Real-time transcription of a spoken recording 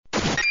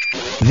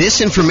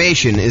This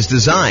information is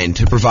designed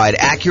to provide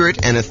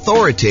accurate and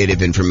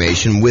authoritative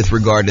information with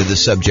regard to the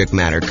subject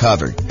matter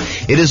covered.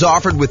 It is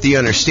offered with the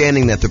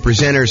understanding that the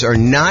presenters are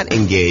not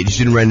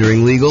engaged in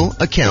rendering legal,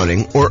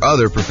 accounting, or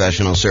other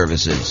professional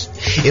services.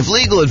 If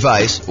legal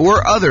advice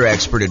or other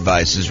expert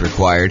advice is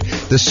required,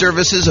 the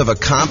services of a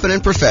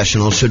competent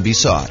professional should be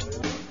sought.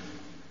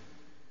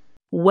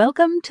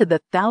 Welcome to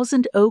the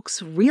Thousand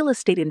Oaks Real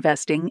Estate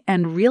Investing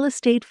and Real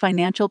Estate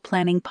Financial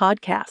Planning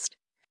Podcast.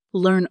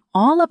 Learn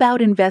all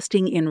about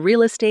investing in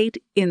real estate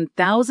in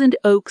Thousand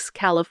Oaks,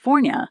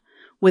 California,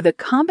 with a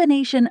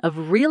combination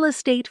of real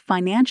estate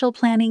financial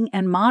planning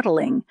and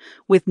modeling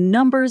with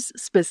numbers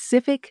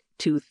specific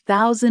to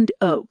Thousand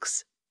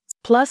Oaks,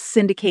 plus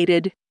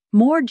syndicated,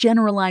 more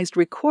generalized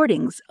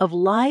recordings of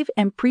live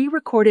and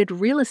pre-recorded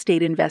real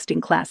estate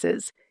investing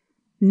classes,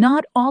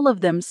 not all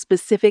of them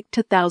specific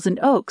to Thousand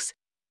Oaks.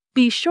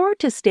 Be sure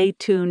to stay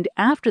tuned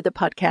after the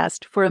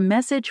podcast for a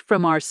message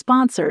from our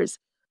sponsors.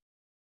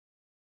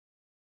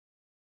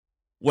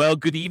 Well,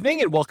 good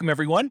evening and welcome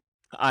everyone.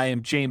 I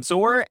am James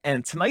Orr,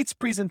 and tonight's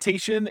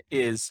presentation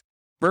is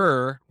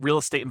BRRRR Real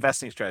Estate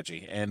Investing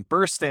Strategy. And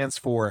BRRRR stands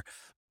for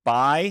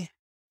Buy,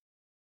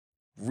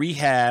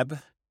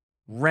 Rehab,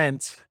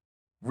 Rent,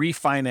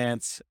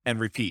 Refinance, and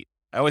Repeat.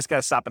 I always got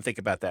to stop and think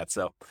about that.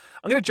 So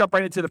I'm going to jump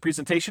right into the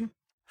presentation.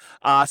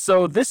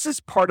 So this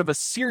is part of a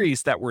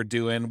series that we're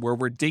doing where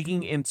we're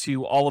digging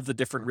into all of the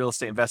different real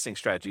estate investing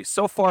strategies.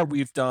 So far,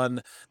 we've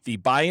done the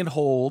buy and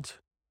hold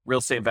real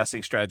estate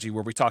investing strategy,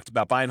 where we talked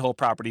about buy and hold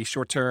property,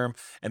 short-term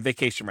and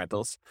vacation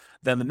rentals.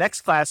 Then the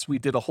next class, we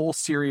did a whole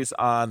series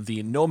on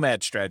the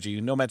nomad strategy.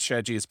 Nomad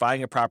strategy is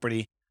buying a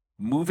property,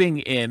 moving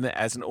in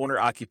as an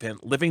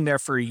owner-occupant, living there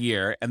for a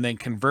year, and then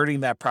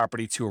converting that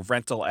property to a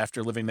rental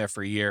after living there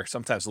for a year,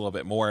 sometimes a little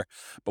bit more.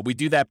 But we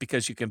do that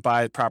because you can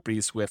buy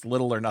properties with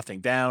little or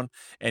nothing down,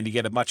 and you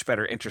get a much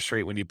better interest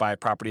rate when you buy a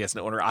property as an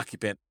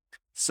owner-occupant.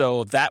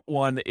 So that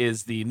one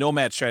is the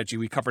nomad strategy.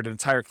 We covered an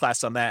entire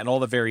class on that and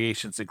all the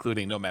variations,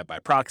 including nomad by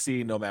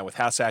proxy, nomad with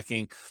house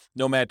hacking,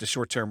 nomad to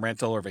short-term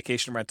rental or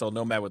vacation rental,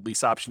 nomad with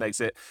lease option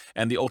exit,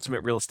 and the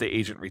ultimate real estate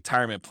agent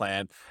retirement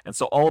plan. And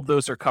so all of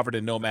those are covered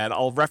in nomad.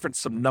 I'll reference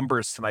some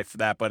numbers tonight for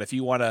that, but if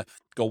you want to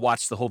go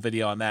watch the whole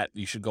video on that,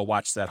 you should go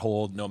watch that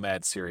whole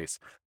nomad series.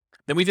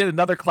 Then we did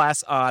another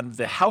class on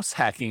the house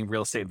hacking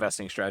real estate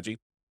investing strategy.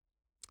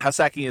 House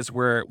hacking is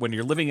where when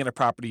you're living in a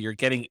property, you're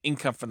getting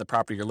income from the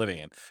property you're living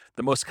in.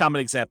 The most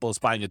common example is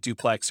buying a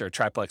duplex or a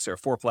triplex or a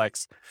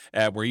fourplex,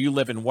 where you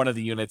live in one of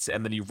the units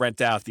and then you rent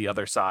out the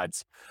other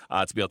sides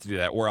to be able to do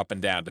that, or up and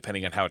down,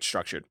 depending on how it's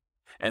structured.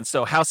 And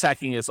so house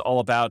hacking is all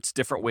about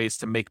different ways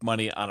to make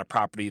money on a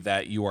property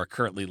that you are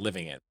currently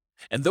living in.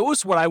 And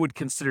those what I would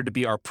consider to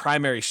be our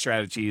primary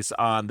strategies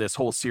on this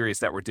whole series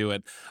that we're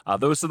doing.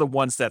 Those are the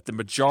ones that the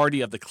majority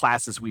of the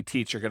classes we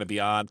teach are going to be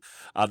on,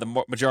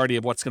 the majority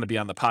of what's going to be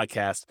on the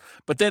podcast.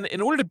 But then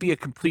in order to be a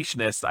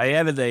completionist, I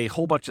added a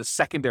whole bunch of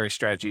secondary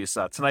strategies.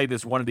 Tonight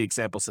is one of the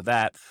examples of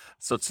that.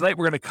 So tonight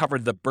we're going to cover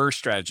the BRRRR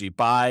strategy: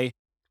 buy,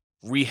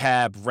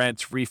 rehab,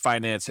 rent,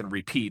 refinance, and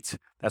repeat.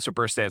 That's what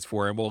BRRRR stands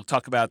for. And we'll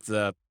talk about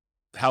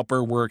how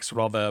BRRRR works,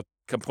 what all the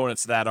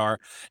components of that are.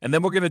 And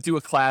then we're going to do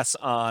a class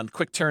on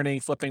quick turning,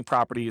 flipping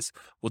properties.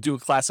 We'll do a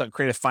class on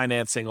creative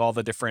financing, all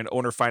the different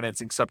owner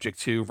financing subject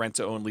to rent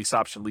to own, lease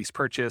option, lease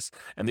purchase,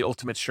 and the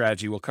ultimate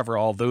strategy. We'll cover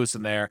all those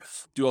in there.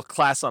 Do a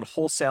class on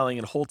wholesaling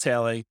and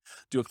wholetailing,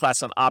 do a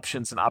class on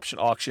options and option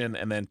auction,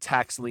 and then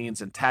tax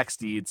liens and tax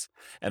deeds.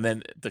 And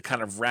then to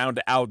kind of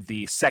round out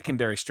the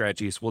secondary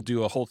strategies, we'll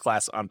do a whole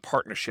class on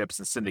partnerships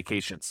and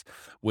syndications,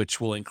 which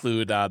will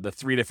include the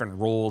three different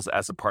roles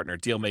as a partner: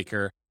 deal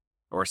maker,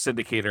 or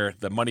syndicator,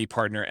 the money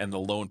partner, and the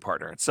loan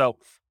partner. And so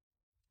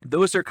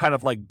those are kind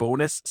of like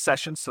bonus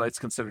sessions. So it's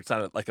considered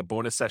kind of like a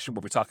bonus session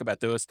where we talk about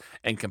those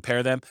and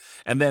compare them.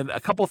 And then a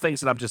couple of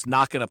things that I'm just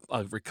not going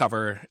to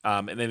recover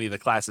in any of the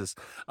classes.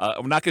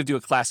 I'm not going to do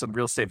a class on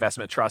real estate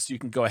investment trust. You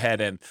can go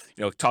ahead and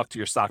talk to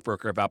your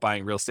stockbroker about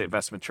buying real estate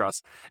investment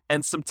trust.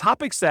 And some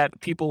topics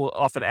that people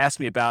often ask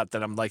me about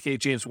that I'm like, hey,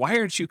 James, why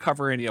aren't you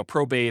covering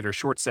probate or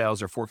short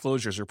sales or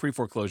foreclosures or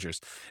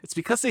pre-foreclosures? It's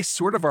because they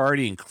sort of are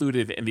already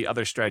included in the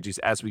other strategies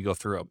as we go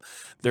through them.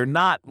 They're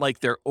not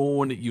like their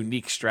own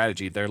unique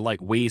strategy. They're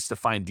like ways to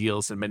find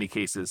deals in many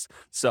cases.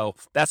 So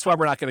that's why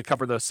we're not going to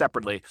cover those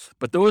separately.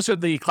 But those are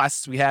the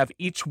classes we have.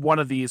 Each one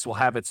of these will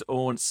have its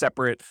own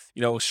separate,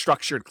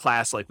 structured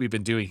class like we've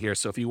been doing here.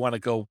 So if you want to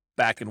go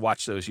back and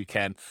watch those, you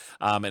can,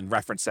 and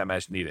reference them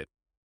as needed.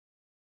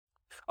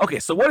 Okay,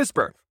 so what is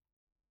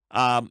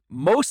BRRRR?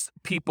 Most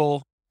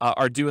people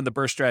are doing the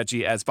BRRRR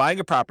strategy as buying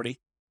a property,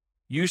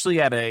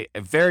 usually at a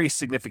very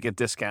significant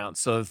discount,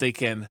 so that they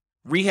can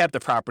rehab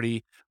the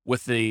property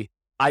with the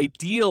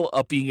ideal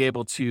of being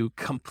able to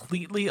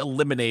completely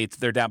eliminate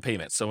their down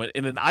payment. So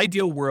in an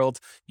ideal world,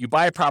 you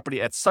buy a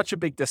property at such a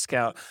big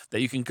discount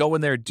that you can go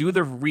in there, do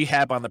the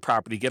rehab on the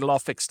property, get it all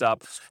fixed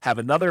up, have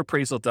another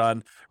appraisal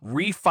done,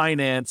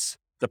 refinance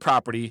the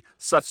property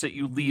such that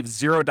you leave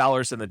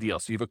 $0 in the deal.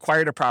 So you've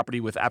acquired a property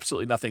with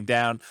absolutely nothing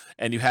down,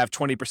 and you have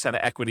 20% of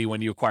equity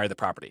when you acquire the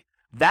property.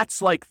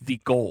 That's like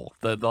the goal,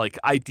 the like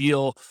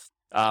ideal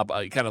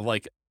kind of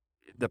like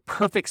the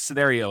perfect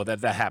scenario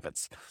that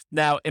happens.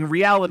 Now, in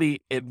reality,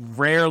 it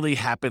rarely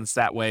happens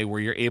that way where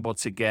you're able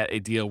to get a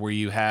deal where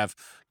you have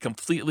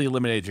completely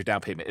eliminated your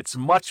down payment. It's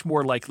much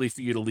more likely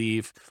for you to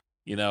leave,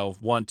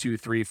 1, 2,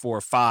 3,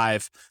 4,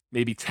 5,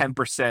 maybe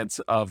 10%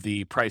 of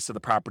the price of the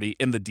property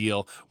in the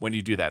deal when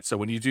you do that. So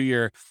when you do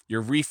your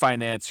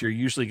refinance, you're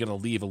usually going to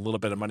leave a little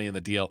bit of money in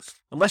the deal,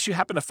 unless you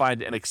happen to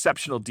find an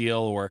exceptional deal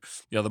or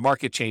the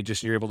market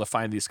changes and you're able to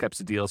find these types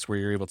of deals where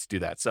you're able to do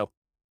that. So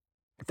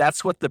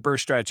that's what the BRRRR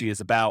strategy is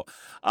about.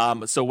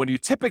 So when you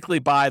typically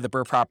buy the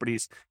BRRRR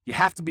properties, you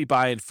have to be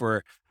buying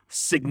for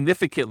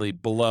significantly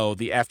below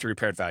the after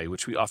repaired value,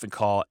 which we often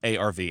call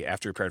ARV,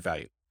 after repaired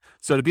value.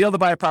 So to be able to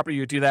buy a property,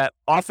 you do that.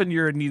 Often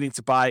you're needing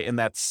to buy in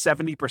that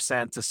 70%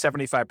 to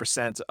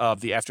 75%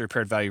 of the after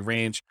repaired value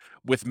range.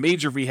 With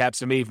major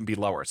rehabs, it may even be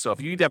lower. So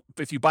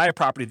if you buy a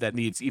property that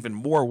needs even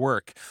more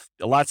work,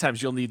 a lot of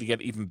times you'll need to get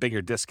even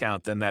bigger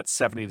discount than that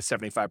 70 to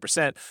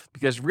 75%,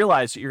 because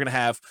realize that you're going to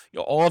have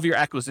all of your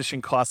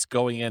acquisition costs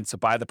going in to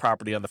buy the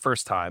property on the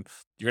first time.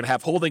 You're going to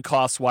have holding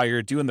costs while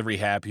you're doing the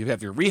rehab. You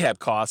have your rehab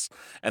costs,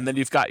 and then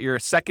you've got your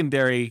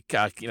secondary,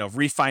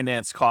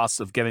 refinance costs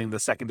of getting the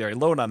secondary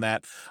loan on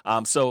that.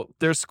 So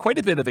there's quite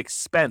a bit of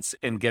expense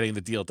in getting the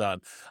deal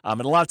done.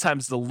 And a lot of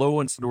times the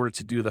loans, in order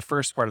to do the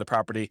first part of the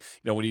property,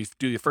 when you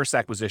do your first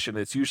acquisition,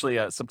 it's usually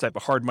some type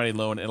of hard money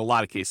loan in a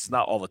lot of cases,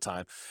 not all the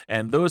time.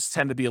 And those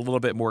tend to be a little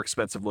bit more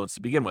expensive loans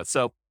to begin with.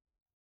 So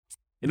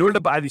in order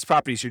to buy these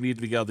properties, you need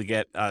to be able to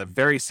get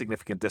very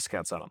significant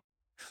discounts on them.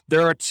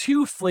 There are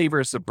two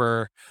flavors of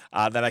BRRRR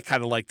that I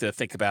kind of like to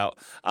think about.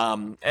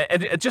 And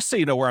just so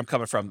you know where I'm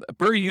coming from,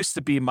 BRRRR used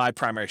to be my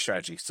primary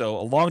strategy. So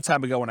a long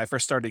time ago, when I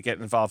first started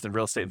getting involved in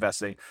real estate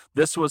investing,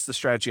 this was the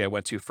strategy I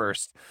went to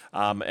first.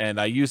 And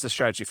I used the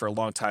strategy for a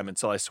long time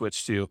until I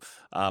switched to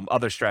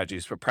other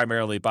strategies, but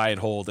primarily buy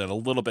and hold and a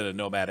little bit of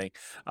nomading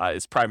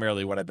is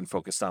primarily what I've been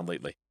focused on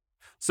lately.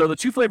 So the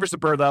two flavors of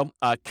BRRRR,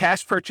 though,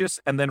 cash purchase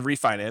and then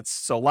refinance.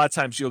 So a lot of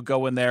times you'll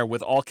go in there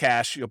with all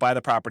cash, you'll buy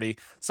the property.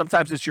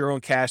 Sometimes it's your own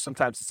cash,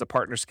 sometimes it's a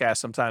partner's cash,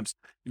 sometimes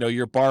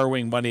you're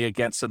borrowing money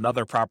against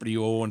another property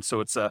you own.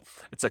 So it's a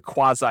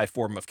quasi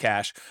form of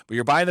cash, but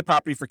you're buying the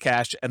property for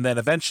cash, and then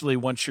eventually,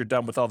 once you're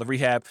done with all the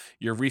rehab,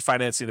 you're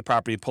refinancing the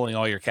property, pulling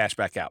all your cash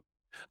back out.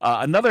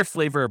 Another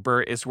flavor of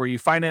BRRRR is where you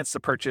finance the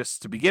purchase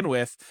to begin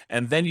with,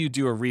 and then you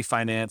do a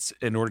refinance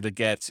in order to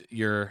get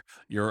your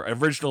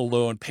original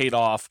loan paid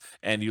off,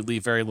 and you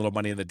leave very little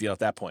money in the deal at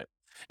that point.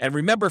 And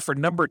remember, for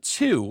number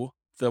two,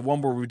 the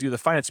one where we do the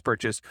finance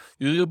purchase,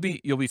 you'll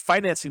be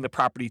financing the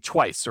property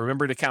twice. So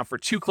remember to account for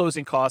 2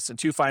 closing costs and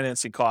 2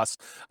 financing costs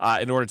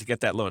in order to get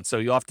that loan. So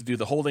you'll have to do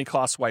the holding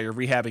costs while you're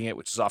rehabbing it,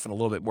 which is often a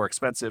little bit more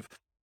expensive.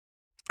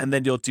 And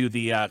then you'll do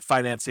the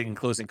financing and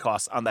closing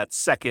costs on that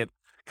second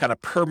kind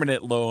of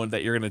permanent loan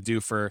that you're going to do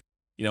for,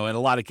 in a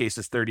lot of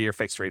cases, 30-year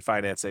fixed rate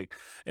financing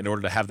in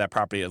order to have that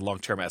property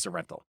long-term as a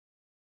rental.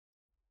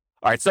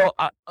 All right, so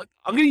I'm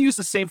going to use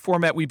the same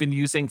format we've been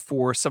using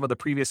for some of the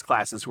previous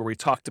classes where we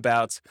talked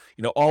about,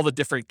 all the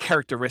different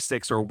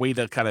characteristics or way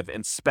to kind of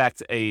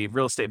inspect a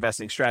real estate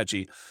investing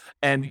strategy.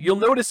 And you'll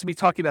notice me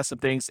talking about some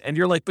things, and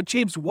you're like, but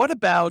James, what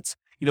about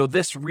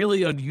this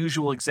really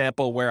unusual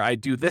example where I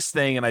do this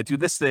thing and I do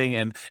this thing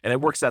and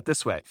it works out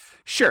this way?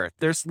 Sure,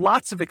 there's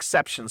lots of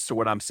exceptions to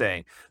what I'm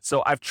saying.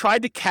 So I've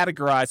tried to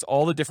categorize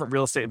all the different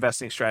real estate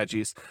investing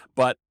strategies,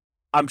 but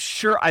I'm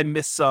sure I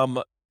missed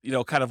some,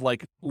 kind of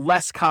like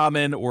less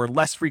common or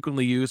less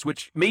frequently used,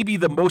 which may be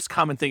the most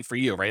common thing for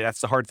you, right? That's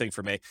the hard thing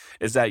for me,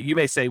 is that you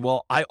may say,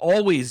 well, I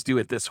always do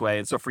it this way.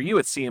 And so for you,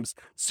 it seems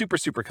super,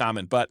 super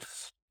common. But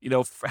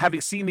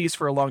having seen these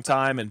for a long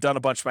time and done a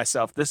bunch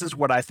myself, this is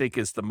what I think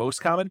is the most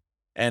common.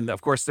 And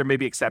of course, there may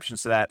be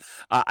exceptions to that.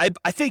 I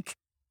think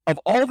of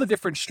all the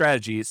different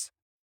strategies,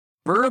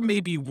 BRRRR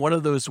may be one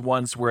of those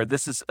ones where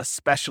this is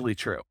especially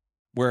true,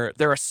 where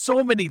there are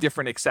so many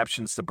different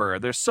exceptions to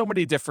BRRRR. There's so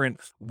many different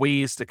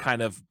ways to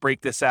kind of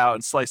break this out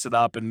and slice it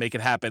up and make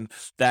it happen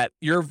that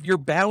you're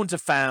bound to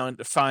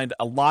find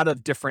a lot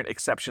of different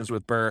exceptions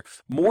with BRRRR,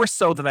 more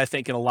so than I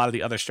think in a lot of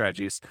the other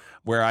strategies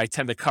where I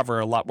tend to cover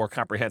a lot more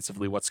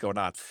comprehensively what's going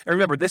on. And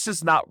remember, this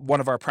is not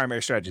one of our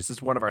primary strategies. This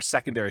is one of our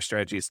secondary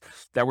strategies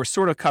that we're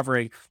sort of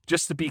covering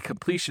just to be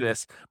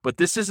completionists, but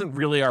this isn't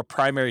really our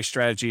primary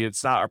strategy.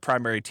 It's not our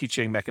primary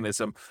teaching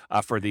mechanism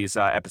for these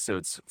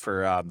episodes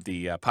for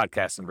the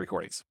podcast and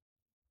recordings.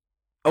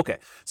 Okay,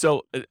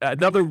 so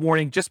another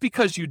warning, just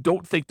because you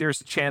don't think there's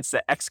a chance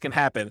that X can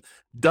happen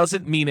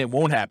doesn't mean it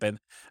won't happen.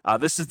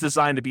 This is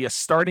designed to be a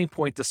starting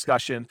point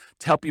discussion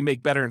to help you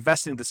make better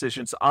investing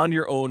decisions on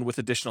your own with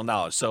additional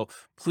knowledge. So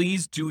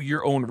please do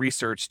your own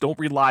research. Don't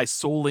rely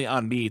solely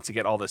on me to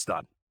get all this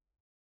done.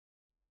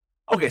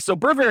 Okay, so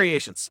BRRRR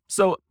variations.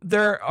 So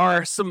there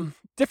are some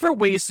different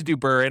ways to do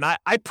BRRRR, and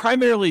I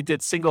primarily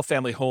did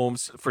single-family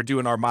homes for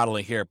doing our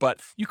modeling here,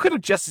 but you could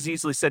have just as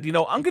easily said,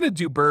 I'm going to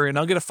do BRRRR, and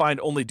I'm going to find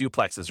only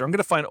duplexes, or I'm going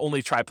to find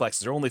only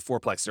triplexes, or only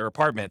fourplexes, or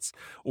apartments,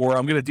 or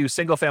I'm going to do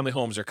single-family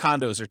homes, or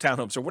condos, or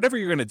townhomes, or whatever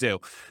you're going to do.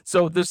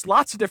 So there's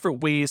lots of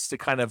different ways to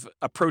kind of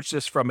approach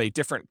this from a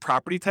different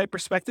property type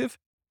perspective.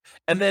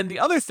 And then the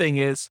other thing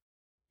is,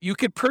 you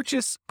could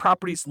purchase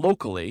properties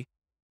locally.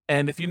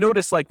 And if you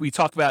notice, like we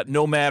talk about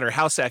nomad or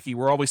house hacking,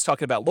 we're always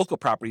talking about local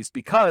properties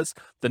because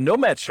the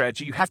nomad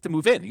strategy, you have to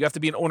move in. You have to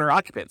be an owner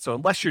occupant. So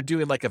unless you're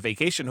doing like a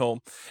vacation home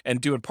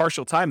and doing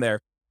partial time there,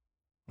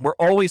 we're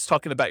always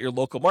talking about your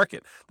local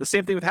market. The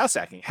same thing with house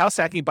hacking. House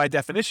hacking, by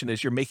definition,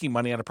 is you're making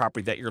money on a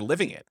property that you're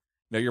living in.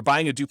 You're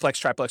buying a duplex,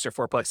 triplex, or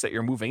fourplex that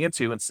you're moving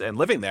into and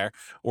living there,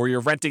 or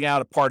you're renting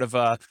out a part of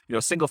a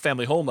single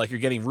family home, like you're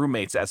getting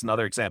roommates, as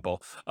another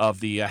example of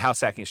the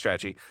house hacking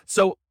strategy.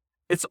 So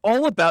it's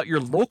all about your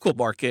local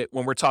market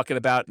when we're talking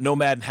about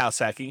nomad and house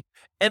hacking.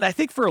 And I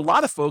think for a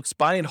lot of folks,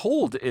 buy and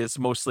hold is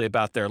mostly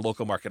about their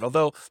local market,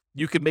 although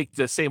you could make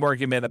the same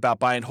argument about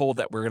buy and hold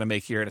that we're going to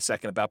make here in a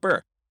second about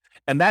BRRRR.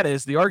 And that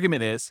is, the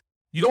argument is,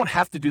 you don't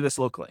have to do this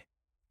locally.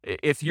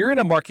 If you're in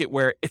a market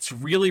where it's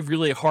really,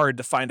 really hard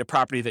to find a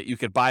property that you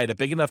could buy at a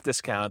big enough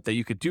discount that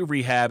you could do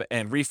rehab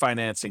and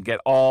refinance and get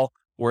all,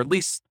 or at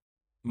least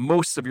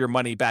most of your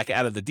money back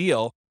out of the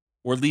deal,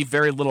 or leave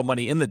very little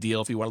money in the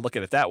deal, if you want to look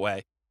at it that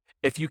way.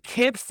 If you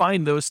can't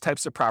find those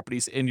types of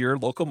properties in your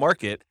local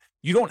market,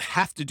 you don't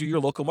have to do your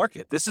local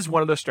market. This is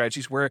one of those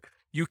strategies where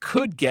you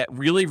could get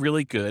really,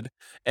 really good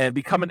and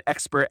become an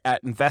expert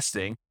at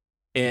investing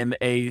in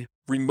a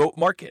remote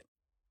market.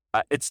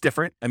 It's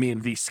different. I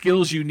mean, the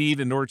skills you need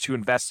in order to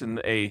invest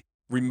in a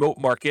remote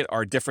market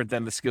are different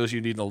than the skills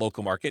you need in a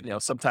local market.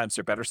 Sometimes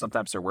they're better,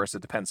 sometimes they're worse.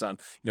 It depends on,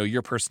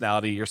 your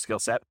personality, your skill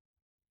set.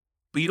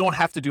 But you don't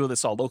have to do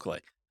this all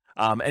locally.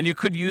 And you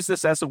could use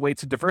this as a way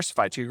to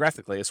diversify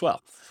geographically as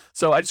well.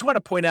 So I just want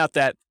to point out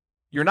that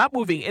you're not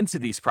moving into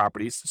these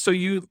properties. So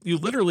you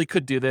literally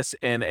could do this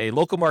in a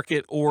local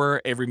market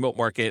or a remote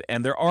market.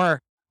 And there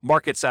are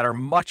markets that are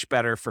much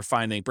better for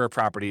finding BRRRR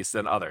properties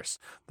than others.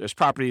 There's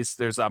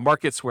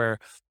markets where,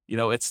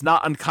 it's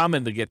not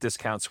uncommon to get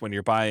discounts when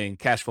you're buying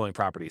cash flowing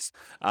properties.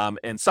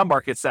 In some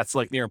markets, that's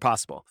like near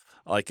impossible.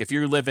 Like if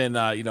you live in,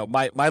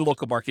 my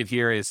local market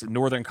here is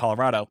northern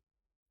Colorado.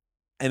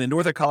 And in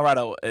northern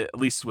Colorado, at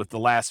least with the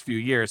last few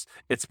years,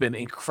 it's been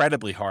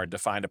incredibly hard to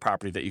find a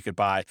property that you could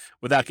buy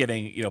without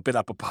getting, bid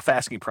up above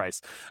asking price,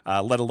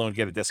 let alone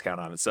get a discount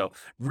on it. So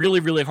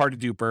really, really hard to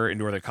do BRRRR in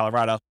northern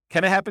Colorado.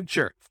 Can it happen?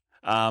 Sure.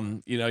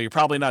 You're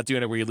probably not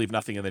doing it where you leave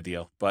nothing in the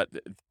deal, but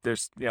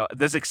there's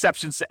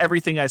exceptions to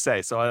everything I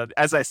say. So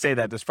as I say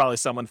that, there's probably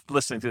someone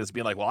listening to this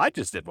being like, well, I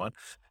just did one.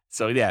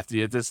 So yeah,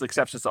 there's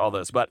exceptions to all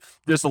those, but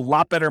there's a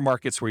lot better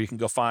markets where you can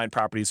go find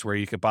properties where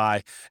you could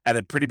buy at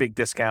a pretty big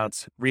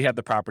discount, rehab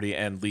the property,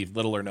 and leave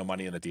little or no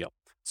money in the deal.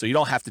 So you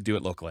don't have to do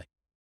it locally.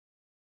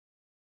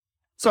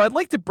 So I'd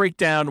like to break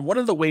down one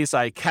of the ways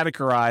I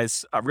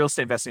categorize real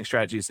estate investing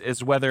strategies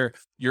is whether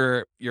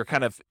you're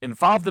kind of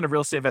involved in a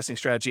real estate investing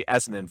strategy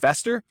as an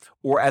investor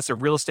or as a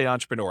real estate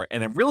entrepreneur.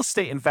 And a real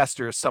estate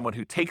investor is someone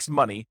who takes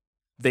money,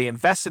 they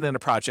invest it in a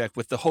project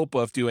with the hope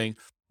of doing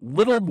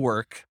little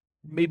work,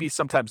 maybe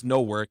sometimes no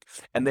work,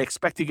 and they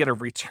expect to get a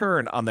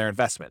return on their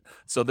investment.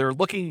 So they're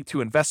looking to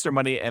invest their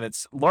money, and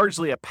it's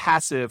largely a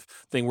passive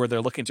thing where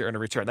they're looking to earn a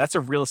return. That's a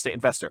real estate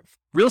investor.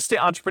 Real estate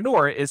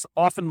entrepreneur is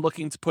often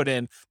looking to put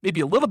in maybe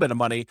a little bit of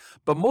money,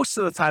 but most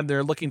of the time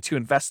they're looking to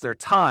invest their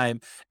time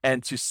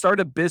and to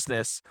start a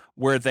business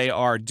where they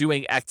are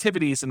doing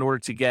activities in order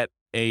to get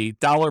a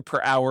dollar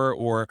per hour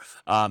or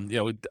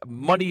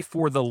money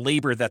for the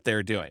labor that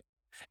they're doing.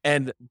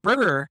 And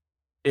BRRRR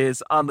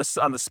is on the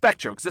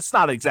spectrum, because it's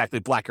not exactly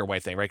black or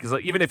white thing, right? Because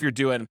even if you're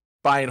doing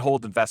buy and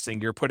hold investing,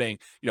 you're putting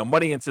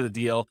money into the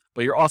deal,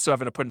 but you're also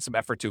having to put in some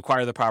effort to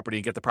acquire the property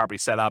and get the property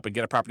set up and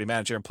get a property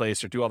manager in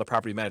place or do all the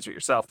property management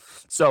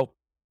yourself. So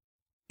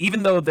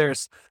even though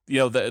there's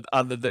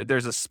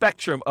there's a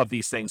spectrum of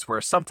these things where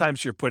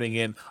sometimes you're putting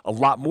in a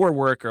lot more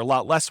work or a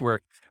lot less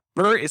work,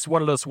 BRRRR is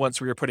one of those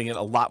ones where you're putting in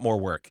a lot more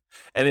work.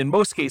 And in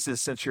most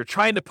cases, since you're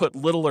trying to put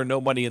little or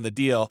no money in the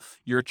deal,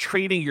 you're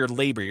trading your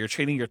labor, you're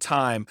trading your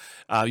time,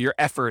 your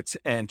efforts,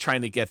 and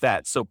trying to get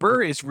that. So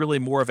BRRRR is really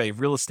more of a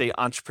real estate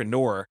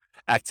entrepreneur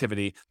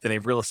activity than a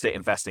real estate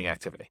investing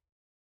activity.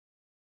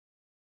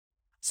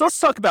 So let's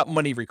talk about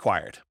money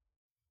required.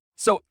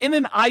 So in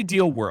an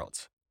ideal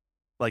world,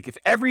 like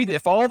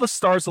if all the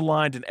stars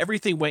aligned and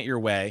everything went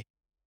your way,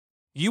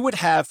 you would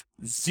have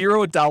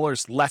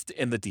 $0 left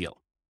in the deal.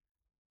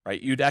 Right?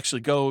 You'd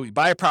actually go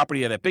buy a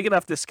property at a big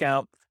enough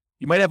discount.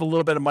 You might have a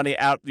little bit of money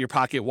out of your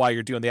pocket while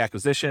you're doing the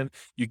acquisition.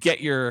 You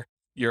get your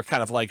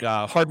kind of like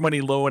a hard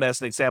money loan,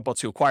 as an example,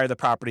 to acquire the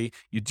property.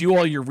 You do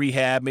all your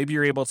rehab. Maybe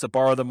you're able to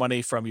borrow the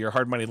money from your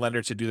hard money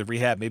lender to do the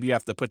rehab. Maybe you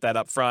have to put that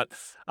up front.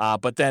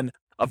 But then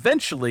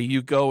eventually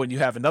you go and you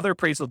have another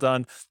appraisal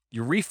done.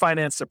 You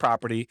refinance the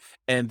property.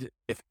 And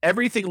if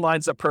everything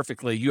lines up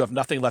perfectly, you have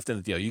nothing left in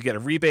the deal. You get a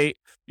rebate.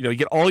 You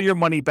get all your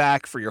money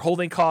back for your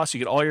holding costs. You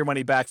get all your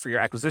money back for your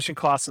acquisition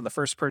costs in the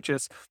first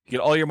purchase. You get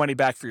all your money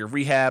back for your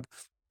rehab.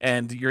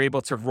 And you're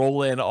able to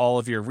roll in all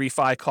of your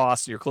refi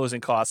costs, your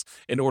closing costs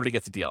in order to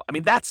get the deal. I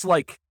mean, that's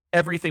like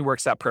everything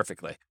works out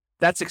perfectly.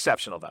 That's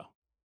exceptional, though.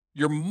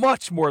 You're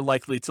much more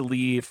likely to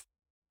leave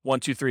 1,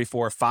 2, 3,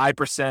 4,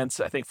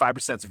 5%. I think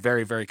 5% is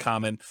very, very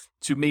common,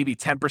 to maybe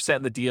 10%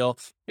 in the deal.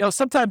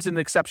 Sometimes in an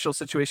exceptional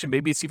situation,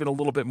 maybe it's even a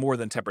little bit more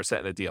than 10%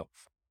 in a deal.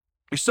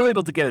 You're still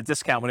able to get a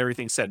discount when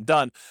everything's said and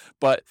done,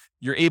 but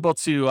you're able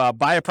to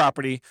buy a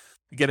property,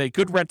 get a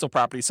good rental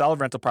property, solid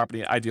rental property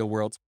in ideal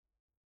world,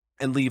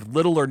 and leave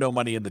little or no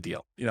money in the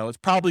deal. It's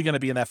probably going to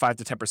be in that 5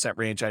 to 10%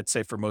 range, I'd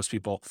say, for most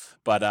people.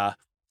 But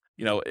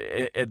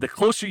the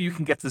closer you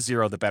can get to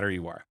zero, the better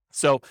you are.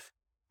 So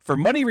for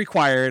money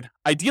required,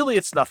 ideally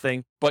it's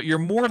nothing, but you're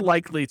more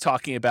likely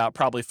talking about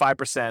probably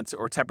 5%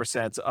 or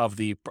 10% of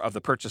the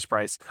purchase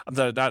price,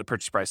 not the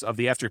purchase price, of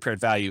the after repaired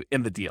value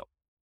in the deal.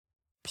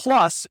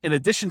 Plus, in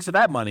addition to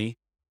that money,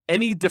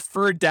 any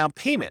deferred down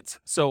payment.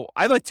 So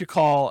I like to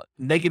call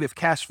negative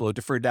cash flow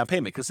deferred down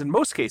payment, because in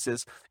most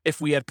cases,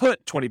 if we had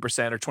put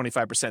 20% or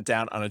 25%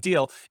 down on a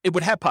deal, it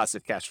would have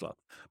positive cash flow.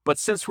 But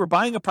since we're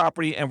buying a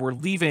property and we're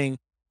leaving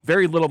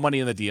very little money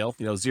in the deal,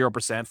 0%,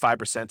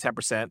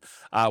 5%,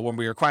 10%, when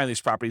we're acquiring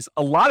these properties,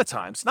 a lot of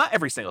times, not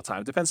every single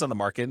time, depends on the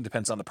market and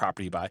depends on the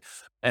property you buy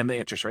and the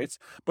interest rates,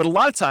 but a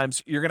lot of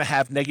times you're going to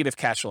have negative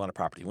cash flow on a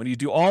property. When you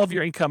do all of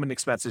your income and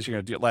expenses,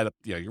 you're going to light up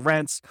your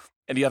rents,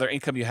 any other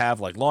income you have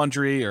like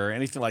laundry or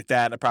anything like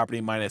that in a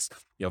property, minus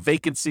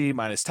vacancy,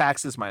 minus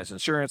taxes, minus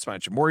insurance,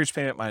 minus your mortgage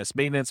payment, minus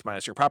maintenance,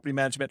 minus your property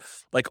management,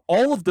 like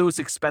all of those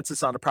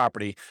expenses on a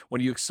property,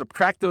 when you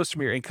subtract those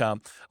from your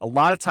income, a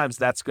lot of times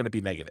that's going to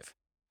be negative.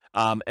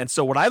 And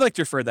so what I like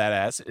to refer to that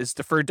as is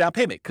deferred down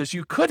payment, because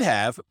you could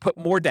have put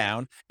more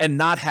down and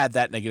not had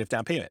that negative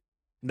down payment,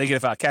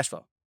 negative cash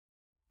flow.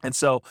 And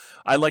so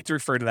I like to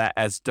refer to that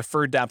as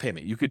deferred down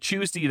payment. You could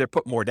choose to either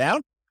put more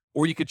down,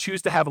 or you could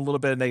choose to have a little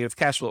bit of negative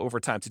cash flow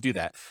over time to do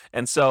that.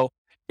 And so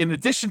in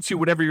addition to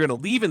whatever you're going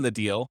to leave in the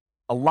deal,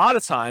 a lot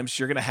of times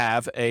you're going to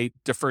have a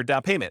deferred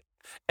down payment.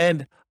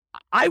 And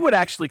I would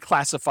actually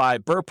classify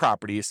BRRRR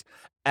properties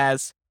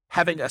as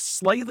having a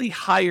slightly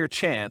higher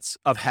chance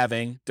of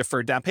having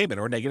deferred down payment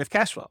or negative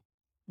cash flow.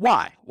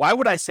 Why? Why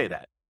would I say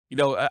that?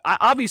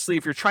 Obviously,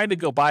 if you're trying to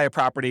go buy a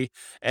property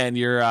and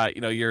you're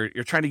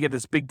trying to get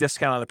this big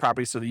discount on the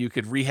property so that you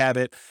could rehab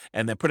it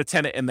and then put a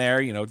tenant in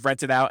there,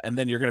 rent it out, and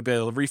then you're going to be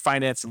able to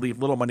refinance and leave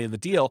little money in the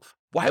deal,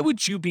 why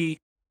would you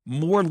be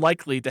more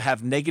likely to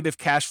have negative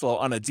cash flow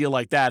on a deal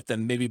like that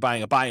than maybe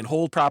buying a buy and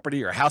hold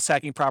property or a house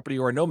hacking property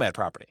or a nomad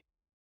property?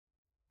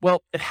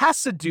 Well, it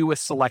has to do with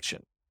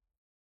selection.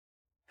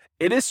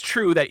 It is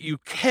true that you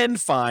can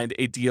find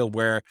a deal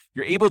where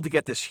you're able to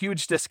get this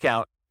huge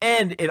discount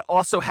and it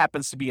also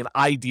happens to be an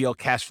ideal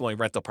cash flowing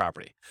rental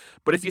property.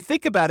 But if you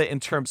think about it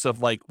in terms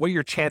of like what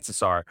your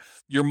chances are,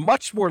 you're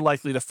much more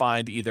likely to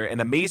find either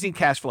an amazing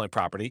cash flowing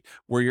property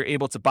where you're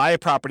able to buy a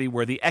property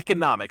where the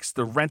economics,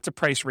 the rent to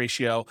price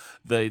ratio,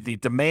 the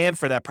demand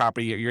for that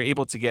property, you're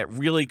able to get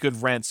really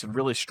good rents and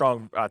really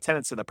strong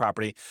tenants in the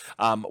property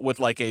with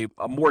like a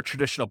more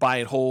traditional buy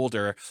and hold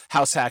or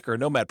house hack or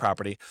nomad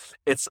property.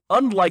 It's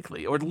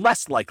unlikely or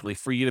less likely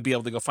for you to be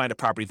able to go find a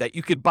property that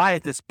you could buy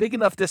at this big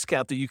enough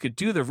discount that you could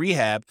do the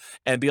rehab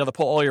and be able to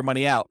pull all your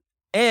money out.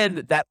 And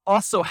that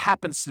also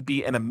happens to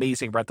be an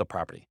amazing rental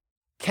property.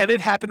 Can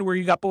it happen where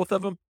you got both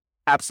of them?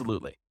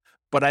 Absolutely.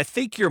 But I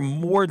think you're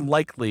more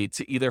likely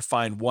to either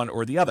find one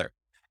or the other.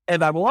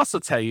 And I will also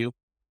tell you,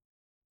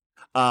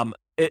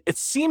 it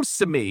seems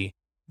to me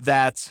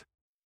that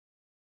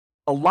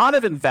a lot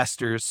of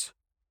investors,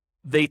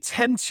 they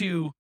tend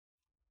to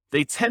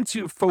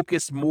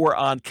focus more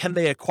on can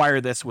they acquire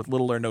this with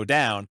little or no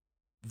down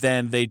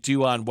than they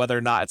do on whether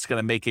or not it's going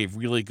to make a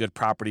really good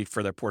property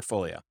for their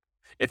portfolio.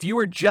 If you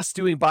are just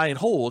doing buy and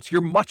hold,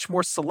 you're much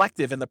more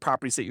selective in the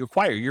properties that you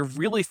acquire. You're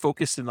really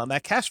focused in on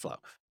that cash flow.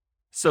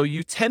 So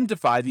you tend to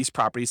buy these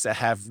properties that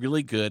have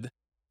really good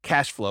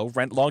cash flow,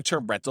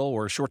 long-term rental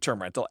or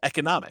short-term rental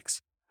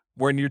economics.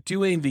 When you're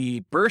doing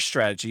the BRRRR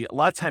strategy, a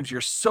lot of times you're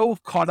so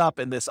caught up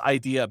in this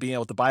idea of being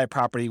able to buy a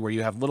property where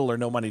you have little or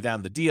no money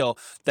down the deal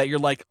that you're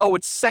like, oh,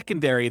 it's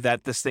secondary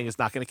that this thing is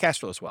not going to cash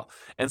flow as well.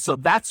 And so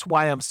that's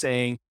why I'm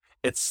saying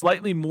it's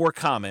slightly more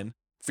common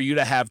for you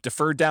to have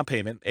deferred down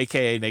payment,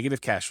 aka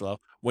negative cash flow,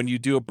 when you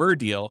do a BRRRR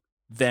deal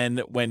than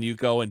when you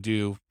go and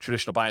do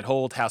traditional buy and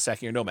hold, house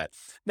hacking, or nomad.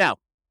 Now,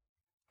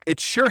 it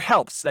sure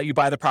helps that you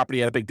buy the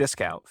property at a big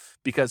discount,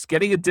 because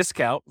getting a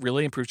discount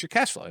really improves your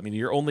cash flow. I mean,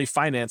 you're only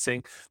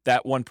financing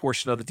that one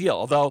portion of the deal.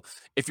 Although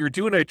if you're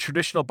doing a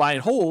traditional buy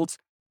and hold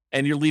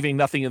and you're leaving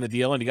nothing in the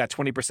deal and you got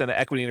 20% of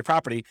equity in your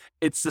property,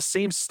 it's the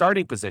same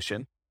starting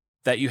position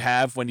that you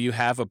have when you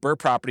have a BRRRR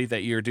property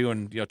that you're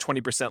doing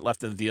 20%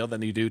 left in the deal,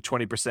 then you do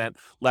 20%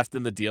 left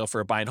in the deal for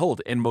a buy and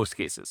hold in most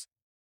cases.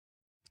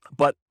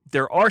 But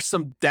there are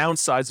some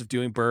downsides of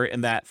doing BRRRR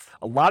in that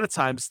a lot of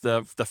times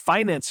the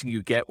financing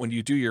you get when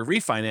you do your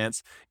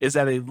refinance is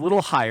at a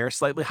little higher,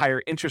 slightly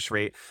higher interest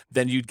rate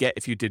than you'd get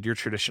if you did your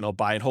traditional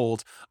buy and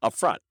hold up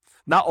front.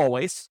 Not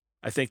always.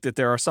 I think that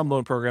there are some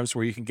loan programs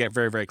where you can get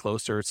very, very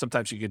close, or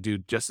sometimes you can do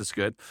just as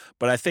good.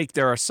 But I think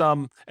there are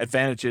some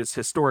advantages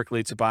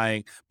historically to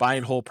buying buy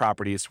and hold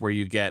properties where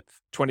you get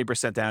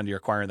 20% down, you're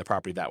acquiring the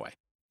property that way.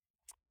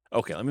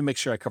 Okay, let me make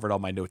sure I covered all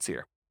my notes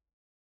here.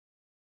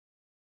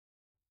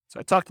 So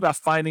I talked about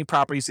finding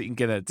properties that you can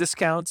get at a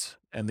discount,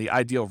 and the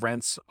ideal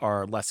rents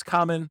are less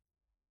common.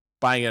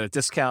 Buying at a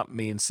discount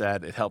means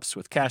that it helps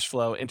with cash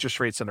flow. Interest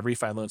rates on the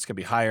refi loans can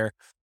be higher.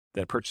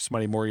 than purchase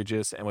money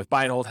mortgages. And with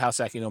buy and hold, house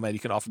hacking, nomad, you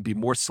can often be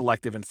more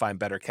selective and find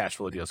better cash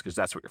flow deals because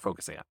that's what you're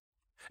focusing on.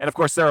 And of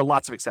course, there are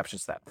lots of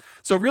exceptions to that.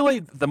 So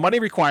really, the money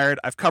required,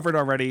 I've covered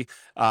already.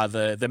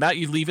 The amount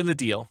you leave in the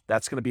deal,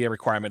 that's going to be a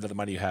requirement of the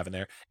money you have in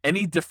there.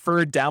 Any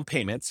deferred down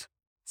payments,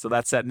 so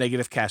that's that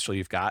negative cash flow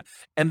you've got.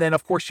 And then,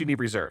 of course, you need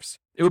reserves.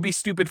 It would be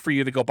stupid for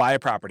you to go buy a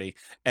property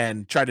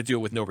and try to do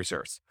it with no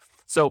reserves.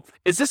 So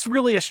is this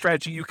really a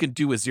strategy you can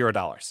do with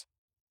 $0?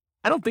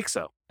 I don't think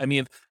so. I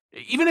mean,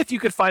 even if you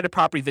could find a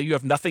property that you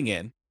have nothing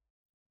in,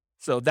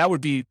 so that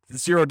would be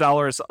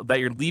 $0 that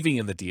you're leaving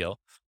in the deal.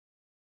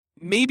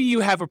 Maybe you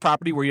have a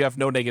property where you have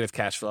no negative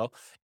cash flow,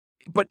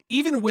 but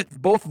even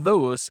with both of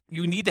those,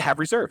 you need to have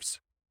reserves.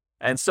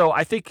 And so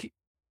I think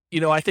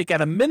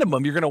at a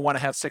minimum, you're going to want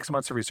to have 6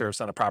 months of reserves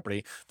on a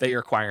property that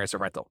you're acquiring as a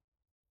rental.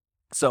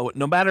 So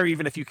no matter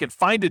even if you can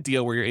find a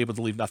deal where you're able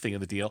to leave nothing in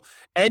the deal,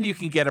 and you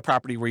can get a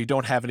property where you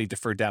don't have any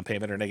deferred down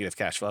payment or negative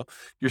cash flow,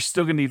 you're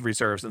still going to need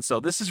reserves. And so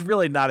this is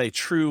really not a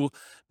true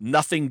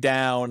nothing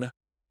down,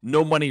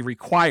 no money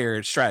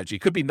required strategy.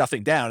 It could be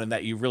nothing down in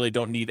that you really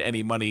don't need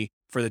any money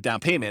for the down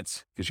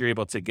payments because you're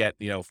able to get,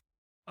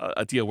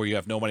 a deal where you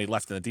have no money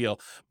left in the deal.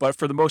 But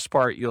for the most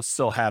part, you'll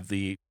still have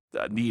the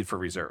need for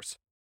reserves.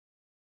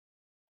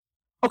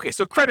 Okay,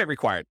 so credit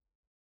required.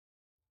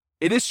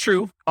 It is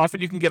true.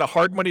 Often you can get a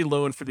hard money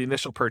loan for the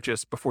initial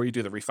purchase before you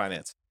do the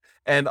refinance.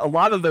 And a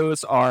lot of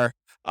those are,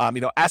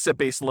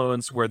 asset-based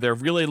loans where they're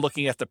really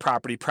looking at the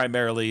property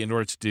primarily in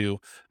order to do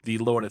the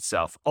loan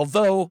itself.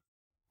 Although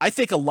I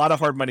think a lot of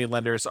hard money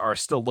lenders are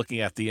still looking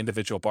at the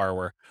individual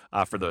borrower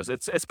for those.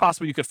 It's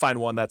possible you could find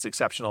one that's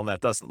exceptional and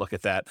that doesn't look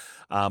at that.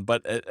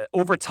 But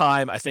over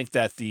time, I think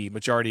that the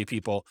majority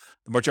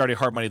of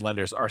hard money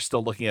lenders are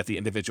still looking at the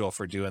individual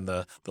for doing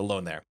the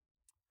loan there.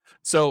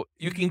 So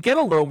you can get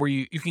a loan where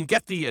you can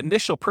get the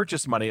initial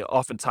purchase money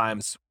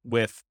oftentimes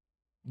with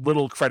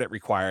little credit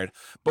required.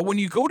 But when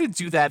you go to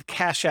do that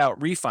cash out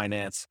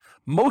refinance,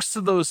 most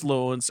of those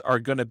loans are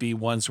going to be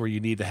ones where you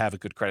need to have a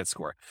good credit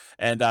score.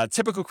 And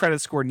typical credit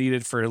score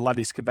needed for a lot of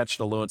these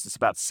conventional loans is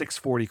about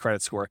 640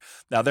 credit score.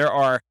 Now, there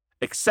are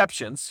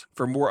exceptions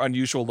for more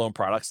unusual loan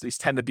products. These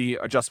tend to be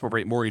adjustable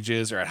rate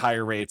mortgages or at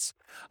higher rates,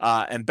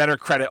 and better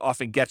credit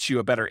often gets you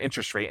a better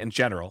interest rate in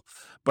general.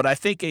 But I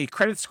think a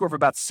credit score of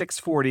about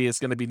 640 is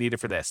going to be needed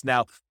for this.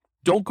 Now,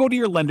 don't go to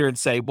your lender and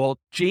say, well,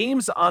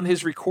 James on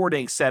his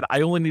recording said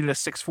I only needed a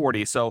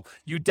 640, so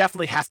you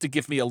definitely have to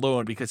give me a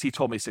loan because he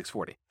told me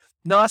 640.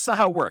 No, that's not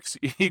how it works.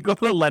 You go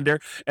to the lender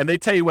and they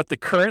tell you what the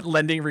current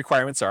lending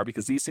requirements are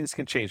because these things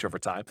can change over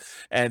time.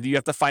 And you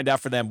have to find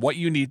out for them what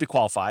you need to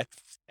qualify.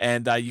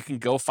 And you can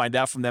go find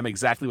out from them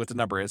exactly what the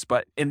number is.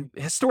 But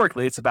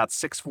historically, it's about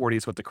 640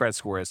 is what the credit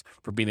score is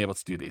for being able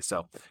to do these.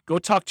 So go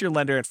talk to your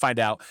lender and find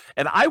out.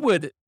 And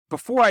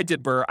before I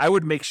did BRRRR, I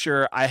would make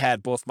sure I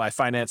had both my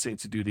financing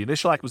to do the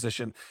initial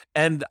acquisition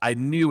and I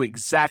knew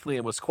exactly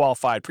and was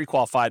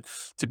pre-qualified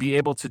to be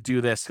able to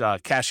do this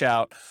cash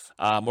out,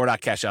 or not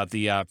cash out,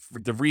 the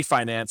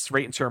refinance,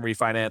 rate and term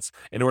refinance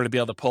in order to be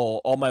able to pull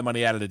all my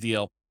money out of the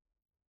deal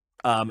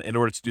in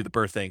order to do the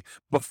BRRRR thing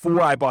before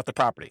I bought the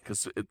property.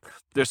 Because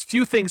there's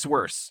few things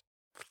worse.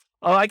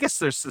 I guess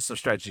there's some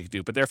strategy you can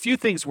do, but there are a few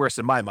things worse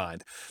in my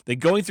mind than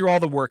going through all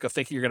the work of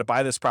thinking you're going to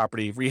buy this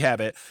property,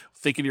 rehab it,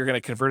 thinking you're going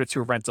to convert it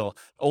to a rental,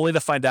 only to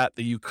find out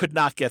that you could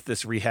not get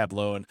this rehab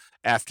loan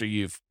after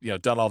you've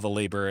done all the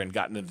labor and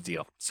gotten in the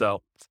deal.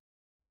 So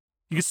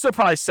you can still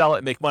probably sell it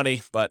and make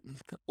money, but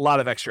a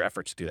lot of extra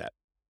effort to do that.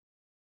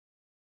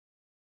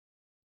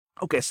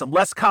 Okay, some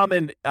less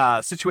common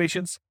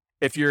situations.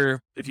 If you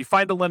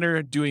find a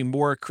lender doing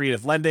more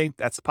creative lending,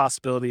 that's a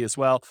possibility as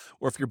well.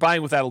 Or if you're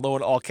buying without a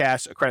loan, all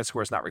cash, a credit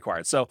score is not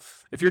required. So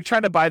if you're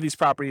trying to buy these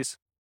properties,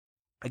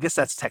 I guess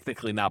that's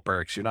technically not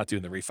BRRRR because you're not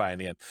doing the refi in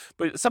the end.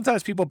 But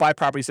sometimes people buy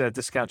properties at a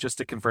discount just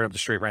to convert them to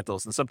straight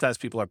rentals. And sometimes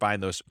people are buying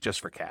those just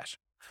for cash.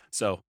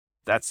 So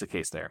that's the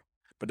case there.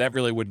 But that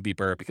really wouldn't be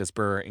BRRRR because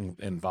BRRRR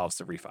involves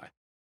the refi. All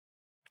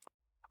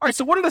right,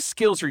 so what are the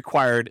skills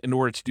required in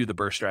order to do the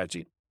BRRRR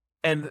strategy?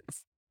 And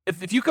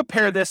if you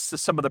compare this to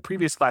some of the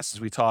previous classes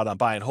we taught on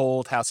buy and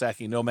hold, house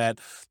hacking, nomad,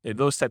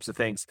 those types of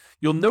things,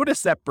 you'll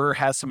notice that BRRRR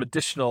has some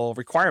additional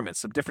requirements,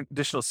 some different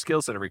additional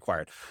skills that are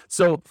required.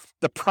 So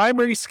the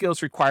primary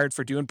skills required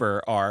for doing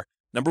BRRRR are,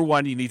 number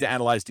one, you need to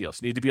analyze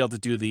deals. You need to be able to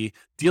do the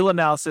deal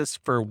analysis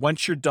for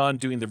once you're done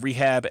doing the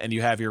rehab and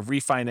you have your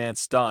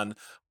refinance done,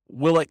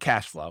 will it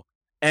cash flow?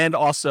 And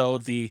also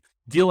the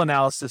deal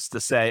analysis to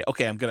say,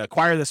 okay, I'm going to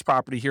acquire this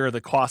property. Here are the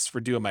costs for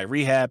doing my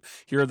rehab.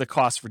 Here are the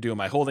costs for doing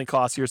my holding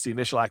costs. Here's the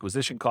initial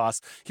acquisition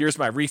costs. Here's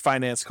my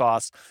refinance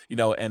costs,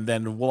 and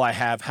then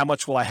how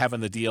much will I have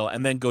in the deal?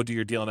 And then go do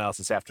your deal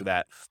analysis after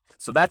that.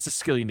 So that's a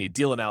skill you need,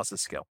 deal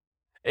analysis skill.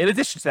 In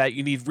addition to that,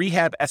 you need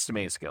rehab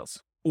estimating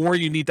skills, or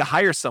you need to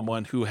hire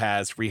someone who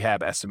has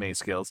rehab estimating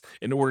skills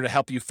in order to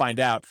help you find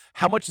out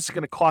how much it's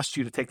going to cost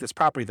you to take this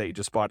property that you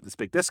just bought at this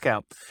big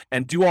discount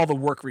and do all the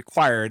work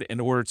required in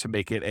order to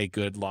make it a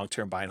good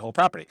long-term buy and hold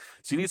property.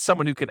 So you need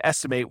someone who can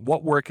estimate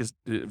what work is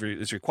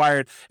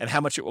required and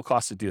how much it will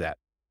cost to do that.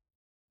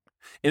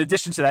 In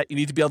addition to that, you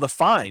need to be able to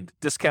find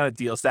discounted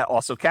deals that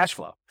also cash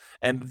flow.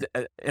 And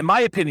in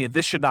my opinion,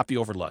 this should not be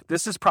overlooked.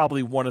 This is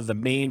probably one of the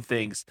main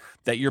things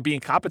that you're being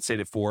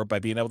compensated for by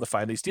being able to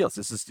find these deals.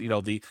 This is,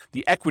 the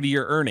equity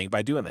you're earning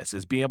by doing this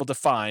is being able to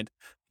find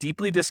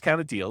deeply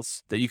discounted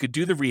deals that you could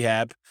do the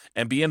rehab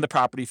and be in the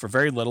property for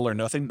very little or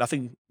nothing,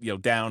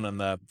 down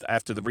on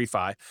after the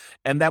refi.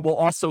 And that will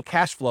also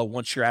cash flow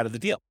once you're out of the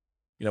deal,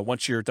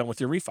 once you're done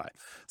with your refi.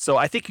 So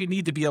I think you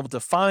need to be able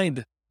to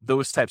find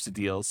those types of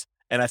deals.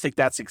 And I think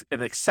that's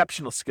an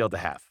exceptional skill to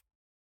have.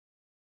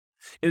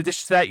 In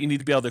addition to that, you need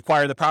to be able to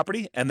acquire the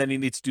property, and then you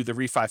need to do the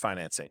refi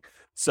financing.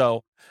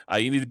 So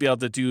you need to be able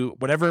to do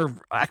whatever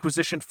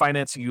acquisition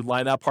financing you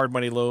line up, hard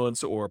money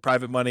loans or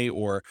private money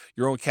or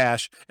your own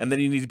cash, and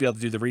then you need to be able to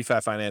do the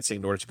refi financing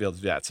in order to be able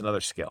to do that. It's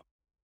another skill.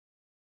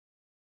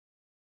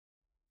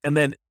 And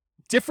then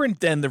different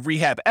than the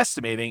rehab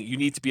estimating, you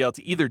need to be able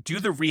to either do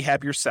the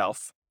rehab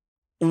yourself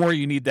or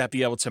you need to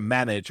be able to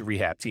manage a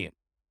rehab team.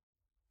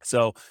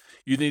 So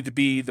you need to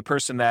be the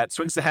person that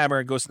swings the hammer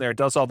and goes in there,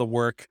 does all the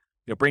work,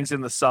 brings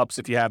in the subs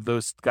if you have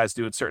those guys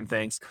doing certain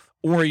things,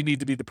 or you need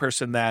to be the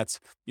person that,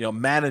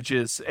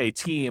 manages a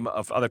team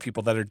of other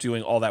people that are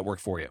doing all that work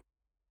for you.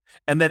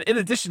 And then in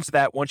addition to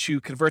that, once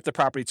you convert the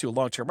property to a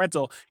long-term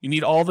rental, you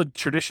need all the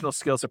traditional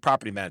skills of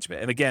property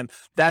management. And again,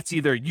 that's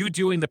either you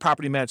doing the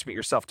property management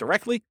yourself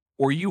directly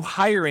or you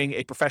hiring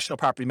a professional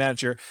property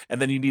manager,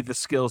 and then you need the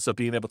skills of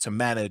being able to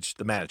manage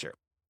the manager.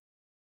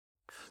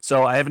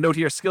 So I have a note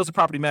here, skills of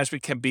property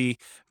management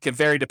can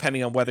vary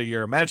depending on whether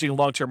you're managing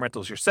long-term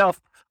rentals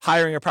yourself,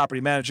 hiring a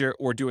property manager,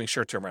 or doing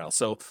short-term rentals.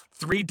 So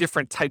 3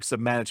 different types of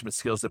management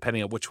skills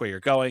depending on which way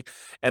you're going.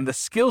 And the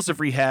skills of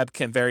rehab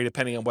can vary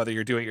depending on whether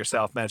you're doing it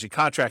yourself, managing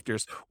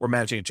contractors, or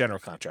managing a general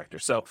contractor.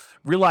 So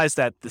realize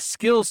that the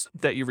skills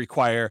that you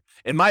require,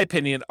 in my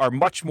opinion, are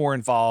much more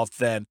involved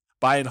than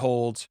buy and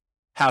hold,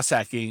 house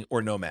hacking,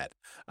 or nomad.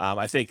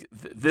 I think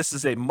this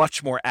is a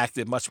much more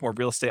active, much more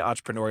real estate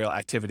entrepreneurial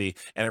activity,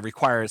 and it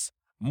requires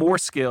more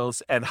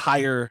skills and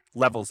higher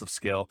levels of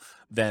skill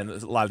than a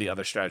lot of the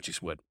other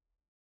strategies would.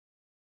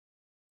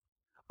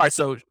 All right,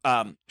 so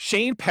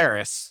Shane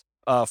Paris,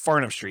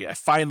 Farnham Street, I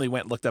finally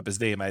went and looked up his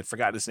name. I had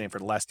forgotten his name for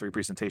the last 3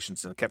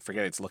 presentations and kept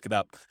forgetting to look it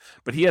up.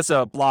 But he has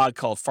a blog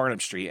called Farnham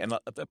Street, and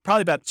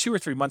probably about 2 or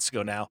 3 months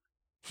ago now,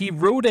 he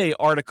wrote an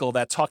article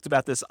that talked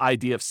about this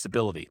idea of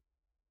stability.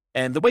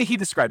 And the way he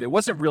described it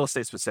wasn't real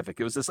estate specific.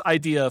 It was this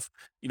idea of,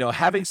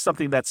 having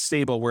something that's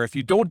stable where if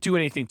you don't do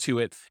anything to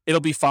it, it'll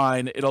be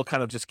fine. It'll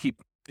kind of just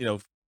keep,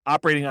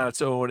 operating on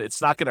its own.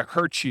 It's not going to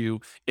hurt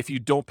you if you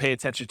don't pay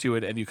attention to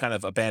it and you kind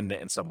of abandon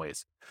it in some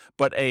ways.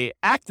 But a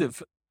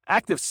active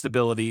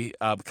stability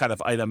kind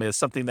of item is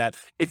something that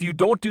if you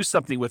don't do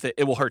something with it,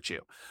 it will hurt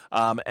you.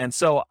 And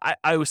so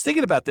I was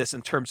thinking about this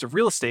in terms of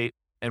real estate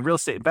and real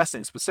estate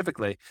investing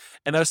specifically.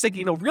 And I was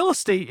thinking, real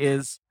estate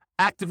is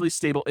actively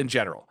stable in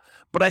general.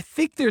 But I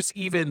think there's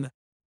even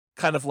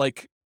kind of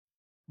like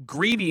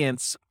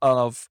gradients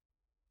of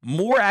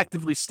more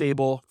actively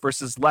stable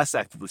versus less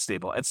actively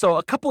stable. And so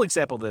a couple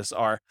examples of this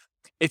are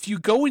if you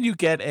go and you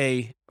get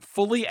a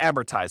fully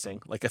amortizing,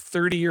 like a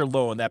 30-year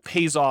loan that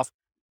pays off,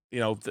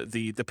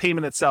 the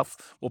payment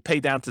itself will pay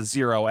down to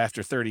 0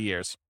 after 30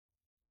 years.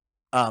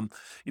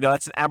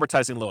 That's an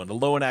amortizing loan. The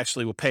loan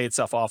actually will pay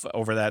itself off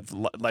over that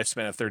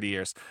lifespan of 30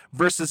 years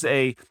versus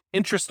a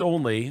interest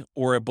only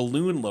or a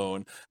balloon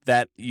loan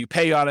that you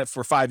pay on it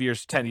for 5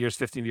 years, 10 years,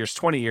 15 years,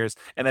 20 years.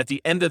 And at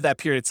the end of that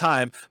period of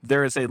time,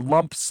 there is a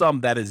lump sum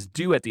that is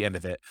due at the end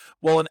of it.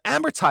 Well, an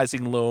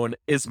amortizing loan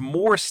is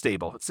more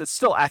stable. It's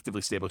still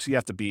actively stable, so you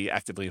have to be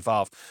actively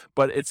involved,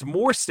 but it's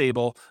more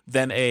stable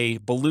than a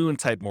balloon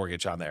type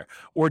mortgage on there.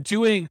 Or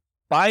doing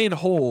buy and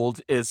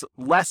hold is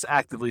less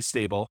actively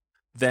stable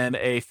than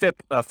a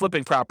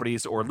flipping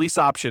properties or lease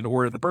option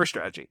or the BRRRR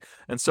strategy.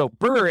 And so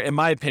BRRRR, in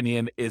my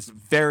opinion, is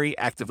very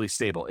actively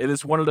stable. It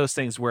is one of those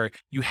things where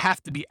you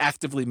have to be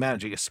actively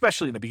managing,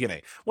 especially in the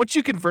beginning. Once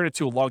you convert it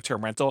to a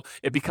long-term rental,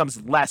 it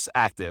becomes less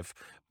active.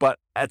 But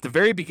at the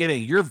very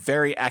beginning, you're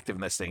very active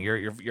in this thing.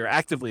 You're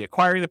actively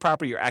acquiring the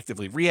property, you're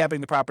actively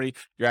rehabbing the property,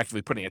 you're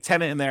actively putting a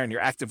tenant in there, and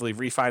you're actively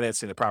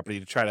refinancing the property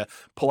to try to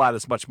pull out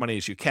as much money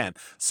as you can.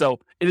 So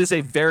it is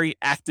a very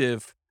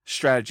active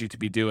strategy to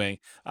be doing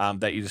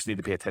that you just need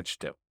to pay attention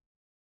to.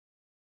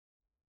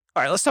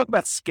 All right, let's talk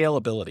about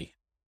scalability.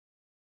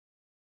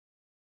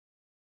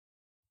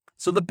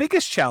 So the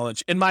biggest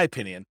challenge, in my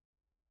opinion,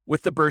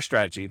 with the BRRRR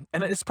strategy,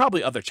 and it's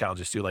probably other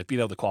challenges too, like being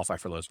able to qualify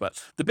for loans,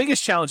 but the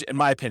biggest challenge, in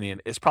my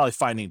opinion, is probably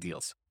finding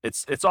deals.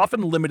 It's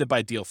often limited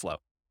by deal flow.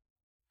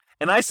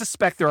 And I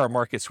suspect there are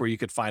markets where you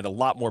could find a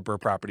lot more BRRRR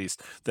properties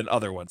than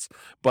other ones.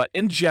 But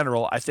in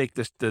general, I think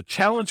the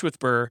challenge with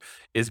BRRRR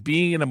is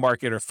being in a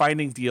market or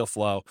finding deal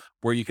flow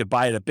where you could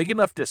buy at a big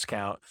enough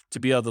discount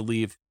to be able to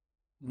leave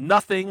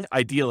nothing,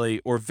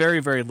 ideally, or very,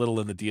 very little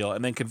in the deal,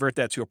 and then convert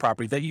that to a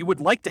property that you would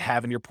like to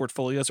have in your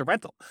portfolio as a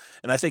rental.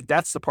 And I think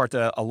that's the part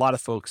that a lot of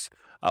folks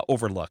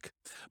overlook.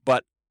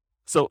 But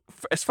So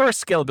as far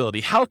as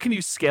scalability, how can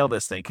you scale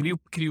this thing? Can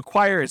you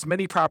acquire as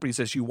many properties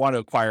as you want to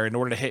acquire in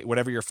order to hit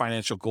whatever your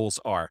financial goals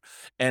are?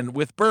 And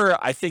with BRRRR,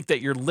 I think that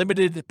you're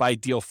limited by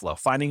deal flow,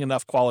 finding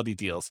enough quality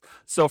deals.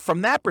 So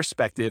from that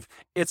perspective,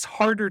 it's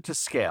harder to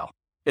scale.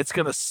 It's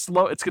going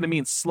to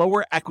mean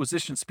slower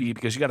acquisition speed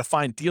because you got to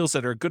find deals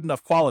that are good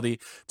enough quality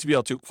to be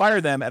able to acquire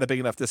them at a big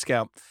enough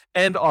discount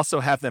and also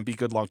have them be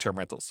good long-term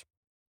rentals.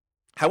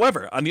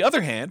 However, on the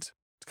other hand,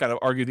 to kind of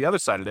argue the other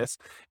side of this,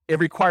 it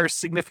requires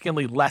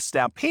significantly less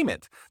down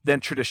payment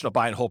than traditional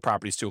buy and hold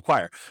properties to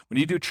acquire. When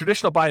you do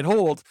traditional buy and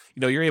hold,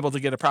 you're able to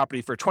get a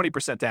property for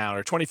 20% down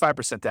or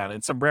 25% down.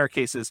 In some rare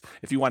cases,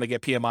 if you want to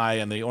get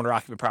PMI and the owner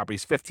occupant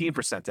properties,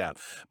 15% down.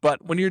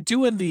 But when you're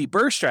doing the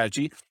BRRRR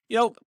strategy,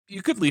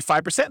 you could leave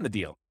 5% in the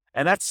deal.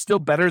 And that's still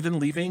better than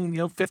leaving,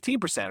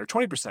 15% or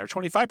 20% or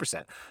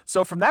 25%.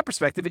 So from that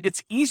perspective,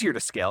 it's easier to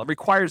scale. It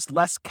requires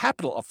less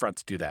capital upfront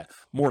to do that.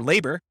 More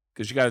labor,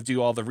 because you got to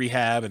do all the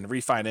rehab and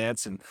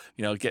refinance and,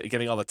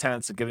 getting all the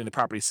tenants and getting the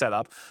property set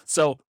up.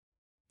 So,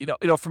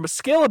 from a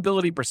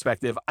scalability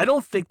perspective, I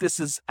don't think this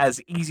is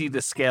as easy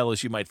to scale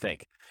as you might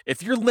think.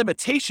 If your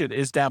limitation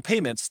is down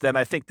payments, then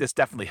I think this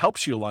definitely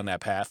helps you along that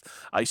path.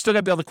 You still got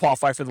to be able to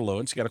qualify for the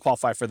loans. You got to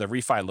qualify for the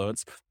refi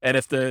loans. And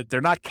if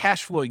they're not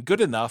cash flowing good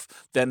enough,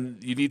 then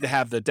you need to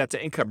have the debt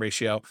to income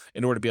ratio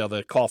in order to be able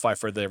to qualify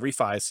for the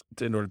refis,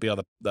 in order to be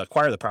able to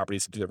acquire the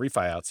properties and do the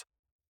refi outs.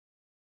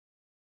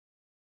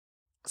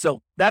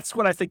 So that's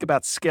what I think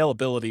about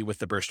scalability with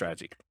the BRRRR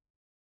strategy.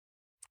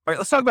 All right,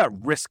 let's talk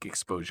about risk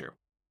exposure.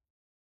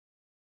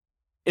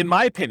 In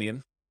my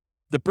opinion,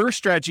 the BRRRR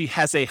strategy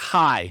has a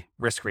high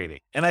risk rating.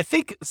 And I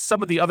think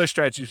some of the other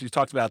strategies we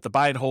talked about, the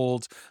buy and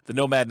hold, the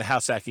nomad and the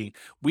house hacking,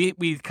 we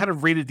kind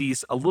of rated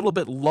these a little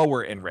bit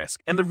lower in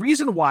risk. And the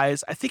reason why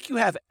is I think you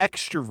have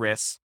extra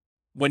risks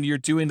when you're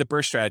doing the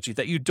BRRRR strategy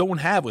that you don't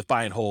have with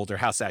buy and hold or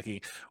house hacking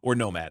or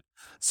nomad.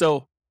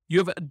 So you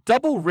have a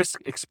double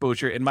risk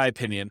exposure, in my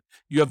opinion.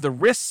 You have the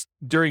risks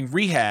during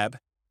rehab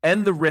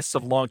and the risks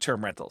of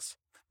long-term rentals.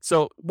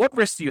 So what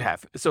risks do you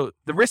have? So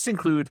the risks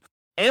include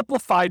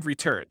amplified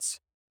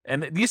returns.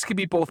 And these can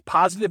be both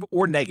positive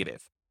or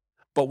negative.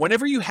 But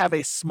whenever you have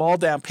a small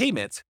down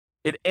payment,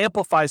 it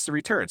amplifies the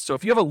returns. So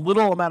if you have a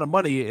little amount of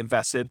money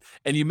invested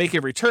and you make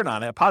a return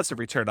on it, a positive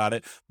return on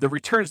it, the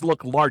returns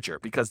look larger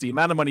because the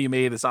amount of money you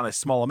made is on a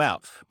small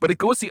amount. But it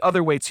goes the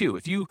other way too.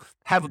 If you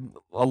have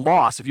a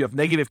loss, if you have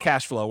negative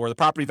cash flow or the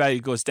property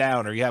value goes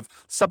down or you have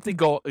something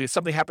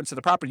happens to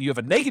the property, you have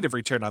a negative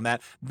return on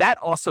that, that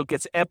also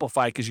gets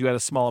amplified because you had a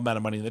small amount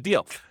of money in the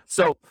deal.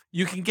 So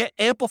you can get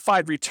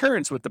amplified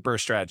returns with the BRRRR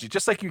strategy,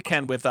 just like you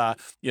can with the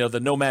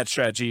nomad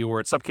strategy, or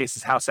in some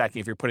cases house hacking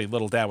if you're putting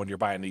little down when you're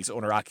buying these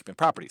owner occupant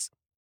properties.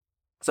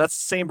 So that's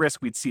the same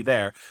risk we'd see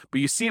there,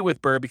 but you see it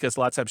with BRRRR because a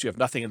lot of times you have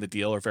nothing in the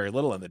deal or very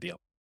little in the deal.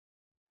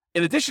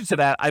 In addition to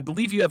that, I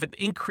believe you have an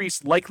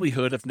increased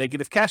likelihood of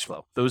negative cash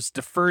flow, those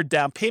deferred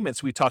down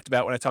payments we talked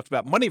about when I talked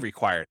about money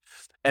required.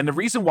 And the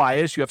reason why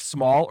is you have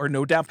small or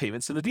no down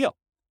payments in the deal.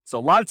 So a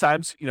lot of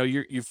times,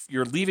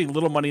 you're leaving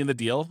little money in the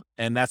deal,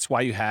 and that's why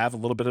you have a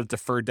little bit of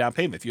deferred down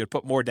payment. If you had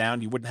put more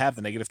down, you wouldn't have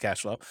the negative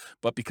cash flow.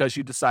 But because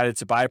you decided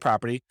to buy a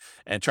property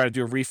and try to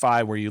do a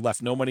refi where you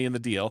left no money in the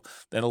deal,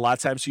 then a lot of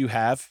times you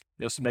have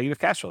some negative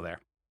cash flow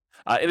there.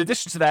 In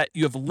addition to that,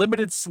 you have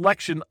limited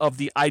selection of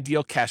the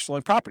ideal cash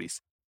flowing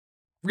properties.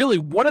 Really,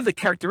 one of the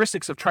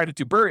characteristics of trying to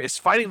do BRRRR is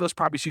finding those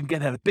properties you can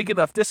get at a big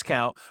enough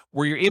discount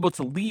where you're able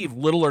to leave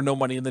little or no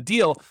money in the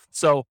deal.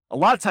 So a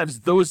lot of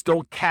times those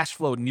don't cash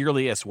flow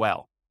nearly as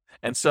well.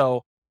 And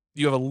so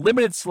you have a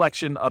limited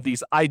selection of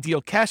these ideal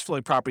cash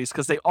flowing properties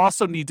because they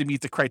also need to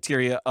meet the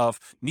criteria of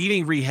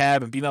needing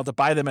rehab and being able to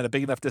buy them at a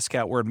big enough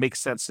discount where it makes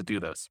sense to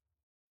do those.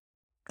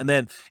 And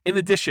then in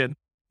addition,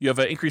 you have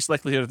an increased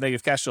likelihood of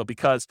negative cash flow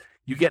because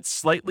you get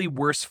slightly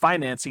worse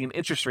financing and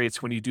interest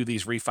rates when you do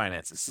these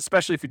refinances,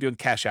 especially if you're doing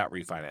cash out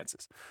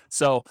refinances.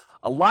 So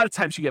a lot of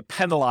times you get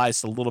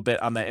penalized a little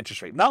bit on that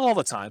interest rate. Not all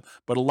the time,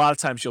 but a lot of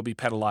times you'll be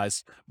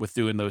penalized with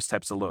doing those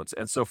types of loans.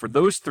 And so for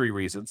those three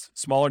reasons,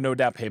 smaller no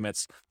down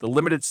payments, the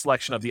limited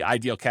selection of the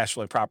ideal cash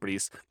flowing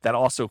properties that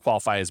also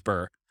qualify as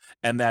BRRRR,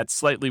 and that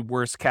slightly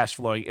worse cash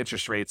flowing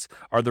interest rates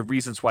are the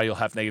reasons why you'll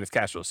have negative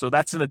cash flow. So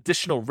that's an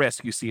additional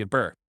risk you see in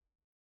BRRRR.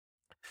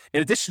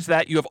 In addition to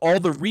that, you have all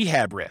the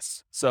rehab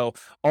risks. So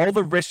all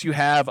the risks you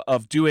have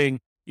of doing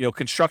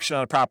construction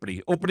on a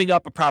property, opening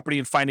up a property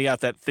and finding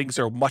out that things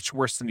are much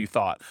worse than you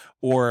thought,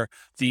 or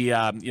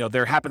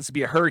there happens to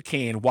be a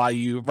hurricane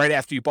right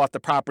after you bought the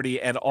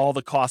property and all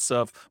the costs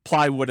of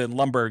plywood and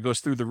lumber goes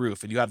through the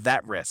roof and you have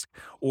that risk,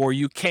 or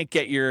you can't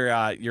get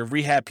your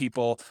rehab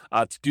people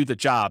to do the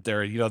job.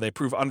 They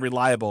prove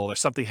unreliable or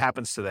something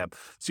happens to them.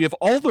 So you have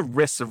all the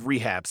risks of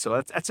rehab.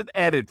 So that's an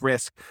added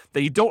risk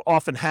that you don't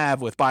often have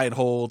with buy and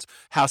hold,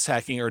 house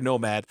hacking, or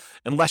nomad,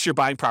 unless you're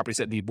buying properties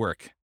that need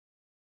work.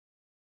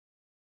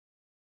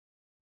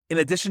 In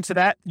addition to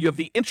that, you have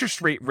the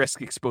interest rate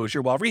risk exposure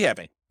while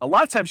rehabbing. A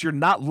lot of times you're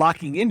not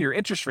locking in your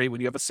interest rate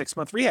when you have a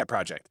 6-month rehab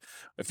project.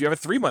 If you have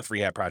a 3-month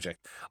rehab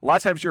project, a lot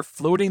of times you're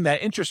floating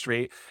that interest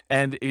rate.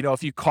 And,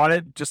 if you caught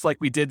it, just like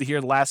we did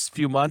here the last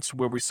few months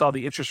where we saw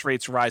the interest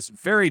rates rise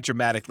very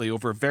dramatically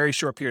over a very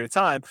short period of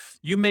time,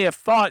 you may have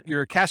thought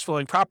your cash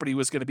flowing property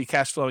was going to be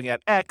cash flowing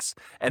at X.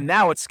 And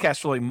now it's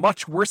cash flowing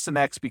much worse than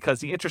X because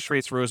the interest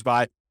rates rose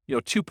by,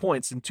 2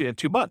 points in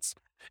 2 months.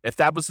 If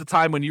that was the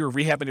time when you were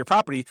rehabbing your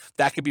property,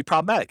 that could be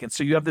problematic. And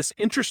so you have this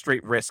interest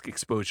rate risk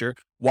exposure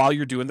while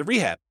you're doing the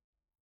rehab.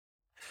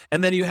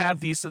 And then you have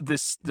the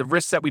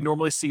risks that we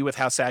normally see with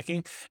house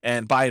hacking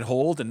and buy and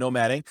hold and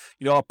nomading,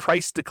 a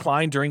price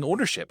decline during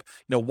ownership.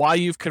 While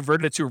you've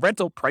converted it to a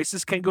rental,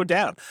 prices can go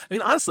down. I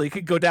mean, honestly, it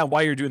could go down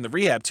while you're doing the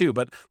rehab too,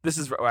 but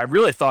I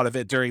really thought of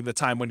it during the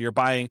time when you're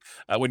buying,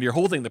 when you're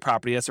holding the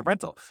property as a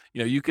rental.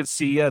 You could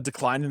see a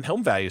decline in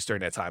home values during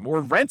that time,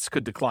 or rents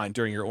could decline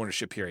during your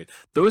ownership period.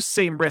 Those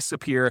same risks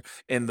appear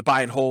in the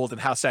buy and hold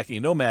and house hacking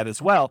and nomad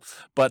as well,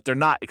 but they're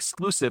not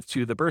exclusive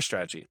to the BRRRR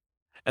strategy.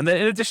 And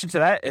then in addition to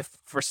that, if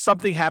for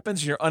something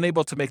happens and you're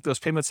unable to make those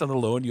payments on the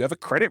loan, you have a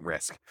credit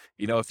risk.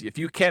 If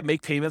you can't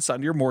make payments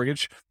on your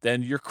mortgage,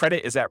 then your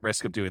credit is at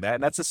risk of doing that.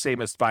 And that's the same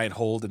as buy and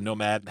hold and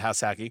nomad and house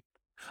hacking.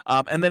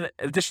 And then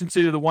in addition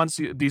to the ones,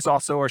 these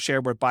also are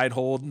shared with buy and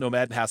hold,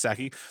 nomad, and house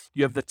hacking.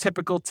 You have the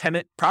typical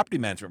tenant property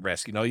management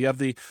risk. You have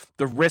the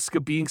risk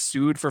of being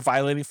sued for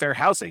violating fair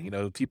housing.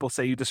 People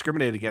say you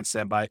discriminate against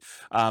them by,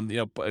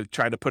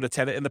 trying to put a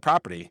tenant in the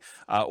property,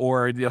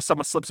 or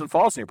someone slips and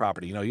falls in your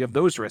property. You have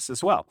those risks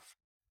as well.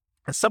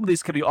 And some of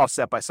these can be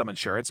offset by some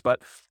insurance,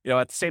 but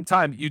at the same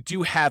time, you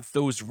do have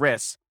those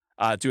risks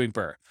doing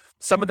BRRRR.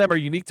 Some of them are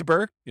unique to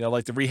BRRRR,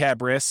 like the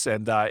rehab risks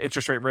and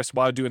interest rate risks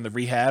while doing the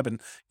rehab, and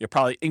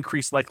probably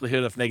increased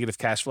likelihood of negative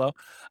cash flow.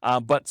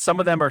 But some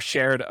of them are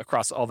shared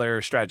across all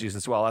their strategies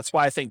as well. That's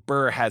why I think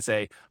BRRRR has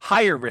a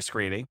higher risk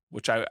rating,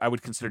 which I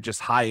would consider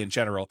just high in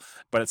general,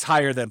 but it's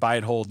higher than buy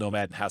and hold,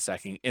 nomad, and house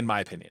hacking, in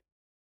my opinion.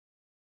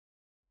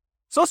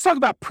 So let's talk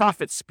about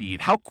profit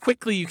speed, how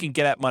quickly you can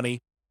get at money,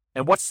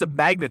 and what's the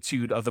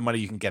magnitude of the money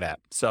you can get at.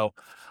 So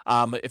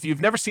if you've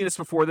never seen this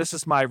before, this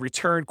is my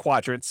return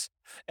quadrants.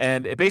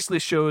 And it basically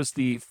shows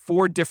the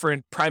 4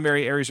 different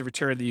primary areas of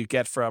return that you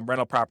get from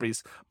rental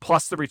properties,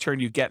 plus the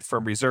return you get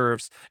from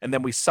reserves, and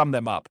then we sum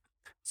them up.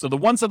 So the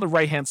ones on the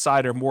right-hand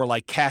side are more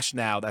like cash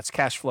now. That's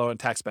cash flow and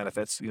tax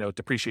benefits,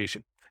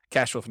 depreciation,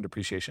 cash flow from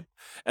depreciation.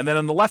 And then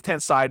on the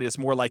left-hand side is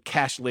more like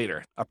cash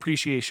later,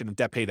 appreciation and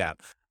debt pay down.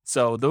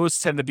 So those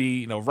tend to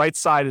be, right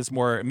side is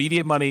more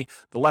immediate money.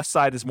 The left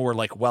side is more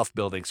like wealth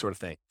building sort of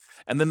thing.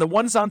 And then the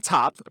ones on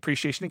top,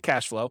 appreciation and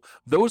cash flow,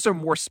 those are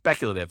more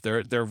speculative.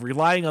 They're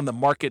relying on the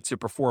market to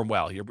perform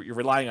well. You're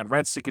relying on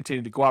rents to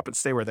continue to go up and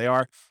stay where they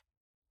are,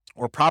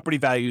 or property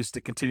values to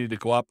continue to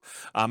go up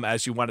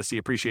as you want to see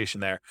appreciation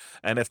there.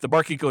 And if the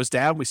market goes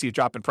down, we see a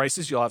drop in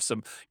prices, you'll have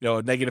some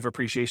negative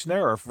appreciation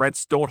there. Or if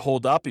rents don't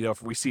hold up,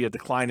 if we see a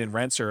decline in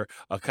rents or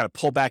a kind of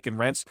pullback in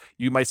rents,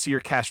 you might see your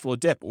cash flow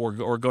dip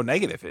or go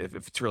negative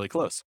if it's really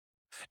close.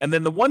 And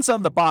then the ones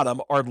on the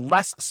bottom are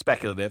less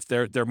speculative.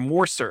 They're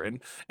more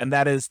certain, and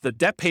that is the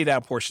debt pay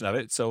down portion of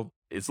it. So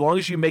as long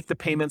as you make the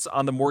payments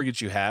on the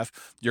mortgage you have,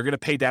 you're going to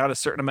pay down a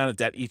certain amount of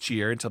debt each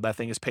year until that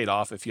thing is paid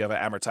off if you have an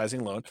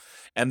amortizing loan.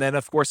 And then,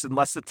 of course,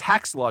 unless the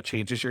tax law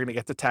changes, you're going to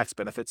get the tax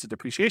benefits of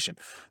depreciation.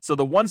 So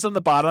the ones on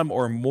the bottom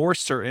are more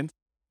certain,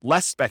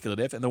 less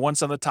speculative, and the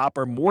ones on the top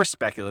are more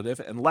speculative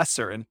and less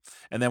certain.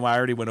 And then I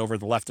already went over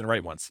the left and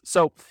right ones.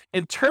 So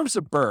in terms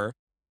of BRRRR,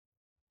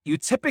 you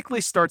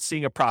typically start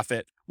seeing a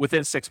profit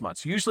within 6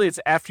 months. Usually it's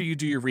after you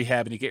do your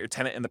rehab and you get your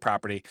tenant in the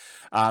property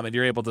and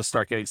you're able to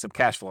start getting some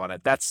cash flow on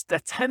it. That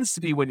tends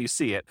to be when you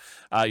see it,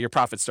 your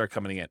profits start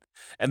coming in.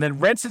 And then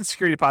rents and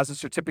security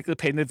deposits are typically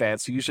paid in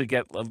advance. So you usually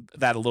get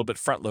that a little bit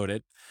front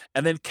loaded.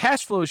 And then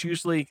cash flow is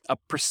usually a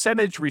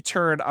percentage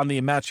return on the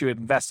amount you had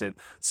invested.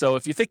 So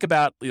if you think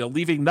about,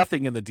 leaving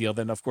nothing in the deal,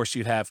 then of course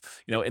you'd have,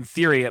 in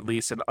theory at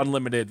least, an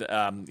unlimited,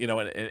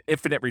 an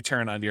infinite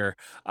return on your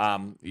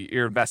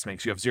investment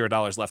because you have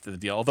 $0 left in the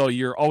deal. Although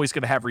you're always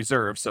going to have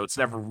reserves, so it's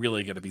never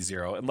really going to be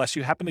zero unless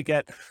you happen to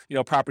get,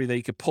 property that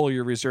you could pull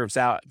your reserves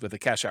out with a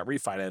cash out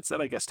refinance. Then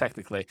I guess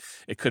technically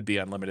it could be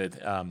unlimited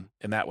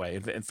in that way,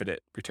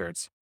 infinite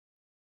returns.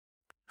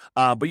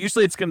 But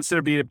usually it's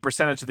considered to be a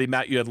percentage of the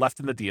amount you had left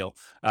in the deal,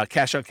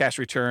 cash on cash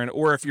return,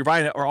 or if you're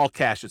buying it or all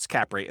cash, it's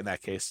cap rate in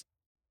that case.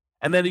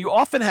 And then you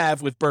often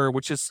have with BRRRR,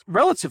 which is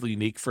relatively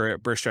unique for a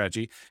BRRRR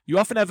strategy, you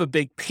often have a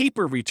big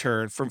paper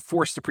return from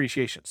forced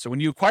appreciation. So when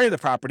you acquire the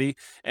property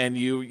and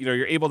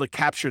you're able to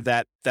capture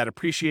that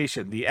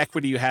appreciation, the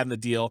equity you had in the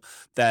deal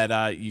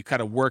that you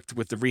kind of worked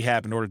with the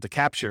rehab in order to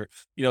capture,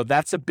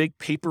 that's a big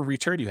paper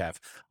return you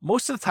have.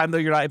 Most of the time, though,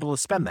 you're not able to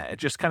spend that. It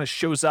just kind of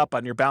shows up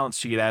on your balance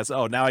sheet as,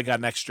 oh, now I got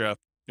an extra,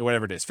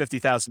 whatever it is,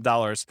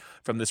 $50,000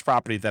 from this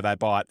property that I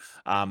bought,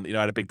 at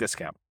a big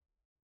discount.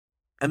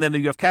 And then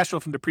you have cash flow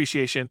from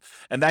depreciation,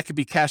 and that could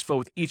be cash flow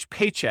with each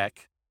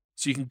paycheck.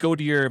 So you can go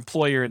to your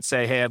employer and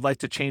say, hey, I'd like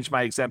to change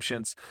my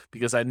exemptions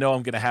because I know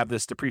I'm going to have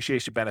this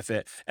depreciation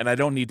benefit and I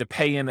don't need to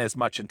pay in as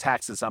much in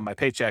taxes on my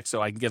paycheck,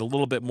 so I can get a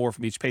little bit more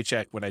from each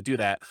paycheck when I do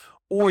that.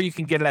 Or you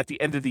can get it at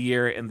the end of the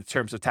year in the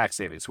terms of tax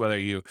savings, whether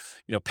you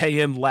pay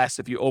in less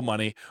if you owe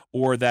money,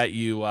 or that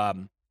you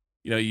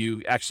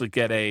actually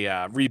get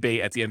a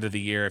rebate at the end of the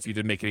year if you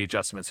didn't make any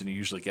adjustments, and you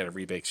usually get a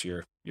rebate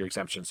because your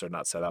exemptions are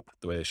not set up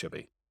the way they should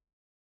be.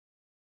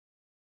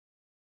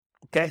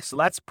 Okay, so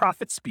that's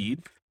profit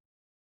speed.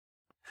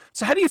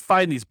 So how do you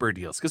find these BRRRR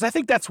deals? Because I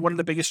think that's one of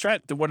the biggest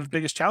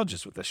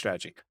challenges with this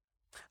strategy.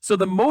 So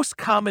the most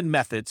common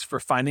methods for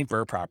finding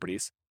BRRRR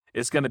properties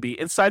is going to be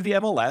inside the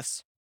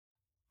MLS,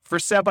 for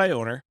sale by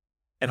owner,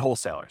 and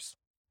wholesalers.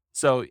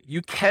 So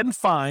you can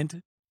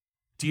find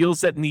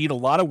deals that need a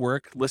lot of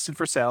work listed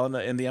for sale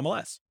in the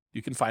MLS.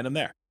 You can find them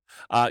there.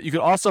 You can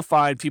also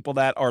find people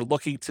that are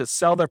looking to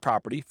sell their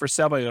property for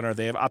sale by owner.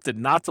 They have opted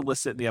not to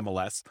list it in the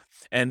MLS.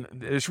 And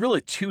there's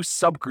really two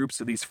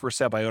subgroups of these for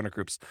sale by owner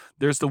groups.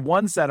 There's the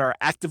ones that are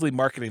actively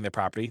marketing their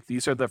property.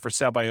 These are the for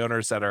sale by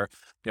owners that are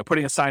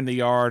putting a sign in the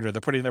yard, or they're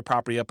putting their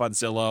property up on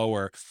Zillow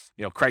or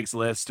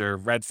Craigslist or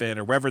Redfin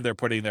or wherever they're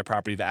putting their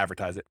property to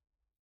advertise it.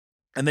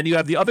 And then you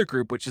have the other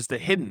group, which is the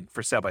hidden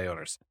for sale by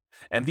owners.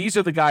 And these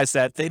are the guys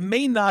that they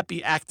may not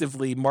be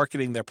actively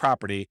marketing their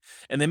property,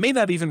 and they may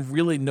not even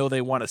really know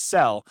they want to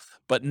sell,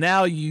 but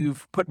now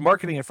you've put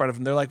marketing in front of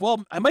them. They're like,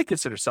 well, I might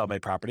consider selling my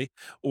property.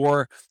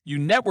 Or you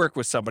network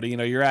with somebody,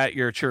 you're at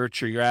your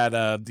church, or you're at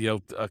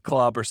a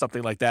club or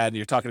something like that, and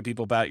you're talking to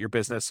people about your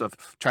business of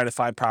trying to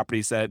find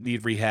properties that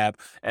need rehab.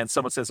 And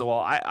someone says, well,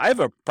 I have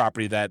a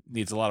property that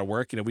needs a lot of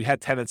work. We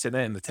had tenants in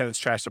it, and the tenants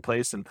trashed the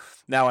place, and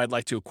now I'd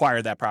like to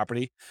acquire that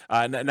property.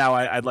 Now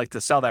I'd like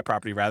to sell that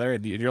property rather.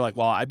 And you're like,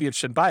 well, I'd be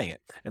interested in buying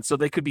it. And so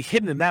they could be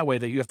hidden in that way,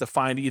 that you have to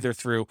find either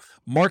through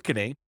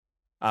marketing,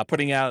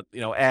 putting out,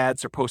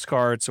 ads or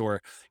postcards,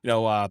 or,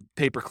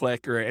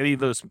 pay-per-click, or any of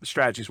those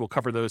strategies. We'll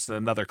cover those in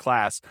another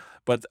class,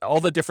 but all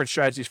the different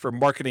strategies for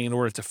marketing in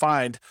order to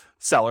find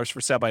sellers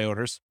for sale by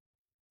owners,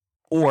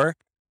 or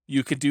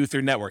you could do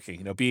through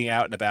networking, being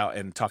out and about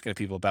and talking to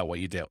people about what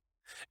you do.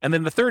 And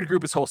then the third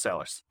group is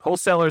wholesalers.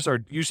 Wholesalers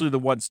are usually the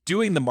ones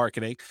doing the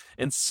marketing.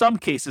 In some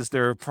cases,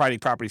 they're providing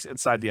properties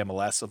inside the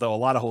MLS, although a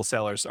lot of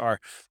wholesalers are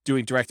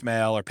doing direct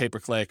mail or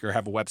pay-per-click or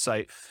have a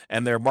website,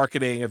 and they're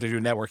marketing, or they're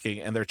doing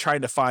networking, and they're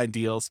trying to find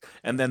deals,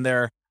 and then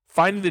they're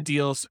finding the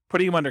deals,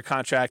 putting them under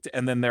contract,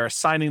 and then they're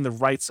assigning the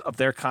rights of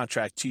their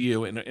contract to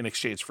you in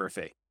exchange for a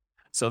fee.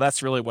 So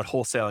that's really what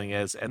wholesaling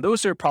is. And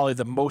those are probably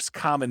the most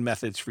common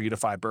methods for you to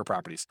find BRRRR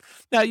properties.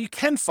 Now, you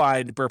can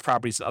find BRRRR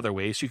properties in other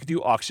ways. You could do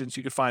auctions.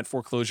 You could find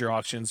foreclosure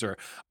auctions, or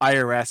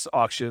IRS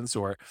auctions,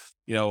 or,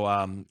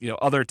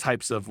 other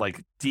types of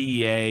like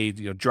DEA,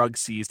 drug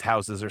seized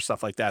houses or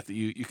stuff like that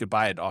you could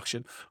buy at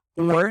auction.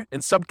 Or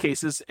in some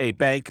cases, a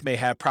bank may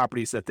have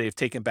properties that they've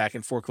taken back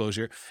in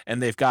foreclosure,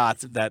 and they've got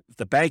that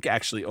the bank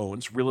actually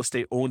owns, real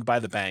estate owned by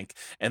the bank,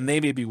 and they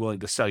may be willing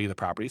to sell you the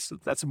property. So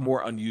that's a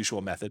more unusual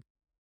method.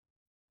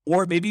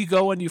 Or maybe you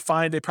go and you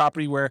find a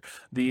property where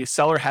the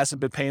seller hasn't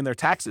been paying their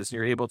taxes, and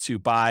you're able to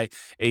buy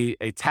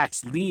a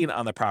tax lien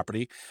on the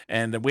property.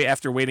 And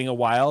after waiting a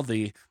while,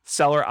 the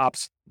seller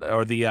opts,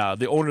 or the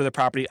owner of the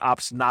property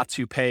opts not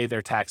to pay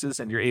their taxes,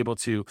 and you're able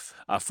to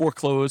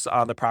foreclose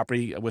on the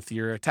property with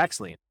your tax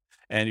lien,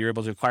 and you're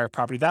able to acquire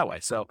property that way.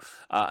 So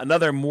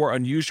another more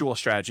unusual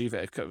strategy,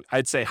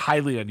 I'd say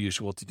highly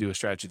unusual to do a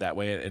strategy that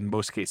way in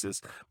most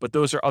cases, but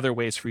those are other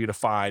ways for you to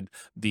find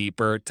the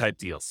BRRRR type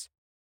deals.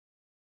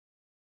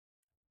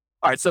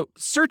 All right, so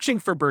searching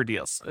for BRRRR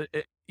deals,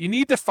 you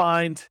need to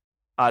find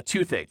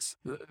two things.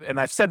 And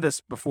I've said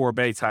this before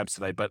many times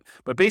today, but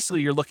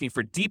basically you're looking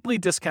for deeply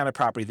discounted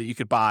property that you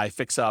could buy,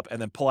 fix up,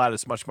 and then pull out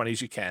as much money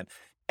as you can,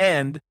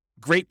 and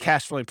great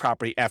cash flowing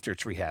property after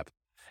it's rehab.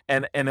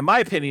 And in my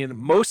opinion,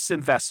 most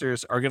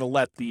investors are going to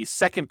let the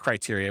second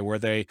criteria, where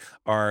they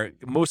are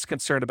most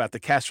concerned about the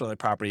cash flowing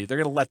property, they're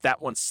going to let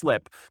that one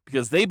slip,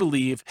 because they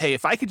believe, hey,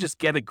 if I could just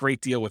get a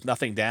great deal with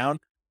nothing down,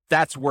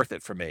 that's worth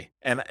it for me.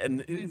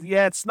 And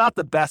yeah, it's not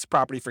the best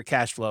property for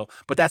cash flow,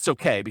 but that's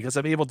okay, because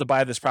I'm able to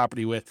buy this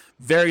property with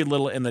very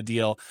little in the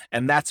deal,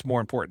 and that's more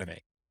important to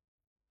me.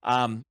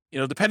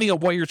 Depending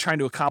on what you're trying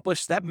to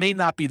accomplish, that may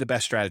not be the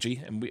best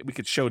strategy, and we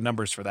could show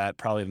numbers for that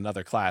probably in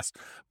another class,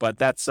 but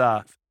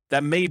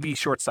that may be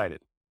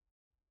short-sighted.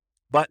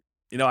 But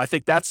I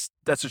think that's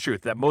the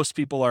truth, that most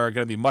people are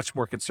going to be much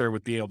more concerned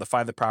with being able to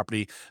find the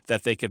property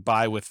that they could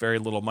buy with very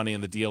little money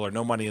in the deal or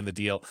no money in the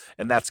deal,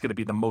 and that's going to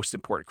be the most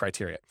important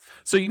criteria.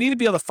 So you need to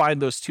be able to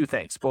find those two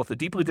things, both a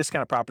deeply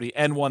discounted property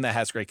and one that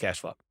has great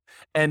cash flow.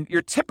 And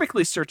you're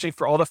typically searching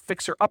for all the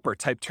fixer-upper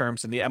type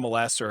terms in the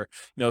MLS, or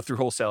through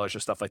wholesalers or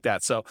stuff like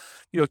that. So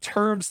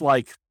terms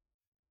like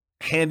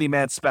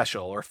handyman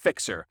special, or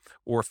fixer,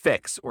 or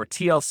fix, or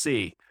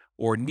TLC,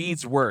 or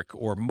needs work,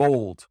 or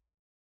mold,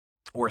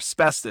 or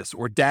asbestos,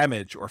 or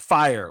damage, or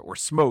fire, or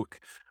smoke,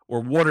 or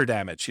water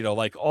damage,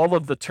 like all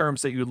of the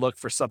terms that you look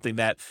for something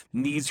that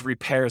needs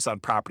repairs on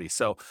property.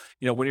 So,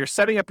 when you're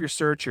setting up your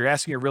search, you're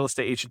asking your real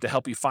estate agent to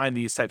help you find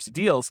these types of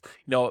deals,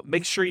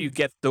 make sure you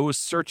get those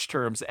search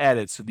terms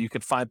added so that you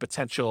can find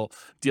potential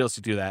deals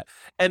to do that.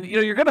 And,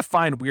 you're going to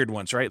find weird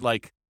ones, right?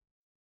 Like,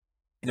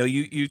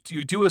 you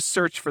do a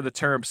search for the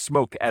term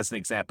smoke as an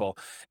example,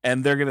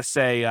 and they're going to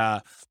say,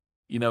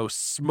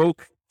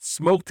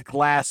 smoked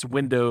glass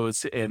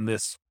windows in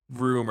this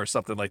room or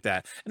something like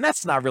that. And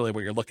that's not really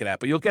what you're looking at,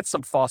 but you'll get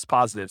some false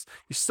positives.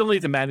 You still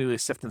need to manually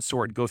sift and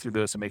sort and go through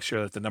those and make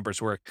sure that the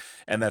numbers work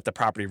and that the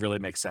property really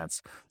makes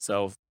sense.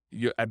 So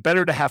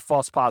better to have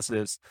false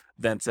positives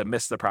than to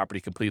miss the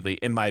property completely,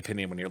 in my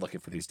opinion, when you're looking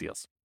for these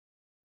deals.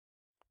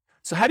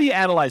 So how do you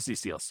analyze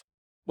these deals?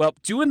 Well,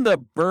 doing the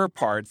BRRRR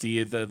part,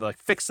 the like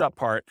fix up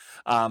part,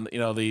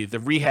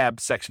 the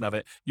rehab section of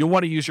it, you'll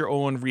want to use your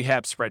own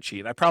rehab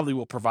spreadsheet. I probably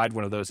will provide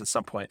one of those at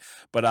some point,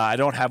 but I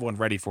don't have one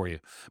ready for you.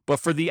 But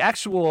for the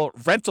actual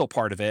rental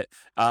part of it,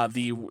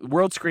 the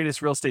world's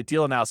greatest real estate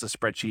deal analysis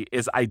spreadsheet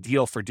is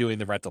ideal for doing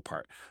the rental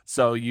part.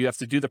 So you have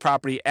to do the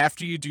property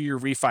after you do your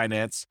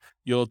refinance.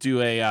 You'll do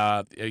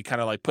a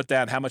kind of like put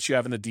down how much you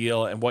have in the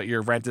deal and what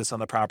your rent is on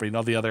the property and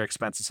all the other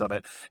expenses of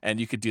it, and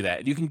you could do that.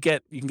 And you can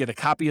get a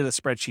copy of the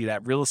spreadsheet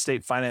at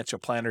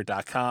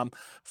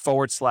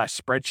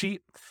realestatefinancialplanner.com/spreadsheet,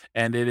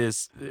 and it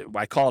is,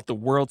 I call it the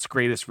world's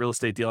greatest real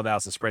estate deal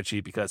analysis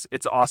spreadsheet because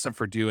it's awesome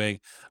for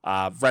doing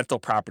rental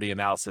property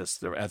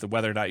analysis as to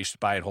whether or not you should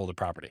buy and hold a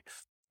property.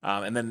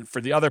 And then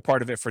for the other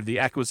part of it, for the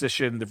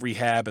acquisition, the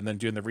rehab, and then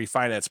doing the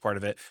refinance part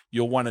of it,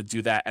 you'll want to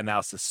do that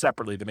analysis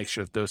separately to make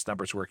sure that those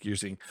numbers work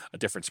using a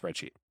different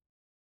spreadsheet.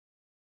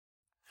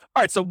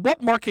 All right, so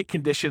what market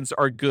conditions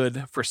are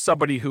good for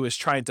somebody who is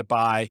trying to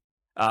buy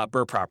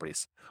BRRRR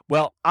properties?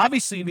 Well,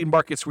 obviously you need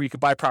markets where you can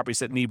buy properties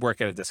that need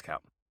work at a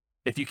discount.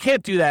 If you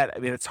can't do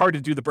that, it's hard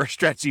to do the BRRRR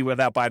strategy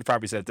without buying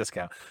properties at a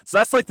discount. So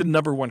that's like the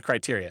number one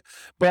criteria.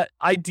 But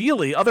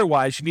ideally,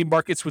 otherwise, you need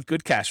markets with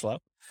good cash flow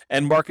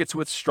and markets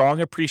with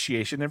strong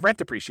appreciation and rent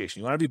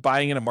appreciation. You want to be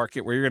buying in a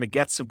market where you're going to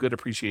get some good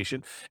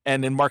appreciation,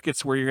 and in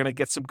markets where you're going to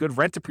get some good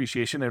rent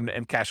appreciation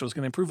and cash flow is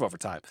going to improve over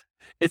time.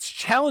 It's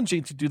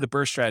challenging to do the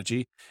BRRRR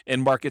strategy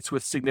in markets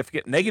with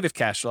significant negative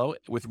cash flow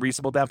with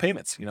reasonable down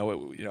payments.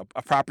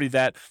 A property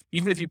that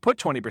even if you put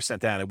 20%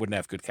 down, it wouldn't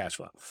have good cash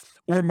flow.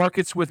 Or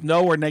markets with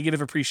no or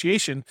negative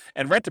appreciation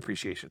and rent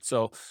appreciation.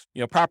 So,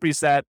 properties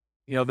that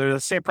they're the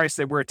same price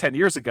they were 10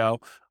 years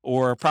ago,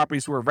 or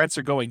properties where rents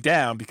are going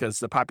down because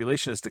the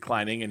population is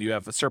declining and you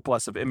have a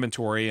surplus of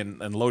inventory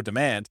and low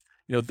demand.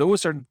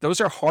 Those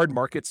are hard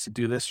markets to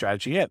do this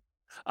strategy in.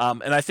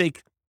 And I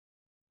think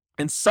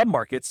in some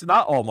markets,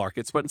 not all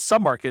markets, but in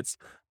some markets,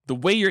 the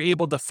way you're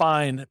able to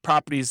find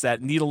properties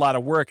that need a lot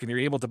of work and you're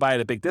able to buy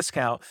at a big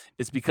discount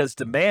is because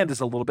demand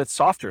is a little bit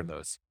softer in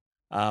those.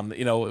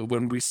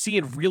 When we see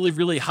in really,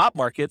 really hot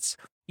markets,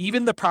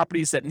 even the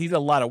properties that need a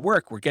lot of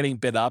work were getting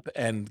bid up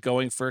and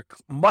going for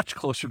much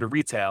closer to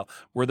retail,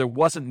 where there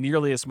wasn't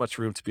nearly as much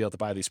room to be able to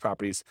buy these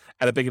properties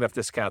at a big enough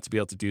discount to be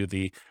able to do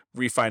the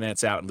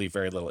refinance out and leave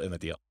very little in the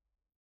deal.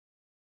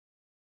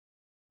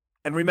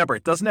 And remember,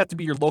 it doesn't have to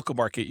be your local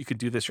market. You can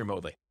do this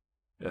remotely,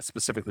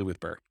 specifically with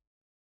BRRRR.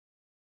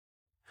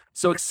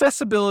 So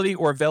accessibility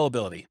or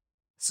availability.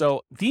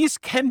 So these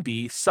can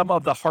be some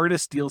of the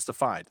hardest deals to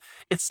find.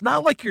 It's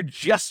not like you're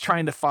just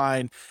trying to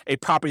find a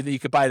property that you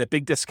could buy at a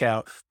big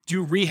discount,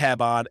 do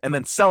rehab on, and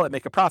then sell it,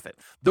 make a profit.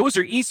 Those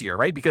are easier,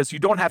 right? Because you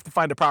don't have to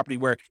find a property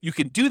where you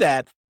can do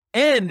that.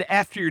 And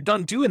after you're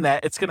done doing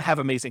that, it's going to have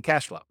amazing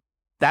cash flow.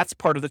 That's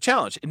part of the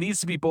challenge. It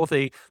needs to be both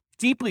a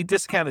deeply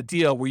discounted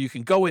deal where you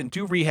can go in,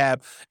 do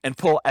rehab, and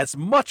pull as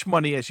much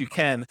money as you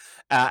can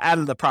out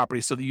of the property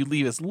so that you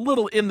leave as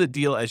little in the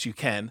deal as you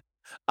can.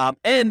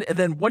 And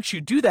then once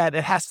you do that,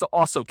 it has to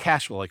also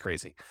cash flow like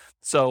crazy.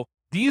 So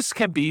these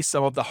can be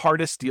some of the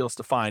hardest deals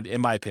to find, in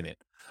my opinion.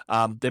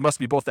 They must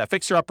be both that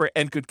fixer-upper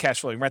and good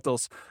cash flowing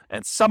rentals.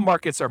 And some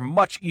markets are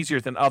much easier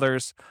than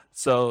others.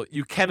 So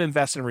you can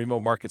invest in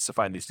remote markets to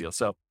find these deals.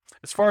 So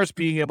as far as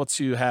being able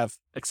to have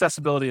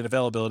accessibility and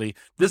availability,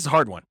 this is a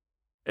hard one.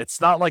 It's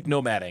not like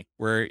nomading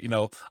where,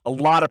 a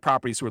lot of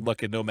properties would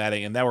look at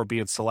nomading and now we're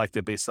being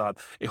selected based on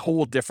a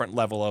whole different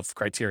level of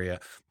criteria.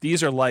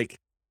 These are like,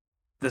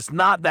 there's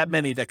not that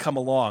many that come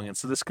along, and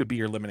so this could be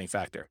your limiting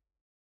factor.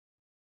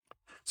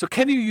 So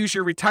can you use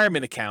your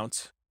retirement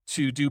account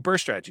to do BRRRR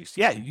strategies?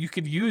 Yeah, you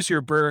can use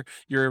your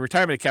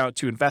retirement account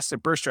to invest in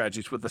BRRRR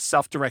strategies with a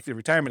self-directed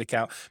retirement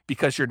account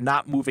because you're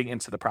not moving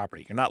into the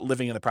property. You're not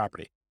living in the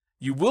property.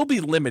 You will be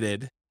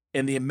limited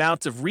in the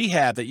amount of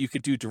rehab that you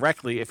could do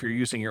directly if you're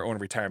using your own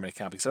retirement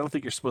account, because I don't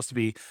think you're supposed to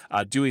be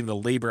doing the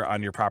labor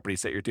on your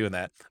properties that you're doing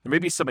that. There may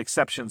be some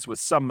exceptions with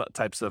some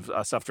types of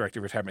self-directed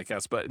retirement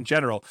accounts, but in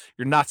general,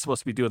 you're not supposed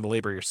to be doing the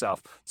labor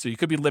yourself. So you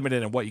could be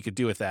limited in what you could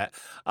do with that.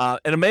 And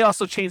it may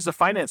also change the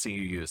financing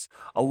you use.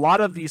 A lot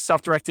of these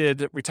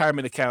self-directed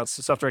retirement accounts,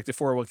 self-directed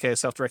 401k,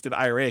 self-directed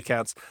IRA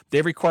accounts,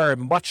 they require a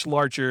much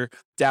larger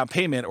down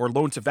payment or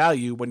loan to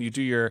value when you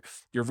do your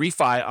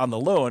refi on the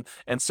loan.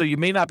 And so you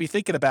may not be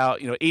thinking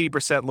about,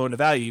 80% loan to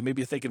value, you may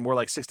be thinking more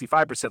like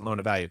 65% loan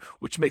to value,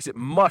 which makes it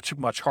much,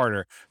 much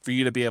harder for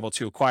you to be able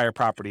to acquire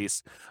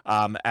properties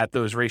at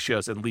those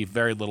ratios and leave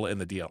very little in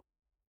the deal.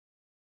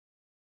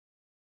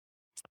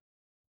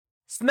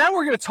 So now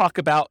we're going to talk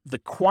about the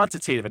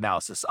quantitative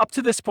analysis. Up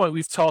to this point,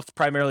 we've talked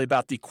primarily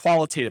about the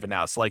qualitative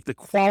analysis, like the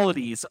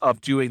qualities of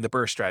doing the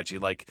BRRRR strategy,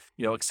 like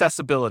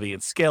accessibility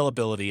and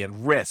scalability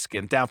and risk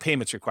and down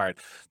payments required.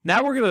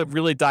 Now we're going to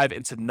really dive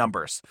into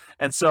numbers.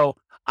 And so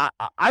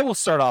I will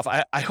start off.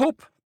 I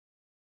hope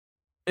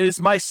it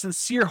is my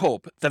sincere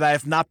hope that I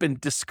have not been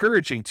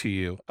discouraging to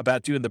you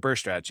about doing the BRRRR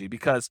strategy,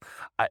 because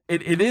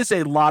it is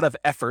a lot of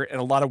effort and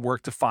a lot of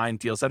work to find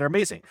deals that are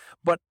amazing.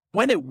 But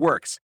when it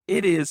works,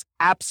 it is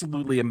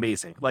absolutely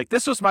amazing. Like,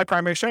 this was my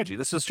primary strategy.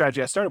 This is the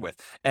strategy I started with.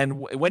 And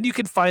when you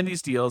can find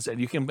these deals and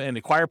you can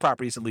acquire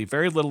properties and leave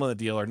very little in the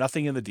deal or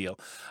nothing in the deal,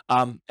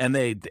 and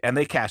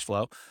they cash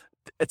flow,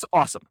 it's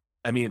awesome.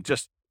 I mean,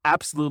 just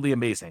absolutely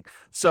amazing.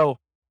 So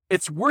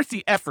it's worth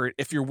the effort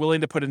if you're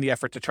willing to put in the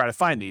effort to try to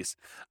find these.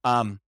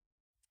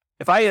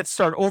 If I had to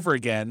start over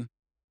again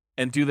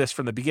and do this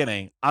from the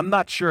beginning, I'm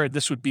not sure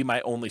this would be my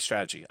only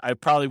strategy. I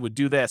probably would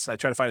do this, and I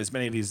try to find as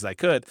many of these as I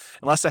could.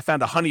 Unless I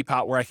found a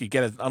honeypot where I could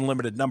get an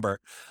unlimited number,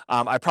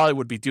 I probably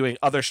would be doing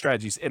other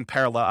strategies in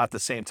parallel at the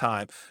same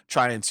time,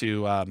 trying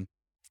to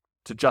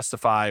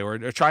justify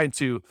or trying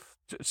to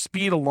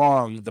speed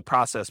along the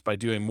process by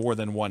doing more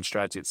than one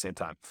strategy at the same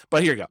time.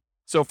 But here you go.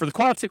 So for the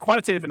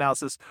quantitative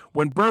analysis,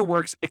 when BRRRR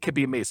works, it can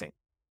be amazing.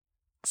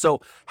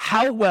 So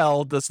how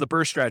well does the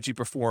BRRRR strategy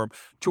perform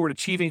toward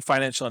achieving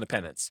financial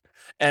independence?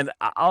 And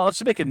I'll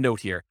just make a note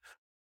here.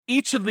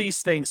 Each of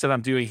these things that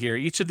I'm doing here,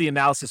 each of the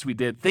analysis we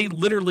did, they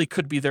literally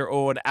could be their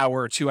own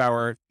hour, 2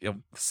 hour,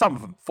 some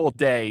of them full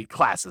day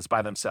classes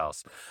by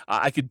themselves.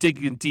 I could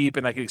dig in deep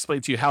and I could explain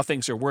to you how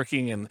things are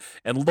working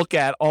and look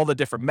at all the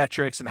different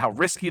metrics and how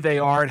risky they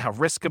are and how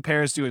risk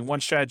compares doing one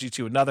strategy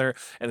to another.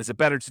 And is it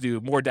better to do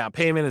more down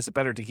payment? Is it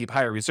better to keep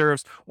higher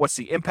reserves? What's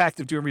the impact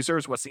of doing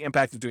reserves? What's the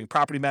impact of doing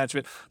property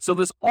management? So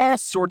there's all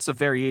sorts of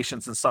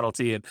variations and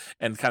subtlety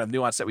and kind of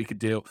nuance that we could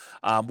do,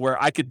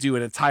 where I could do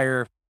an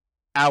entire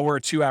hour,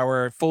 2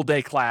 hour, full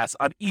day class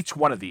on each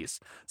one of these.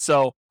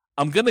 So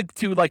I'm going to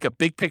do like a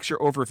big picture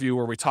overview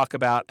where we talk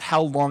about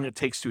how long it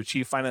takes to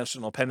achieve financial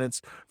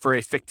independence for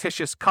a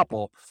fictitious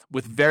couple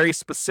with very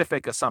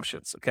specific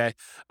assumptions. Okay.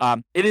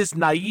 It is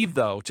naive,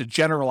 though, to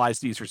generalize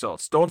these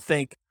results. Don't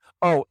think,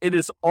 oh, it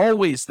is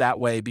always that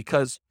way,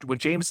 because when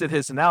James did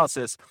his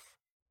analysis,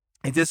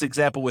 in this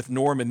example with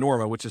Norm and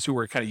Norma, which is who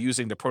we're kind of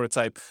using to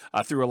prototype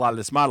through a lot of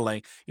this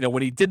modeling,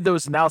 when he did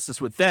those analysis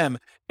with them,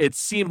 it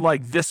seemed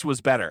like this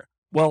was better.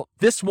 Well,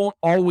 this won't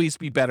always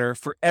be better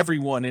for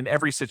everyone in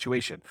every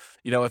situation.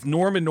 If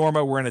Norm and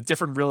Norma were in a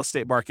different real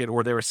estate market,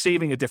 or they were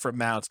saving a different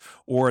amount,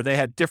 or they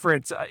had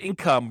different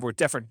income or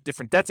different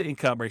debt to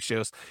income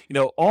ratios,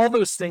 all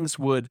those things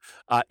would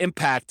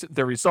impact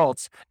their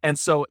results. And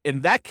so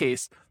in that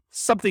case,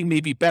 something may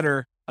be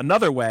better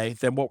another way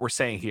than what we're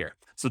saying here.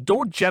 So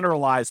don't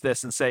generalize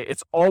this and say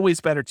it's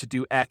always better to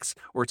do X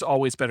or it's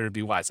always better to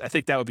do Y. I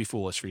think that would be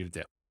foolish for you to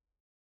do.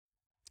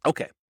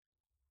 Okay.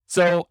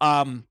 So,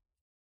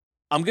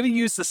 I'm going to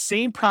use the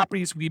same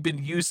properties we've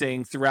been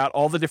using throughout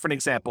all the different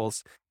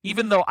examples,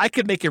 even though I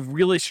could make a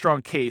really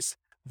strong case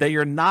that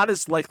you're not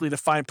as likely to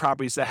find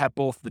properties that have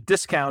both the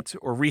discount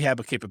or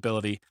rehab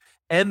capability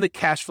and the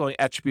cash flowing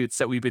attributes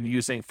that we've been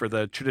using for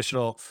the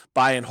traditional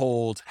buy and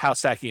hold,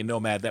 house hacking, and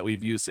nomad that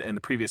we've used in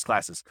the previous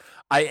classes.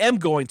 I am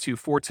going to,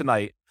 for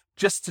tonight,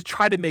 just to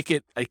try to make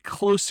it a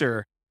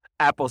closer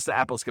apples to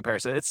apples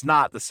comparison. It's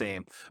not the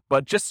same,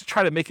 but just to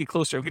try to make it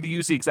closer, I'm going to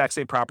use the exact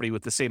same property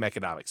with the same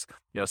economics,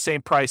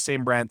 same price,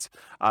 same rent,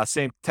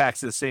 same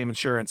taxes, same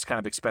insurance kind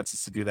of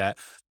expenses to do that.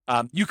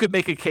 You could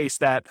make a case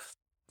that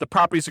the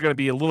properties are going to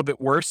be a little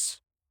bit worse.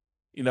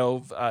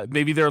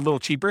 Maybe they're a little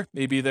cheaper.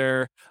 Maybe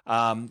they're,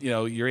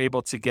 you're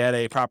able to get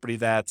a property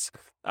that's,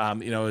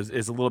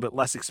 is a little bit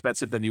less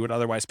expensive than you would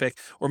otherwise pick,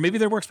 or maybe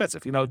they're more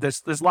expensive.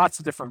 There's lots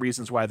of different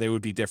reasons why they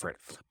would be different,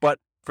 but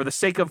for the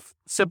sake of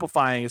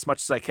simplifying as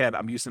much as I can,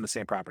 I'm using the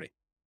same property.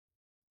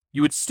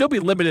 You would still be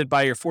limited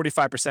by your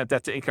 45%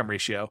 debt to income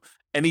ratio,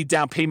 any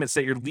down payments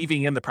that you're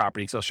leaving in the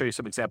property, so I'll show you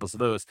some examples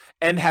of those,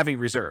 and having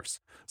reserves.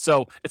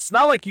 So it's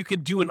not like you can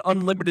do an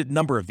unlimited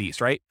number of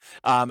these, right?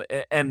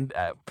 And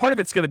part of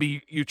it's going to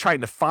be you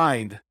trying to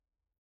find,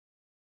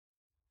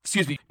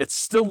 it's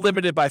still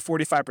limited by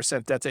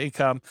 45% debt to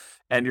income,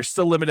 and you're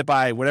still limited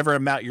by whatever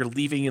amount you're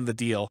leaving in the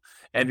deal,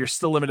 and you're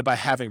still limited by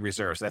having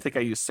reserves. I think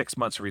I use 6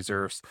 months of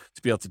reserves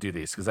to be able to do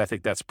these because I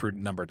think that's a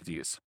prudent number to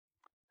use.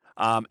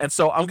 And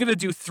so I'm going to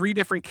do 3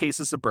 different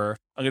cases of BRRRR.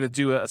 I'm going to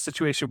do a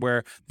situation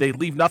where they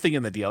leave nothing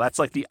in the deal. That's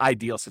like the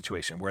ideal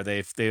situation where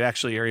they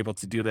actually are able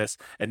to do this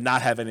and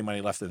not have any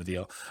money left in the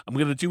deal. I'm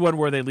going to do one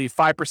where they leave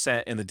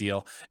 5% in the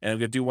deal, and I'm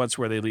going to do ones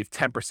where they leave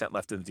 10%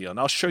 left in the deal. And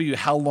I'll show you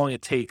how long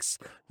it takes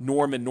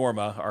Norm and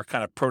Norma, our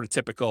kind of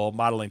prototypical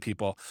modeling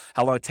people,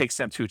 how long it takes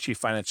them to achieve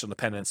financial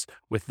independence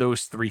with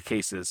those 3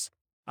 cases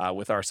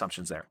with our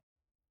assumptions there.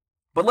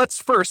 But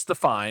let's first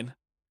define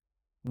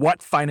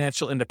what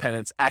financial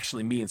independence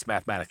actually means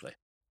mathematically.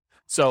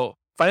 So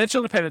Financial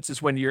independence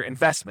is when your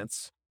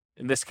investments,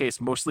 in this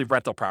case, mostly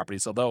rental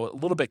properties, although a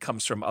little bit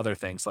comes from other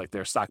things like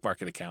their stock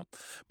market account,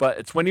 but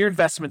it's when your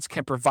investments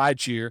can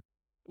provide you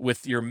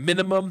with your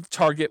minimum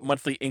target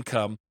monthly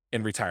income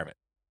in retirement.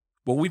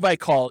 What we might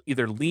call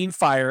either lean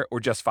fire or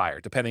just fire,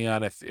 depending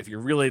on if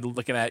you're really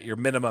looking at your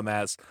minimum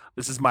as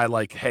this is my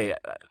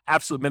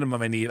absolute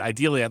minimum I need.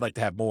 Ideally, I'd like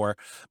to have more,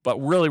 but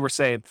really we're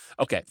saying,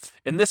 okay,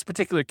 in this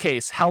particular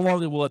case, how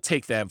long will it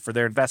take them for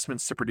their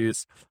investments to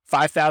produce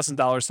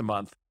 $5,000 a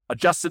month,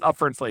 adjusted up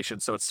for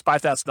inflation? So it's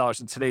 $5,000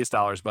 in today's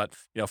dollars, but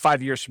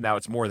 5 years from now,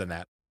 it's more than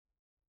that.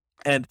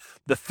 And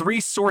the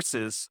three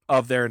sources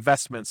of their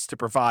investments to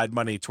provide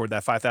money toward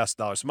that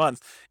 $5,000 a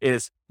month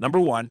is, number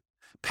one,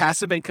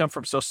 passive income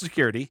from Social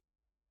Security,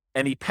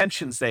 any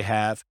pensions they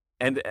have,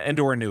 and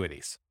or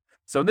annuities.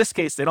 So in this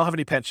case, they don't have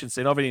any pensions,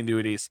 they don't have any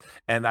annuities,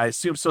 and I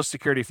assume Social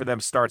Security for them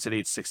starts at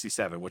age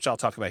 67, which I'll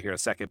talk about here in a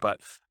second,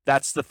 but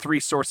that's the three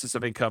sources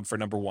of income for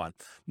number one.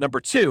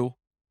 Number two,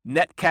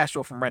 net cash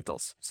flow from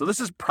rentals. So this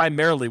is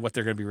primarily what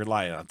they're going to be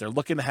relying on. They're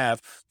looking to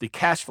have the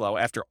cash flow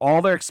after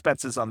all their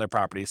expenses on their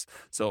properties.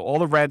 So all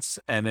the rents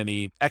and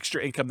any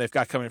extra income they've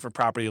got coming from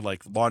property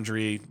like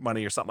laundry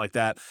money or something like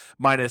that,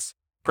 minus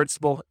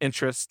principal,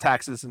 interest,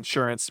 taxes,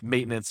 insurance,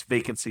 maintenance,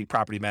 vacancy,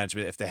 property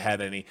management, if they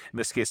had any. In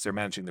this case, they're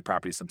managing the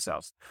properties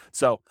themselves.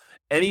 So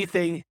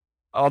anything,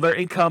 all their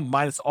income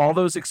minus all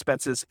those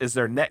expenses is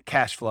their net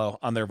cash flow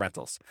on their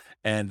rentals.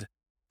 And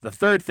the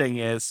third thing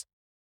is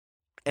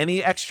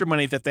any extra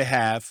money that they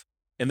have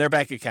in their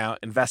bank account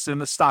invested in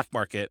the stock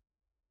market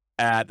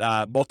at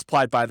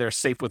multiplied by their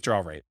safe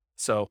withdrawal rate.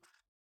 So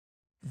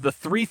the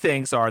three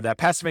things are that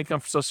passive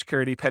income for Social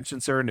Security,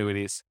 pensions, or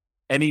annuities,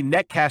 any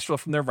net cash flow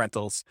from their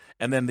rentals,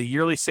 and then the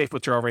yearly safe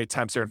withdrawal rate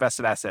times their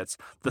invested assets.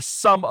 The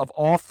sum of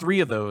all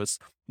three of those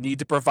need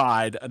to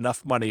provide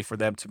enough money for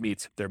them to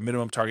meet their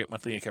minimum target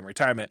monthly income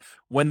retirement.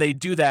 When they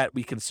do that,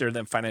 we consider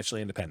them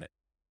financially independent.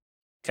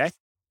 Okay?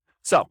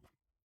 So,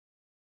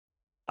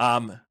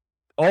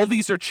 all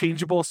these are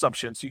changeable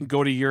assumptions. You can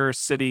go to your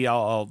city.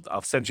 I'll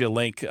send you a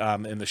link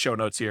in the show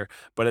notes here,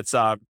 but it's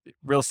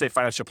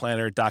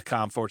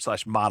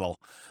realestatefinancialplanner.com/model.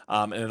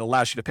 And it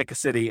allows you to pick a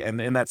city.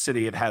 And in that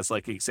city, it has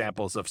like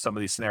examples of some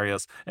of these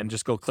scenarios, and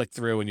just go click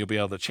through and you'll be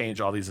able to change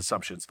all these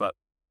assumptions. But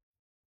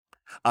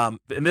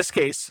in this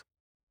case,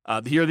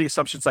 here are the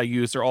assumptions I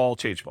use. They're all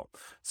changeable.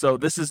 So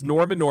this is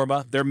Norm and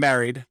Norma. They're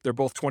married. They're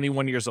both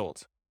 21 years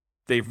old.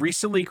 They've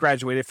recently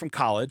graduated from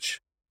college,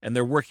 and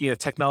they're working in a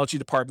technology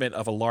department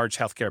of a large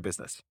healthcare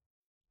business.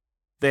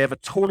 They have a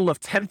total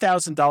of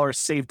 $10,000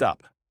 saved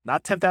up,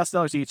 not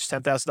 $10,000 each,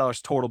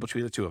 $10,000 total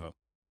between the two of them.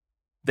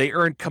 They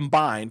earn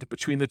combined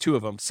between the two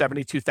of them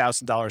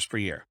 $72,000 per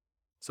year.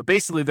 So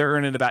basically, they're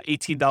earning about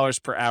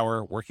 $18 per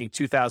hour, working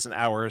 2,000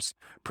 hours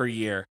per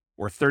year,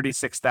 or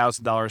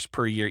 $36,000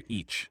 per year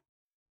each.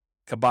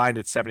 Combined,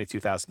 it's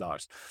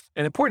 $72,000.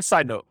 An important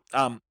side note,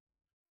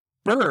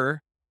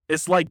 BRRRR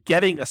is like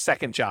getting a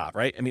second job,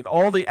 right? I mean,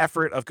 all the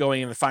effort of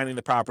going in and finding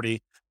the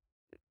property,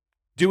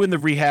 doing the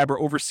rehab or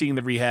overseeing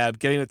the rehab,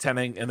 getting the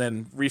tenant, and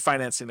then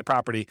refinancing the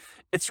property,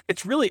 it's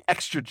really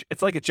extra.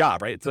 It's like a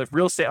job, right? It's like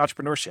real estate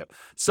entrepreneurship.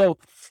 So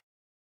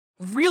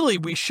really,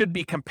 we should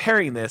be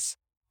comparing this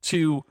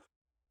to,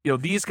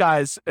 these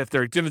guys, if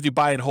they're going to do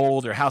buy and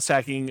hold or house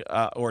hacking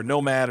or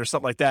nomad or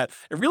something like that,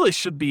 it really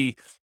should be,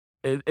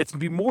 it's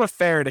be more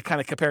fair to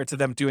kind of compare it to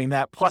them doing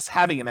that, plus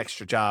having an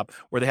extra job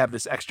where they have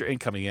this extra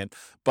income coming in.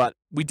 But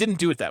we didn't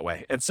do it that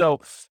way. And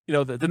so,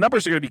 the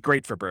numbers are going to be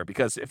great for BRRRR,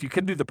 because if you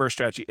can do the BRRRR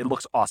strategy, it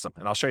looks awesome.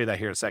 And I'll show you that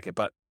here in a second.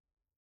 But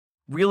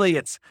really,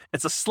 it's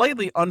a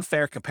slightly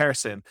unfair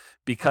comparison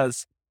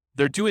because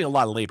they're doing a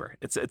lot of labor.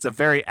 It's a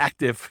very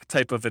active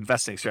type of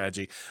investing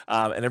strategy.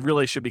 And it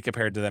really should be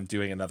compared to them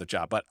doing another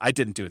job. But I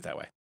didn't do it that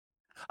way.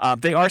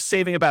 They are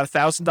saving about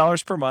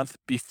 $1,000 per month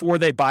before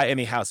they buy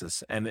any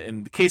houses. And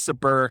in the case of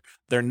BRRRR,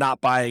 they're not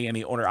buying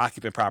any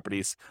owner-occupant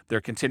properties.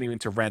 They're continuing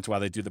to rent while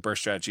they do the BRRRR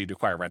strategy to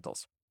acquire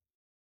rentals.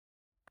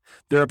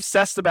 They're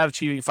obsessed about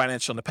achieving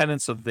financial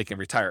independence so that they can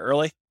retire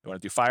early. They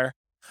want to do FIRE.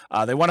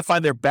 They want to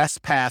find their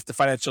best path to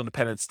financial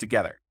independence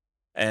together.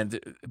 And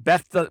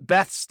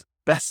best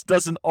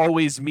doesn't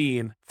always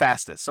mean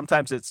fastest.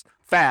 Sometimes it's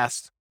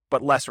fast,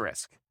 but less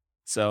risk.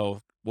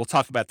 So we'll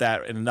talk about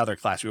that in another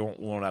class. We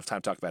won't have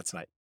time to talk about it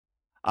tonight.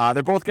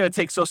 They're both going to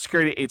take Social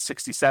Security at age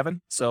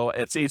 67. So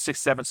at age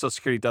 67, Social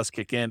Security does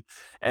kick in.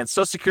 And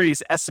Social Security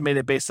is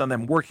estimated based on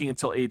them working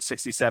until age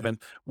 67,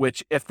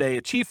 which if they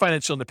achieve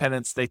financial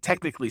independence, they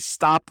technically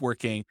stop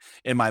working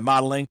in my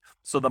modeling.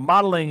 So the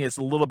modeling is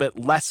a little bit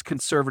less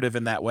conservative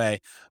in that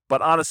way.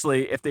 But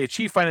honestly, if they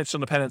achieve financial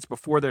independence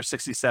before they're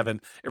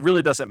 67, it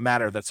really doesn't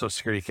matter that Social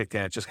Security kicked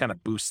in. It just kind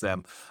of boosts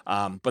them.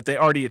 But they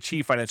already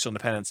achieved financial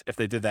independence if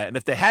they did that. And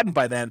if they hadn't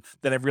by then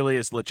it really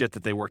is legit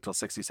that they worked till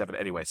 67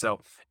 anyway.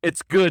 So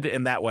it's good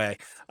in that way.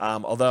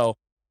 Although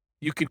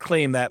you could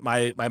claim that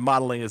my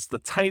modeling is the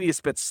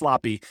tiniest bit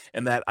sloppy,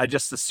 and that I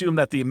just assume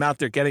that the amount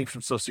they're getting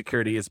from Social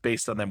Security is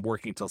based on them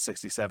working till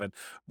 67,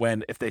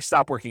 when if they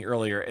stop working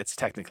earlier, it's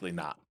technically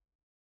not.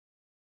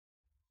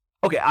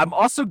 Okay, I'm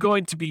also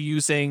going to be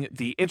using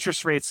the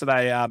interest rates that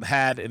I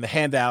had in the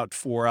handout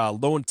for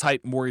loan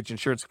type mortgage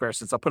insurance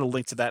comparisons. I'll put a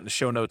link to that in the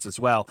show notes as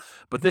well.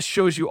 But this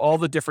shows you all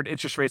the different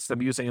interest rates that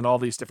I'm using in all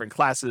these different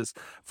classes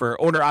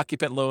for owner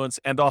occupant loans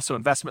and also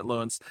investment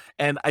loans.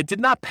 And I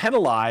did not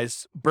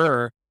penalize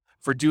BRRRR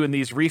for doing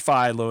these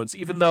refi loans,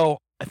 even though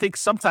I think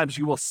sometimes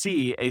you will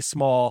see a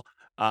small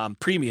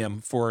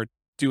premium for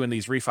doing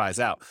these refis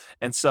out.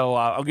 And so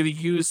I'm going to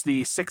use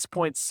the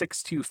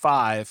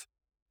 6.625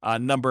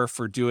 number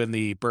for doing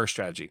the BRRRR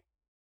strategy.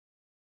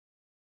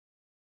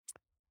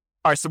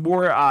 All right, some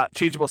more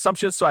changeable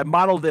assumptions. So I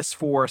modeled this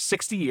for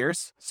 60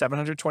 years,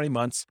 720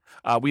 months.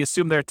 We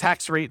assume their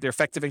tax rate, their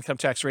effective income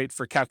tax rate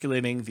for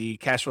calculating the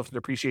cash flow from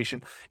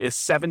depreciation is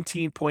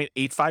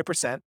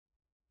 17.85%.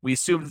 We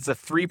assume it's a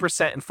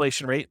 3%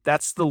 inflation rate.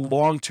 That's the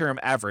long-term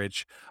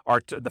average.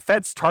 The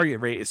Fed's target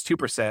rate is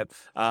 2%.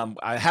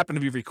 I happen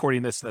to be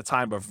recording this in a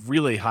time of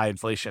really high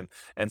inflation,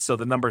 and so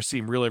the numbers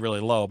seem really, really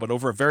low. But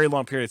over a very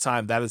long period of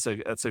time, that's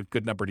a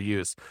good number to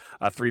use,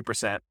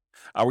 3%.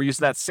 We're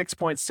using that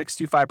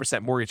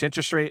 6.625% mortgage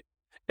interest rate.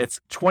 It's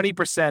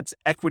 20%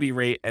 equity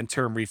rate and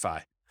term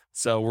refi.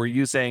 So we're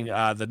using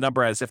the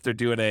number as if they're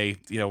doing a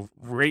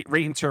rate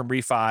and term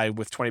refi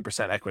with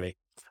 20% equity.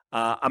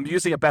 I'm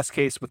using a best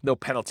case with no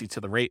penalty to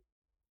the rate.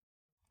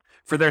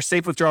 For their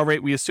safe withdrawal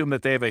rate, we assume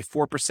that they have a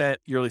 4%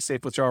 yearly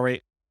safe withdrawal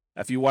rate.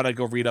 If you want to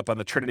go read up on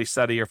the Trinity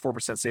study or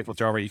 4% safe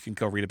withdrawal rate, you can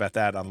go read about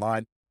that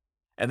online.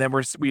 And then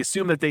we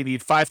assume that they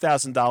need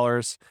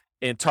 $5,000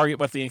 in target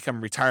monthly income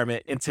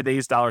retirement in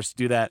today's dollars to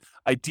do that.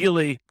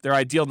 Ideally, their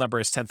ideal number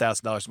is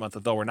 $10,000 a month,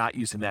 although we're not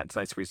using that in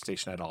tonight's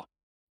presentation at all.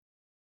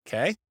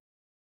 Okay.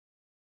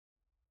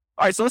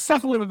 All right, so let's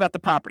talk a little bit about the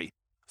property.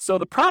 So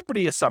the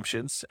property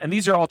assumptions, and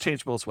these are all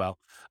changeable as well.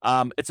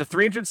 It's a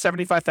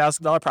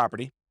 $375,000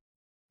 property,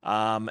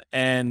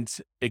 and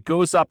it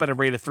goes up at a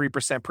rate of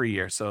 3% per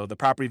year. So the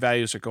property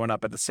values are going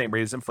up at the same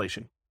rate as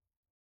inflation.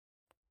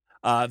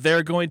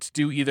 They're going to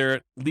do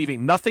either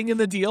leaving nothing in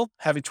the deal,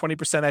 having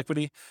 20%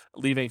 equity,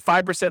 leaving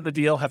 5% in the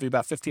deal, having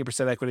about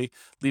 15% equity,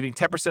 leaving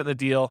 10% in the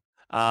deal,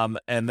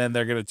 and then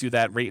they're going to do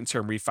that rate and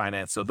term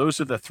refinance. So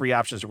those are the three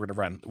options we're going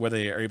to run, whether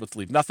they are able to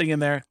leave nothing in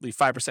there, leave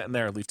 5% in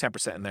there, or leave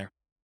 10% in there.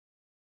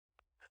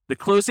 The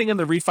closing and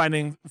the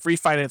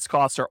refinance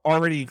costs are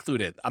already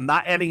included. I'm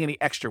not adding any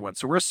extra ones.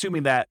 So we're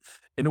assuming that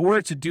in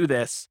order to do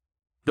this,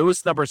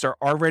 those numbers are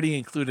already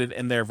included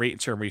in their rate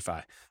and term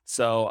refi.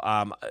 So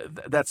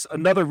that's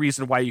another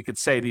reason why you could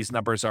say these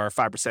numbers are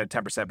 5%,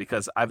 10%,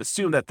 because I've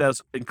assumed that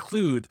those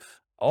include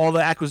all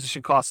the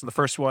acquisition costs in the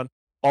first one,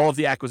 all of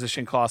the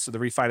acquisition costs or the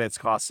refinance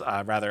costs,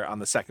 on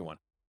the second one,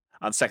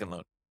 on second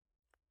loan.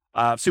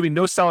 Assuming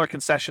no seller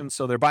concessions,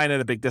 so they're buying at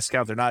a big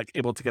discount. They're not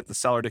able to get the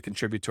seller to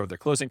contribute toward their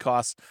closing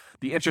costs.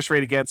 The interest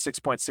rate, again,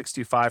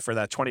 6.625 for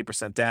that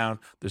 20% down.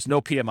 There's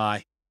no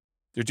PMI.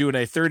 They're doing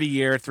a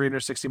 30-year,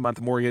 360-month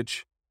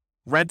mortgage.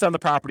 Rent on the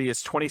property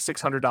is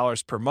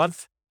 $2,600 per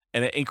month,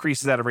 and it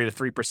increases at a rate of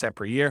 3%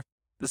 per year.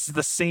 This is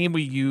the same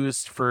we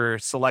used for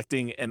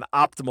selecting an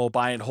optimal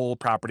buy and hold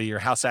property or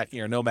house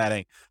hacking or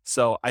nomading.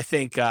 So I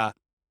think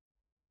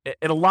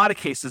in a lot of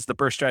cases, the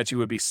BRRRR strategy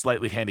would be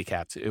slightly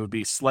handicapped. It would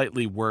be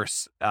slightly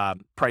worse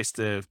price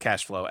to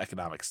cash flow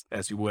economics,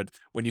 as you would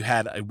when you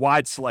had a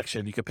wide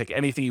selection. You could pick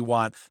anything you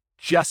want,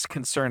 just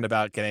concerned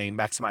about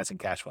maximizing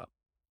cash flow.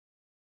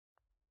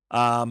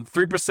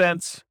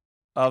 3%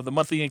 of the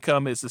monthly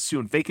income is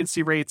assumed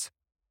vacancy rates,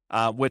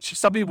 which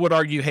some people would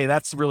argue, hey,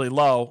 that's really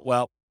low.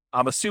 Well,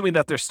 I'm assuming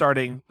that they're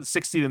starting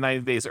 60 to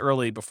 90 days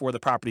early before the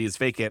property is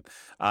vacant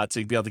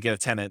to be able to get a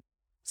tenant.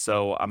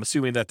 So I'm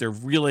assuming that they're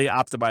really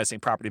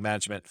optimizing property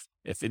management.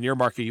 If in your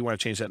market you want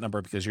to change that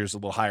number because yours is a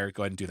little higher,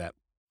 go ahead and do that.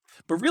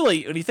 But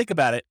really, when you think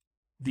about it,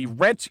 the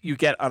rent you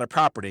get on a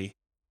property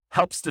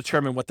helps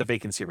determine what the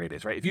vacancy rate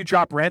is, right? If you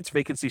drop rent,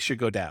 vacancy should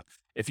go down.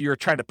 If you're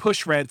trying to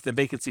push rent, then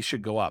vacancy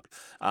should go up.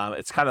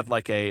 It's kind of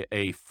like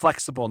a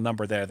flexible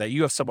number there that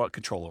you have somewhat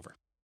control over.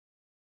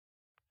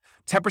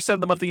 10%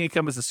 of the monthly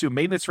income is assumed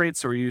maintenance rate.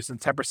 So we're using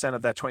 10%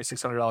 of that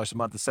 $2,600 a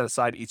month to set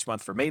aside each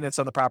month for maintenance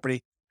on the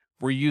property.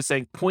 We're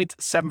using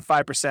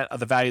 0.75% of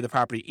the value of the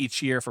property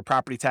each year for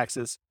property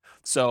taxes.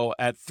 So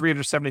at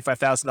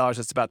 $375,000,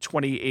 it's about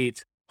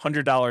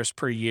 $2,800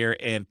 per year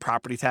in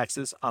property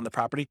taxes on the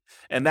property.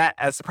 And that,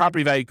 as the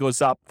property value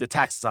goes up, the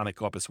taxes on it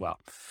go up as well.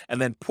 And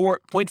then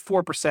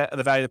 0.4% of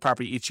the value of the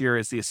property each year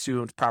is the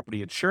assumed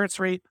property insurance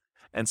rate.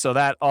 And so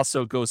that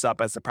also goes up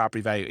as the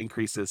property value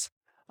increases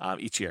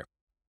each year.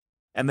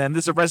 And then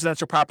this is a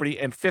residential property,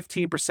 and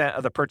 15%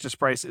 of the purchase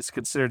price is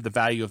considered the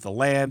value of the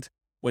land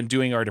when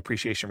doing our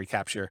depreciation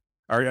recapture,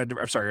 our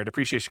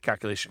depreciation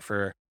calculation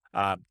for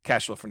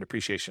cash flow from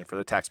depreciation for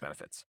the tax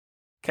benefits.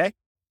 Okay?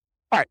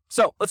 All right,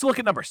 so let's look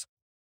at numbers.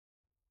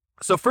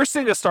 So first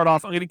thing to start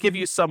off, I'm going to give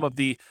you some of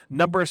the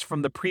numbers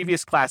from the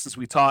previous classes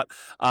we taught.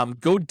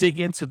 Go dig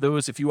into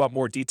those if you want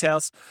more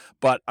details,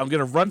 but I'm going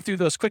to run through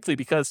those quickly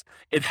because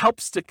it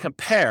helps to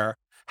compare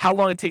how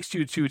long it takes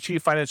you to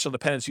achieve financial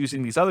independence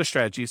using these other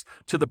strategies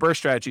to the BRRRR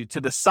strategy to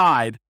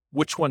decide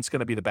which one's going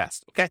to be the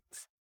best, okay?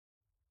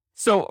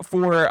 So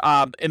for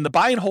in the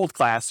buy and hold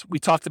class, we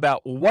talked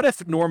about what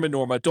if Norm and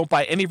Norma don't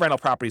buy any rental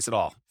properties at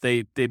all?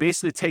 They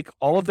basically take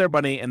all of their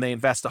money and they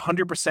invest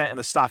 100% in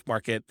the stock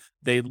market.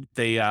 They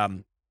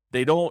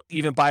don't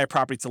even buy a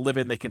property to live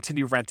in. They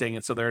continue renting,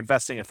 and so they're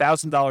investing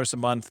 $1,000 a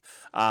month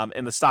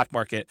in the stock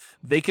market.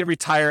 They can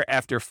retire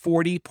after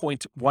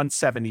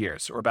 40.17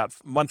 years, or about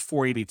month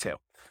 482.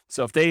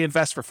 So if they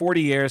invest for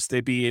 40 years,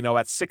 they'd be,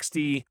 at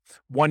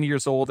 61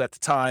 years old at the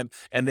time,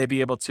 and they'd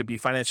be able to be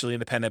financially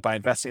independent by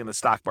investing in the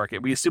stock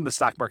market. We assume the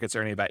stock market's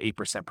earning about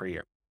 8% per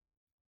year.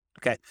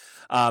 Okay.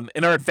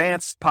 In our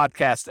advanced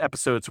podcast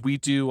episodes, we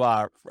do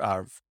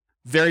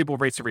variable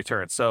rates of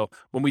return. So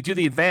when we do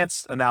the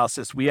advanced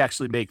analysis, we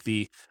actually make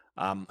the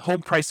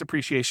home price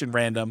appreciation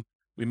random.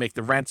 We make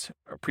the rent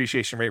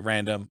appreciation rate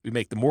random. We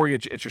make the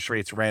mortgage interest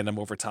rates random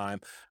over time.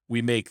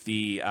 We make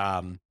the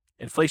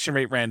inflation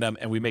rate random,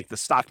 and we make the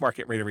stock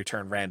market rate of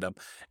return random.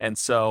 And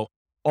so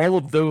all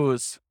of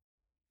those,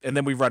 and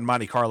then we run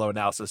Monte Carlo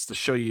analysis to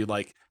show you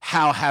like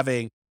how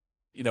having,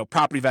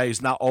 property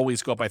values not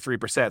always go up by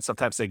 3%.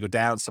 Sometimes they go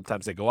down,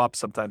 sometimes they go up,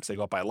 sometimes they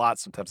go up by a lot,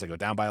 sometimes they go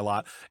down by a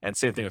lot. And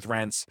same thing with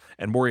rents,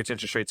 and mortgage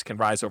interest rates can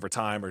rise over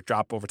time or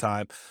drop over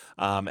time,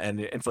 and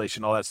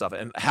inflation, all that stuff,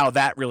 and how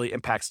that really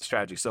impacts the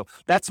strategy. So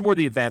that's more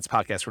the advanced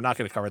podcast. We're not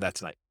going to cover that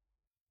tonight.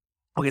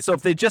 Okay, so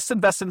if they just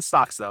invest in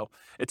stocks, though,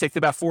 it takes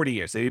about 40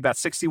 years. They'd be about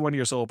 61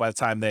 years old by the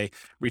time they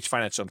reach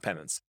financial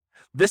independence.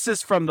 This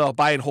is from the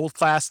buy and hold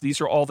class.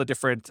 These are all the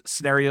different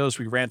scenarios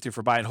we ran through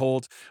for buy and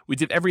hold. We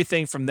did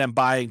everything from them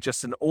buying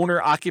just an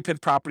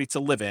owner-occupant property to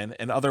live in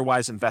and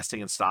otherwise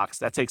investing in stocks.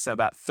 That takes them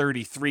about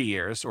 33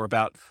 years, or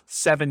about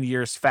 7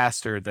 years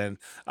faster than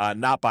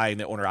not buying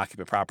the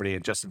owner-occupant property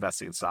and just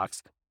investing in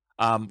stocks.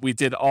 We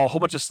did a whole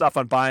bunch of stuff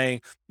on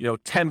buying,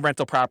 10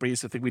 rental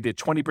properties. I think we did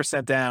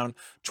 20% down,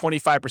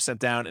 25%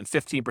 down, and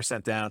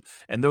 15% down.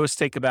 And those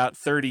take about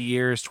 30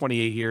 years,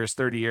 28 years,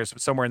 30 years,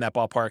 somewhere in that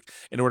ballpark,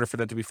 in order for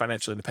them to be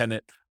financially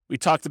independent. We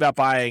talked about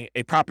buying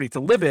a property to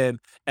live in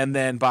and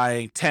then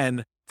buying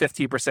 10,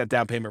 15%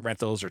 down payment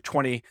rentals, or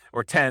 20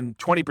 or 10,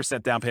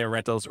 20% down payment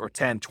rentals, or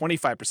 10,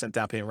 25%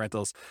 down payment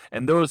rentals.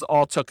 And those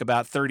all took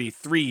about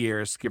 33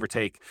 years, give or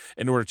take,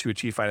 in order to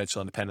achieve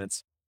financial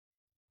independence.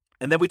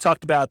 And then we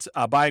talked about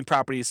buying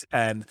properties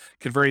and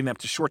converting them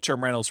to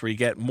short-term rentals where you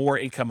get more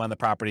income on the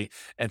property.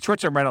 And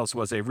short-term rentals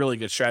was a really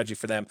good strategy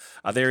for them.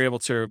 They were able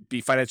to be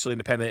financially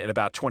independent in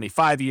about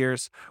 25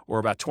 years, or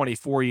about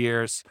 24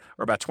 years,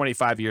 or about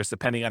 25 years,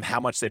 depending on how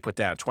much they put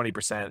down,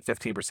 20%,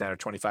 15%, or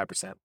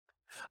 25%.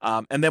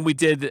 And then we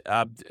did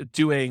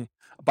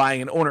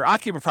buying an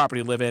owner-occupant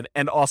property to live in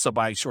and also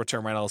buying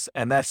short-term rentals.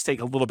 And that's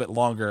take a little bit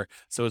longer.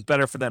 So it's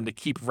better for them to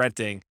keep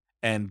renting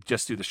and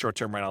just do the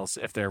short-term rentals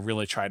if they're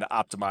really trying to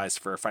optimize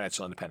for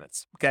financial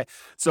independence. Okay,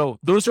 so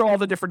those are all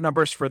the different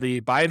numbers for the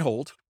buy and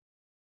hold.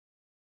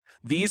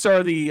 These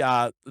are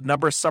the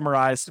numbers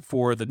summarized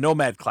for the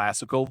Nomad class.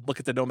 So go look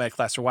at the Nomad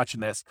class for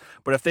watching this.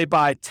 But if they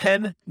buy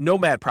 10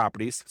 Nomad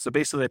properties, so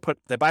basically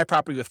they buy a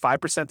property with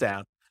 5%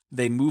 down,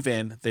 they move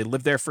in, they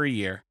live there for a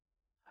year,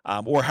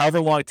 or however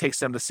long it takes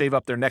them to save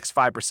up their next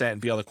 5%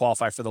 and be able to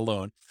qualify for the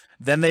loan.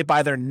 Then they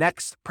buy their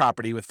next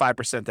property with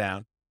 5%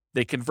 down.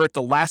 They convert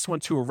the last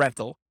one to a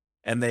rental,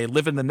 and they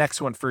live in the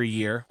next one for a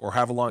year, or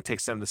however long it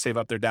takes them to save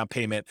up their down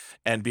payment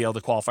and be able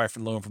to qualify for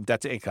the loan from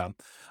debt to income.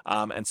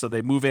 And so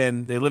they move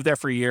in, they live there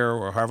for a year,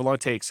 or however long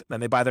it takes. Then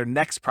they buy their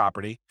next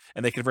property,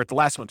 and they convert the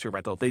last one to a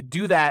rental. They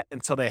do that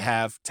until they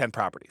have 10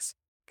 properties.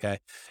 Okay.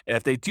 And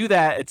if they do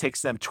that, it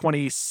takes them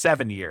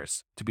 27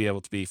 years to be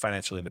able to be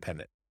financially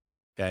independent.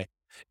 Okay.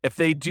 If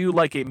they do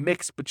like a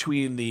mix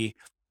between the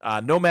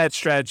Nomad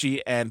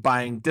strategy and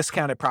buying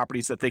discounted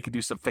properties that they can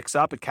do some fix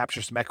up and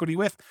capture some equity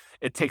with,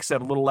 it takes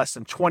them a little less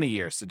than 20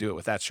 years to do it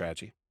with that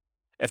strategy.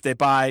 If they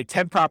buy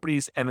 10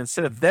 properties and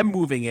instead of them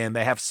moving in,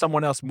 they have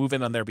someone else move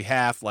in on their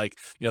behalf, like,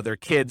 their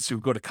kids who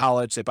go to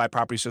college, they buy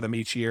properties for them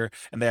each year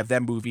and they have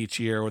them move each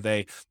year, or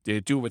they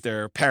do it with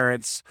their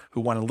parents who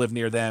want to live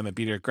near them and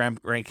be their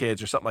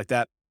grandkids or something like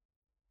that.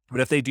 But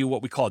if they do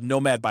what we call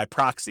Nomad by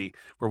proxy,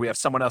 where we have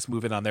someone else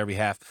move in on their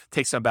behalf, it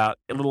takes them about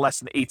a little less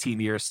than 18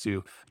 years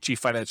to achieve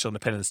financial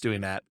independence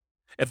doing that.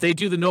 If they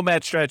do the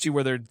Nomad strategy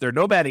where they're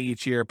nomading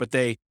each year, but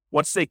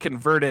once they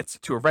convert it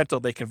to a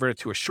rental, they convert it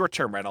to a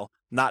short-term rental,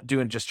 not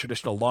doing just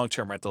traditional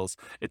long-term rentals,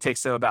 it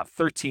takes them about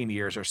 13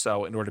 years or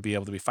so in order to be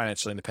able to be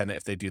financially independent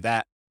if they do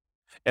that.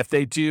 If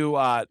they do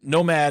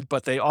Nomad,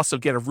 but they also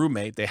get a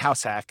roommate, they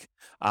house hack,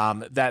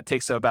 that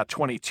takes them about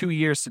 22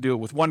 years to do it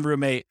with one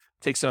roommate,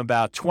 takes them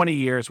about 20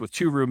 years with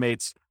two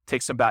roommates,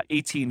 takes them about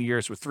 18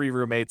 years with three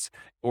roommates,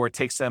 or it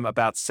takes them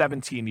about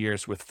 17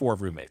 years with four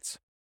roommates.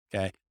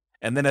 Okay.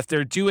 And then if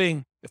they're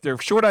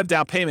short on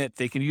down payment,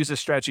 they can use a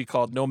strategy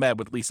called Nomad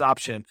with lease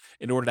option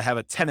in order to have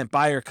a tenant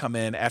buyer come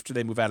in after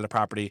they move out of the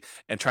property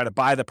and try to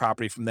buy the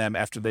property from them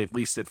after they've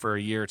leased it for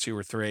a year or two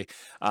or three.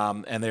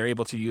 And they're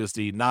able to use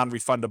the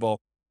non-refundable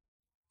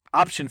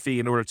option fee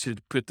in order to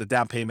put the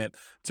down payment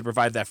to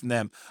provide that from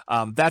them.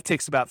 That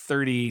takes about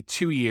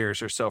 32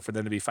 years or so for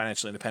them to be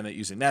financially independent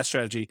using that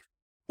strategy.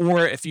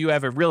 Or if you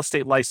have a real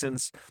estate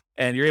license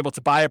and you're able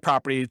to buy a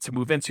property to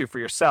move into for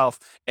yourself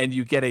and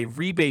you get a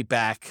rebate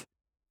back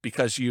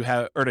because you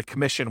have earned a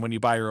commission when you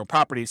buy your own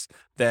properties,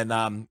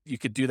 then you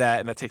could do that.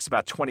 And that takes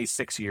about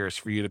 26 years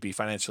for you to be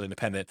financially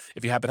independent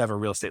if you happen to have a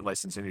real estate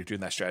license and you're doing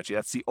that strategy.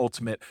 That's the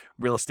ultimate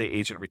real estate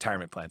agent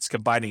retirement plan. It's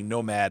combining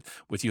Nomad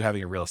with you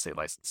having a real estate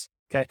license.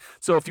 Okay.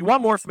 So if you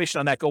want more information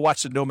on that, go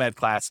watch the Nomad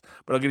class,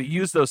 but I'm going to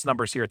use those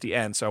numbers here at the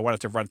end. So I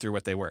wanted to run through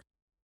what they were.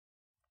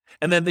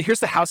 And then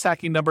here's the house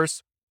hacking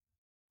numbers.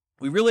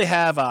 We really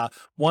have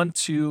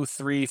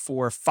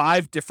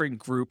 5 different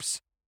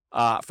groups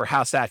for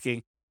house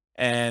hacking.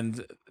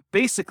 And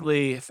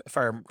basically, if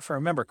I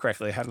remember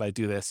correctly, how did I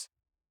do this?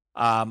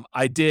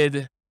 I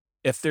did,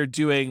 if they're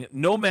doing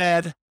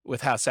Nomad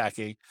with house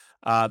hacking,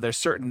 there's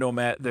certain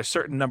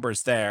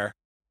numbers there.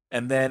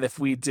 And then if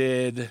we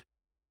did,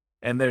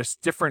 and there's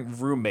different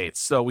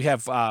roommates. So we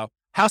have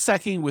house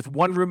hacking with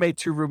 1 roommate,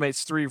 2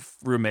 roommates, 3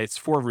 roommates,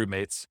 4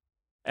 roommates.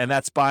 And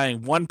that's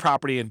buying one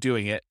property and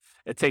doing it.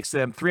 It takes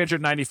them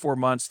 394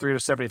 months,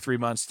 373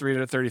 months,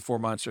 334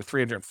 months, or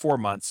 304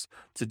 months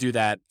to do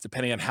that,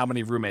 depending on how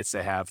many roommates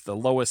they have. The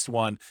lowest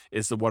one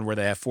is the one where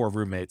they have 4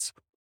 roommates.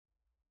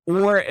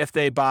 Or if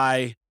they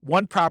buy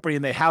one property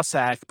and they house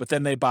hack, but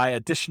then they buy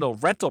additional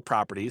rental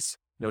properties,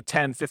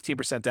 10,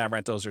 15% down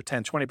rentals or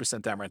 10,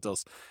 20% down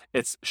rentals,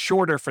 it's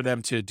shorter for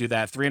them to do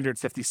that,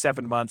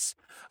 357 months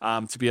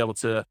to be able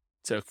to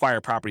acquire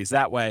properties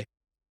that way.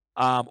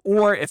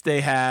 Or if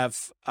they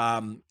have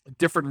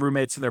different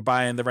roommates and they're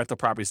buying the rental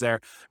properties there,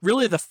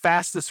 really the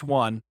fastest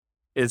one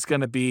is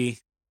going to be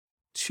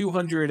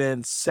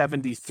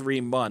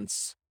 273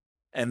 months.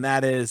 And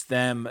that is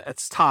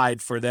it's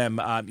tied for them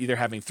either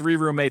having 3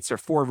 roommates or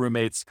 4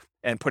 roommates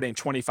and putting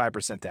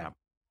 25% down.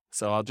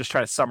 So I'll just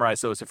try to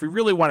summarize those. If we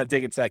really want to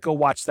dig into that, go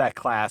watch that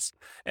class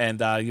and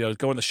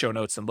go in the show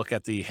notes and look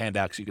at the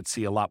handouts. You can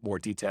see a lot more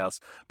details,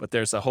 but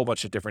there's a whole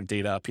bunch of different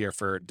data up here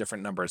for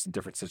different numbers and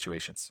different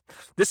situations.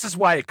 This is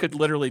why it could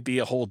literally be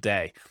a whole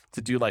day to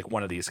do like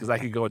one of these, because I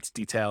could go into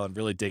detail and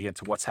really dig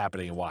into what's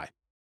happening and why.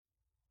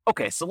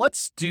 Okay, so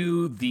let's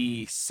do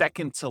the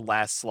second to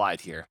last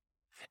slide here.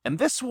 And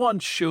this one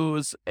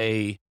shows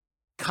a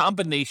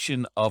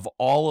combination of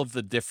all of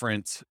the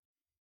different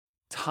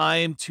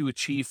time to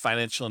achieve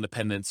financial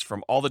independence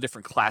from all the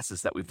different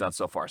classes that we've done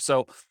so far.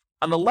 So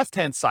on the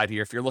left-hand side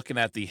here, if you're looking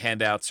at the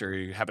handouts or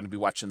you happen to be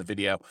watching the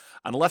video,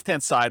 on the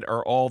left-hand side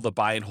are all the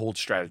buy and hold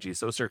strategies.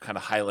 Those are kind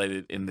of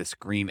highlighted in this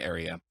green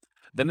area.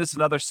 Then there's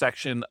another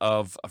section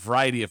of a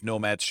variety of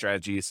Nomad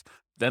strategies.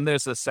 Then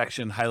there's a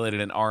section highlighted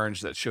in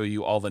orange that show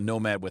you all the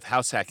Nomad with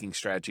house hacking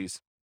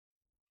strategies.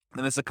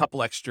 Then there's a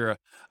couple extra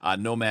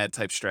Nomad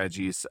type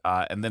strategies.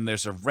 And then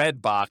there's a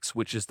red box,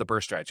 which is the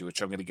BRRRR strategy,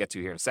 which I'm going to get to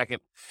here in a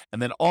second.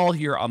 And then all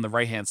here on the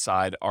right-hand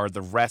side are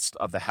the rest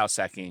of the house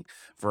hacking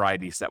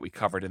varieties that we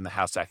covered in the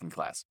house hacking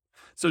class.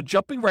 So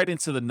jumping right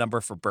into the number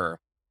for BRRRR,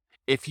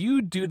 if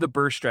you do the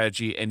BRRRR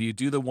strategy and you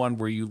do the one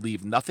where you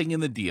leave nothing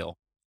in the deal,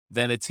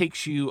 then it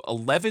takes you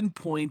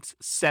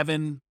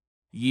 11.7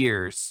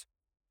 years,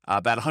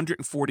 about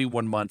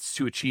 141 months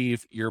to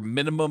achieve your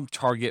minimum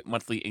target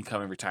monthly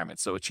income in retirement.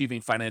 So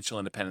achieving financial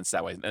independence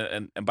that way.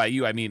 And by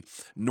you, I mean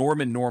Norm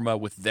and Norma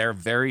with their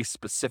very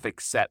specific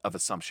set of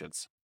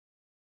assumptions.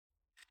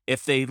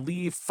 If they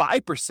leave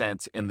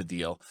 5% in the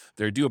deal,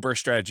 they do a BRRRR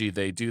strategy,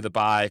 they do the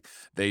buy,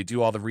 they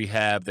do all the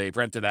rehab, they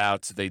rent it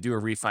out, they do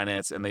a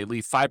refinance, and they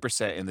leave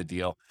 5% in the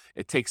deal,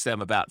 it takes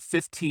them about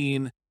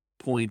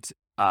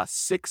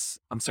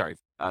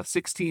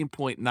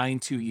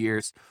 16.92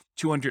 years,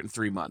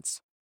 203 months.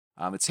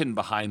 It's hidden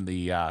behind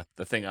the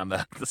thing on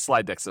the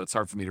slide deck, so it's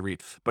hard for me to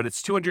read. But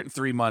it's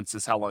 203 months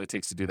is how long it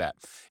takes to do that.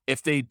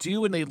 If they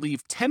do and they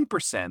leave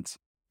 10%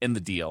 in the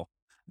deal,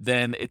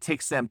 then it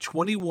takes them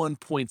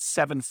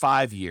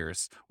 21.75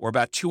 years, or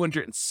about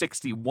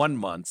 261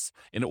 months,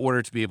 in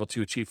order to be able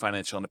to achieve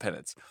financial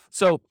independence.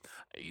 So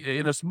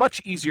it's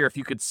much easier if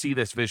you could see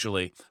this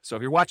visually. So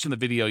if you're watching the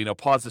video,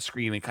 pause the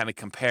screen and kind of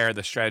compare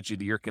the strategy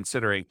that you're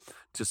considering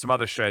to some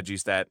other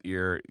strategies that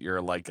you're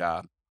like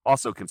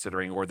also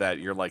considering, or that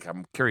you're like,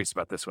 I'm curious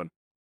about this one.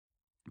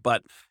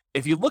 But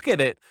if you look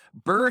at it,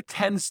 BRRRR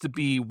tends to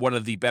be one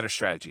of the better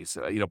strategies,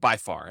 by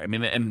far. I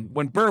mean, and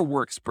when BRRRR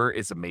works, BRRRR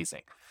is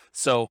amazing.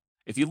 So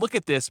if you look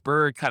at this,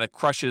 BRRRR kind of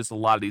crushes a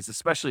lot of these,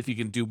 especially if you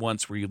can do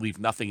ones where you leave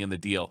nothing in the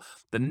deal.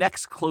 The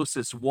next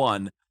closest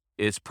one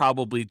is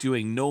probably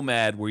doing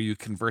Nomad, where you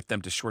convert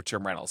them to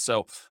short-term rentals.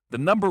 So the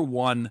number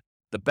one,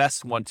 the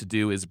best one to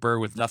do is BRRRR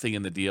with nothing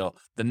in the deal.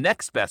 The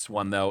next best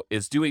one, though,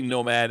 is doing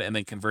Nomad and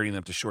then converting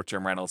them to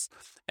short-term rentals.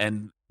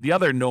 And the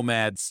other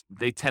Nomads,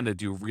 they tend to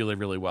do really,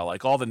 really well.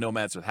 Like all the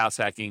Nomads with house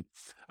hacking,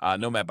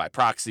 Nomad by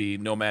proxy,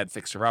 Nomad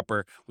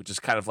fixer-upper, which is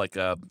kind of like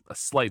a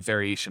slight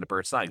variation of BRRRR.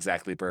 It's not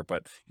exactly BRRRR,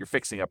 but you're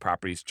fixing up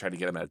properties, trying to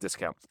get them at a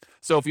discount.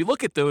 So if you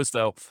look at those,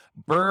 though,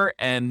 BRRRR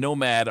and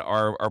Nomad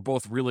are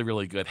both really,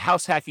 really good.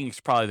 House hacking is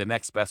probably the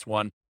next best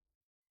one.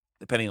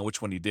 depending on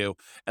which one you do.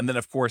 And then,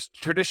 of course,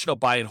 traditional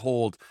buy and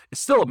hold is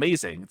still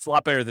amazing. It's a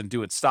lot better than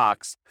doing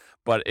stocks,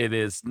 but it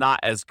is not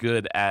as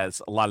good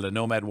as a lot of the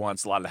nomad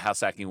ones, a lot of the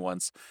house hacking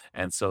ones.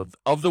 And so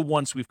of the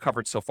ones we've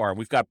covered so far, and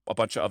we've got a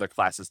bunch of other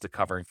classes to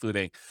cover,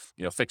 including,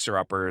 fixer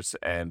uppers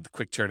and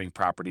quick turning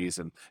properties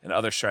and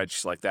other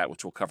strategies like that,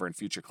 which we'll cover in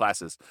future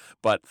classes.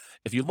 But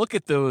if you look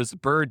at those,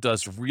 BRRRR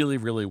does really,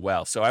 really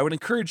well. So I would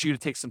encourage you to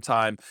take some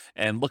time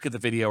and look at the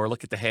video or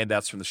look at the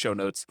handouts from the show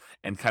notes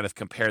and kind of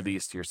compare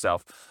these to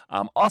yourself.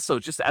 Also,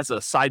 just as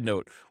a side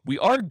note, we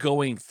are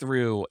going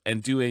through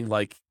and doing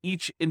like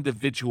each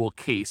individual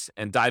case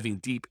and diving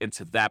deep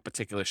into that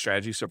particular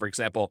strategy. So, for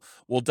example,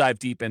 we'll dive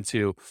deep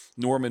into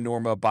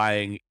Norma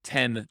buying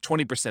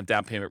 20%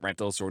 down payment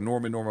rentals, or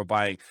Norma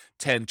buying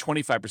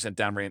 25%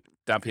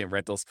 down payment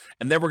rentals.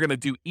 And then we're going to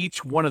do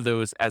each one of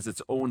those as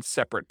its own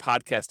separate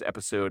podcast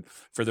episode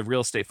for the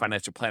Real Estate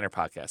Financial Planner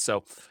podcast.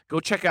 So go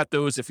check out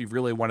those if you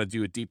really want to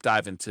do a deep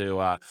dive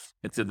into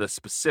the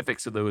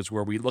specifics of those,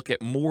 where we look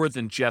at more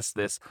than just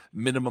this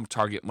minimum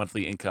target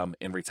monthly income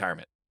in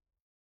retirement.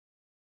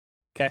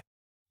 Okay.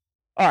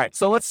 All right.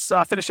 So let's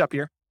finish up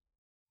here.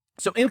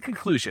 So in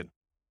conclusion,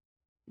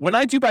 when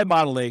I do my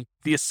modeling,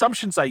 the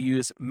assumptions I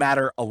use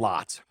matter a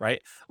lot,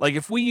 right? Like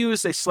if we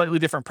use a slightly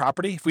different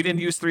property, if we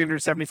didn't use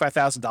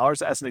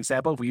 $375,000 as an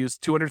example, if we use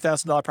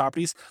 $200,000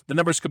 properties, the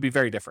numbers could be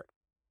very different.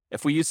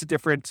 If we use a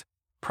different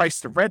price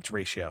to rent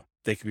ratio,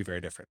 they could be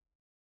very different.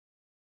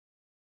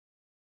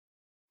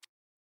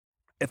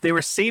 If they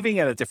were saving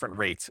at a different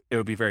rate, it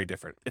would be very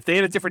different. If they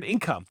had a different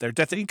income, their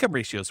debt to income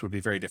ratios would be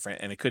very different,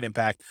 and it could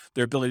impact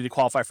their ability to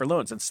qualify for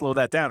loans and slow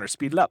that down or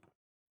speed it up.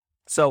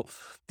 So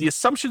the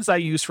assumptions I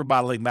use for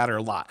modeling matter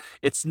a lot.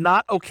 It's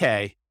not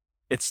okay.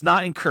 It's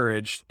not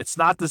encouraged. It's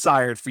not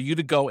desired for you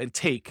to go and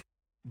take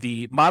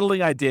the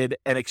modeling I did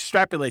and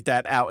extrapolate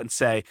that out and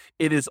say,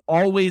 it is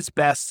always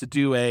best to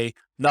do a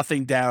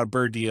nothing down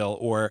BRRRR deal,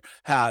 or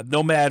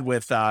nomad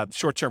with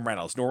short-term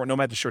rentals,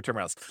 nomad to short-term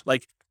rentals.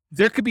 Like,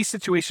 there could be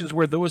situations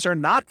where those are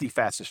not the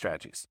fastest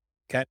strategies.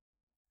 Okay.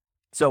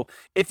 So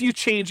if you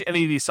change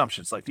any of the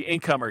assumptions, like the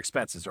income or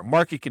expenses or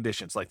market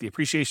conditions, like the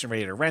appreciation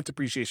rate or rent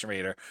appreciation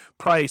rate or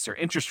price or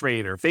interest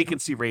rate or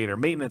vacancy rate or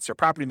maintenance or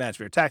property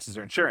management or taxes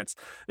or insurance,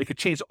 it could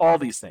change all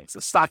these things.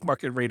 The stock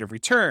market rate of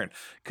return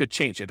could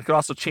change it. It could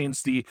also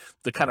change the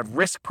kind of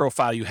risk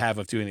profile you have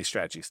of doing these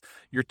strategies.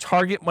 Your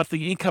target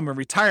monthly income in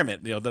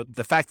retirement,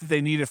 the fact that they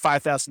needed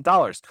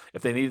 $5,000,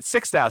 if they needed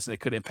 $6,000, it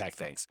could impact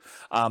things.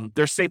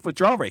 Their safe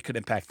withdrawal rate could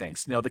impact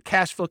things. The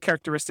cash flow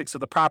characteristics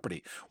of the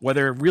property,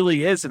 whether it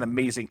really is an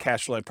amazing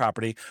cash flowing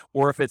property,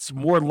 or if it's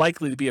more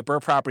likely to be a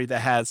BRRRR property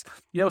that has,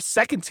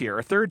 second tier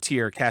or third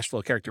tier cash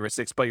flow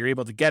characteristics, but you're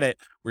able to get it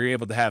where you're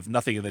able to have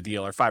nothing in the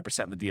deal or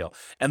 5% in the deal.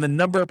 And the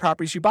number of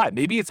properties you buy.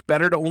 Maybe it's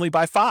better to only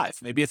buy 5.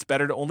 Maybe it's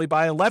better to only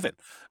buy 11.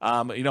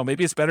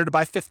 Maybe it's better to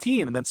buy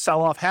 15 and then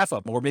sell off half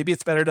of them, or maybe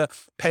it's better to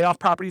pay off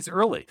properties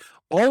early.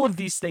 All of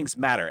these things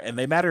matter, and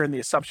they matter in the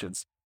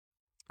assumptions.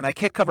 And I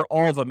can't cover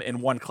all of them in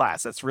one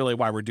class. That's really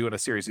why we're doing a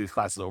series of these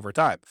classes over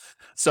time.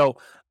 So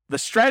the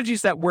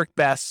strategies that work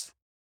best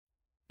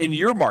in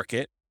your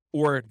market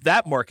or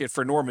that market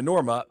for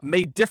Norma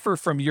may differ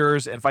from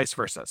yours and vice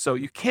versa. So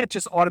you can't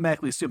just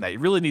automatically assume that. You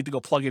really need to go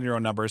plug in your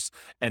own numbers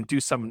and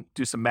do some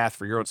math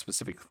for your own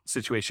specific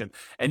situation.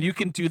 And you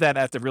can do that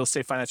at the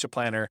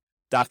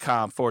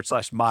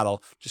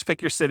realestatefinancialplanner.com/model. Just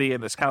pick your city,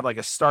 and it's kind of like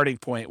a starting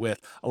point with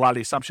a lot of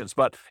the assumptions.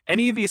 But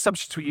any of the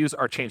assumptions we use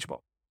are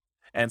changeable.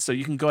 And so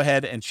you can go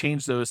ahead and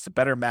change those to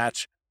better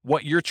match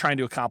what you're trying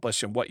to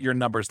accomplish and what your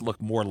numbers look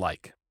more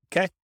like.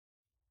 Okay?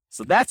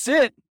 So that's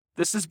it.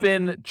 This has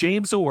been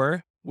James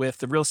Orr with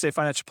the Real Estate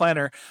Financial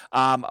Planner.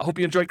 I hope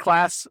you enjoyed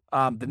class.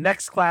 The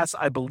next class,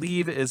 I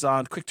believe, is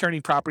on quick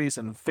turning properties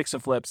and fix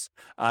and flips.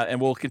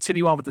 And we'll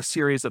continue on with the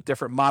series of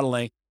different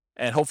modeling.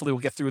 And hopefully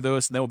we'll get through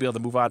those, and then we'll be able to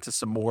move on to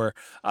some more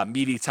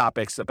meaty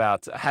topics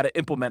about how to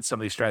implement some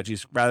of these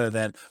strategies, rather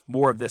than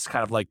more of this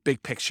kind of like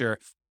big picture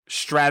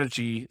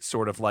strategy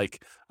sort of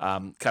like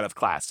kind of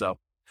class. So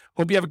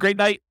hope you have a great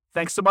night.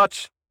 Thanks so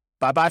much.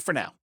 Bye-bye for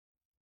now.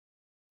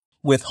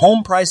 With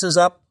home prices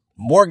up,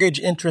 mortgage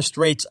interest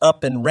rates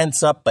up, and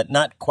rents up, but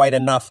not quite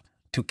enough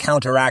to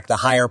counteract the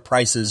higher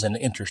prices and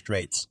interest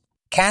rates,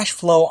 cash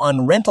flow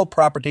on rental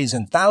properties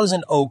in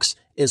Thousand Oaks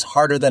is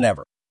harder than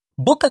ever.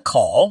 Book a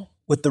call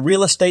with the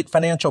Real Estate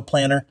Financial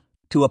Planner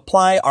to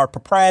apply our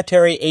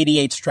proprietary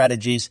 88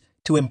 strategies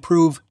to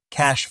improve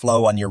cash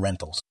flow on your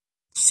rentals.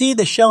 See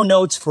the show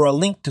notes for a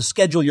link to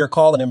schedule your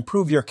call and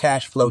improve your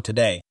cash flow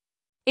today.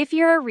 If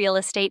you're a real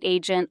estate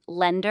agent,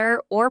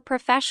 lender, or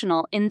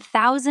professional in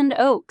Thousand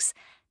Oaks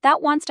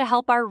that wants to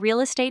help our real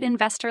estate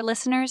investor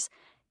listeners,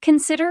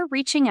 consider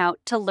reaching out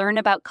to learn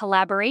about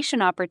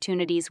collaboration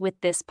opportunities with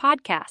this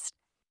podcast.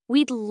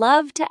 We'd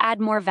love to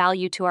add more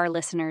value to our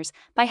listeners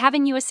by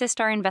having you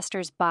assist our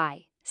investors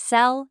buy,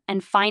 sell,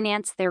 and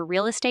finance their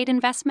real estate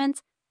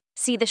investments.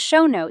 See the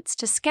show notes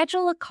to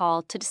schedule a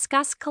call to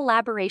discuss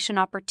collaboration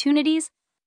opportunities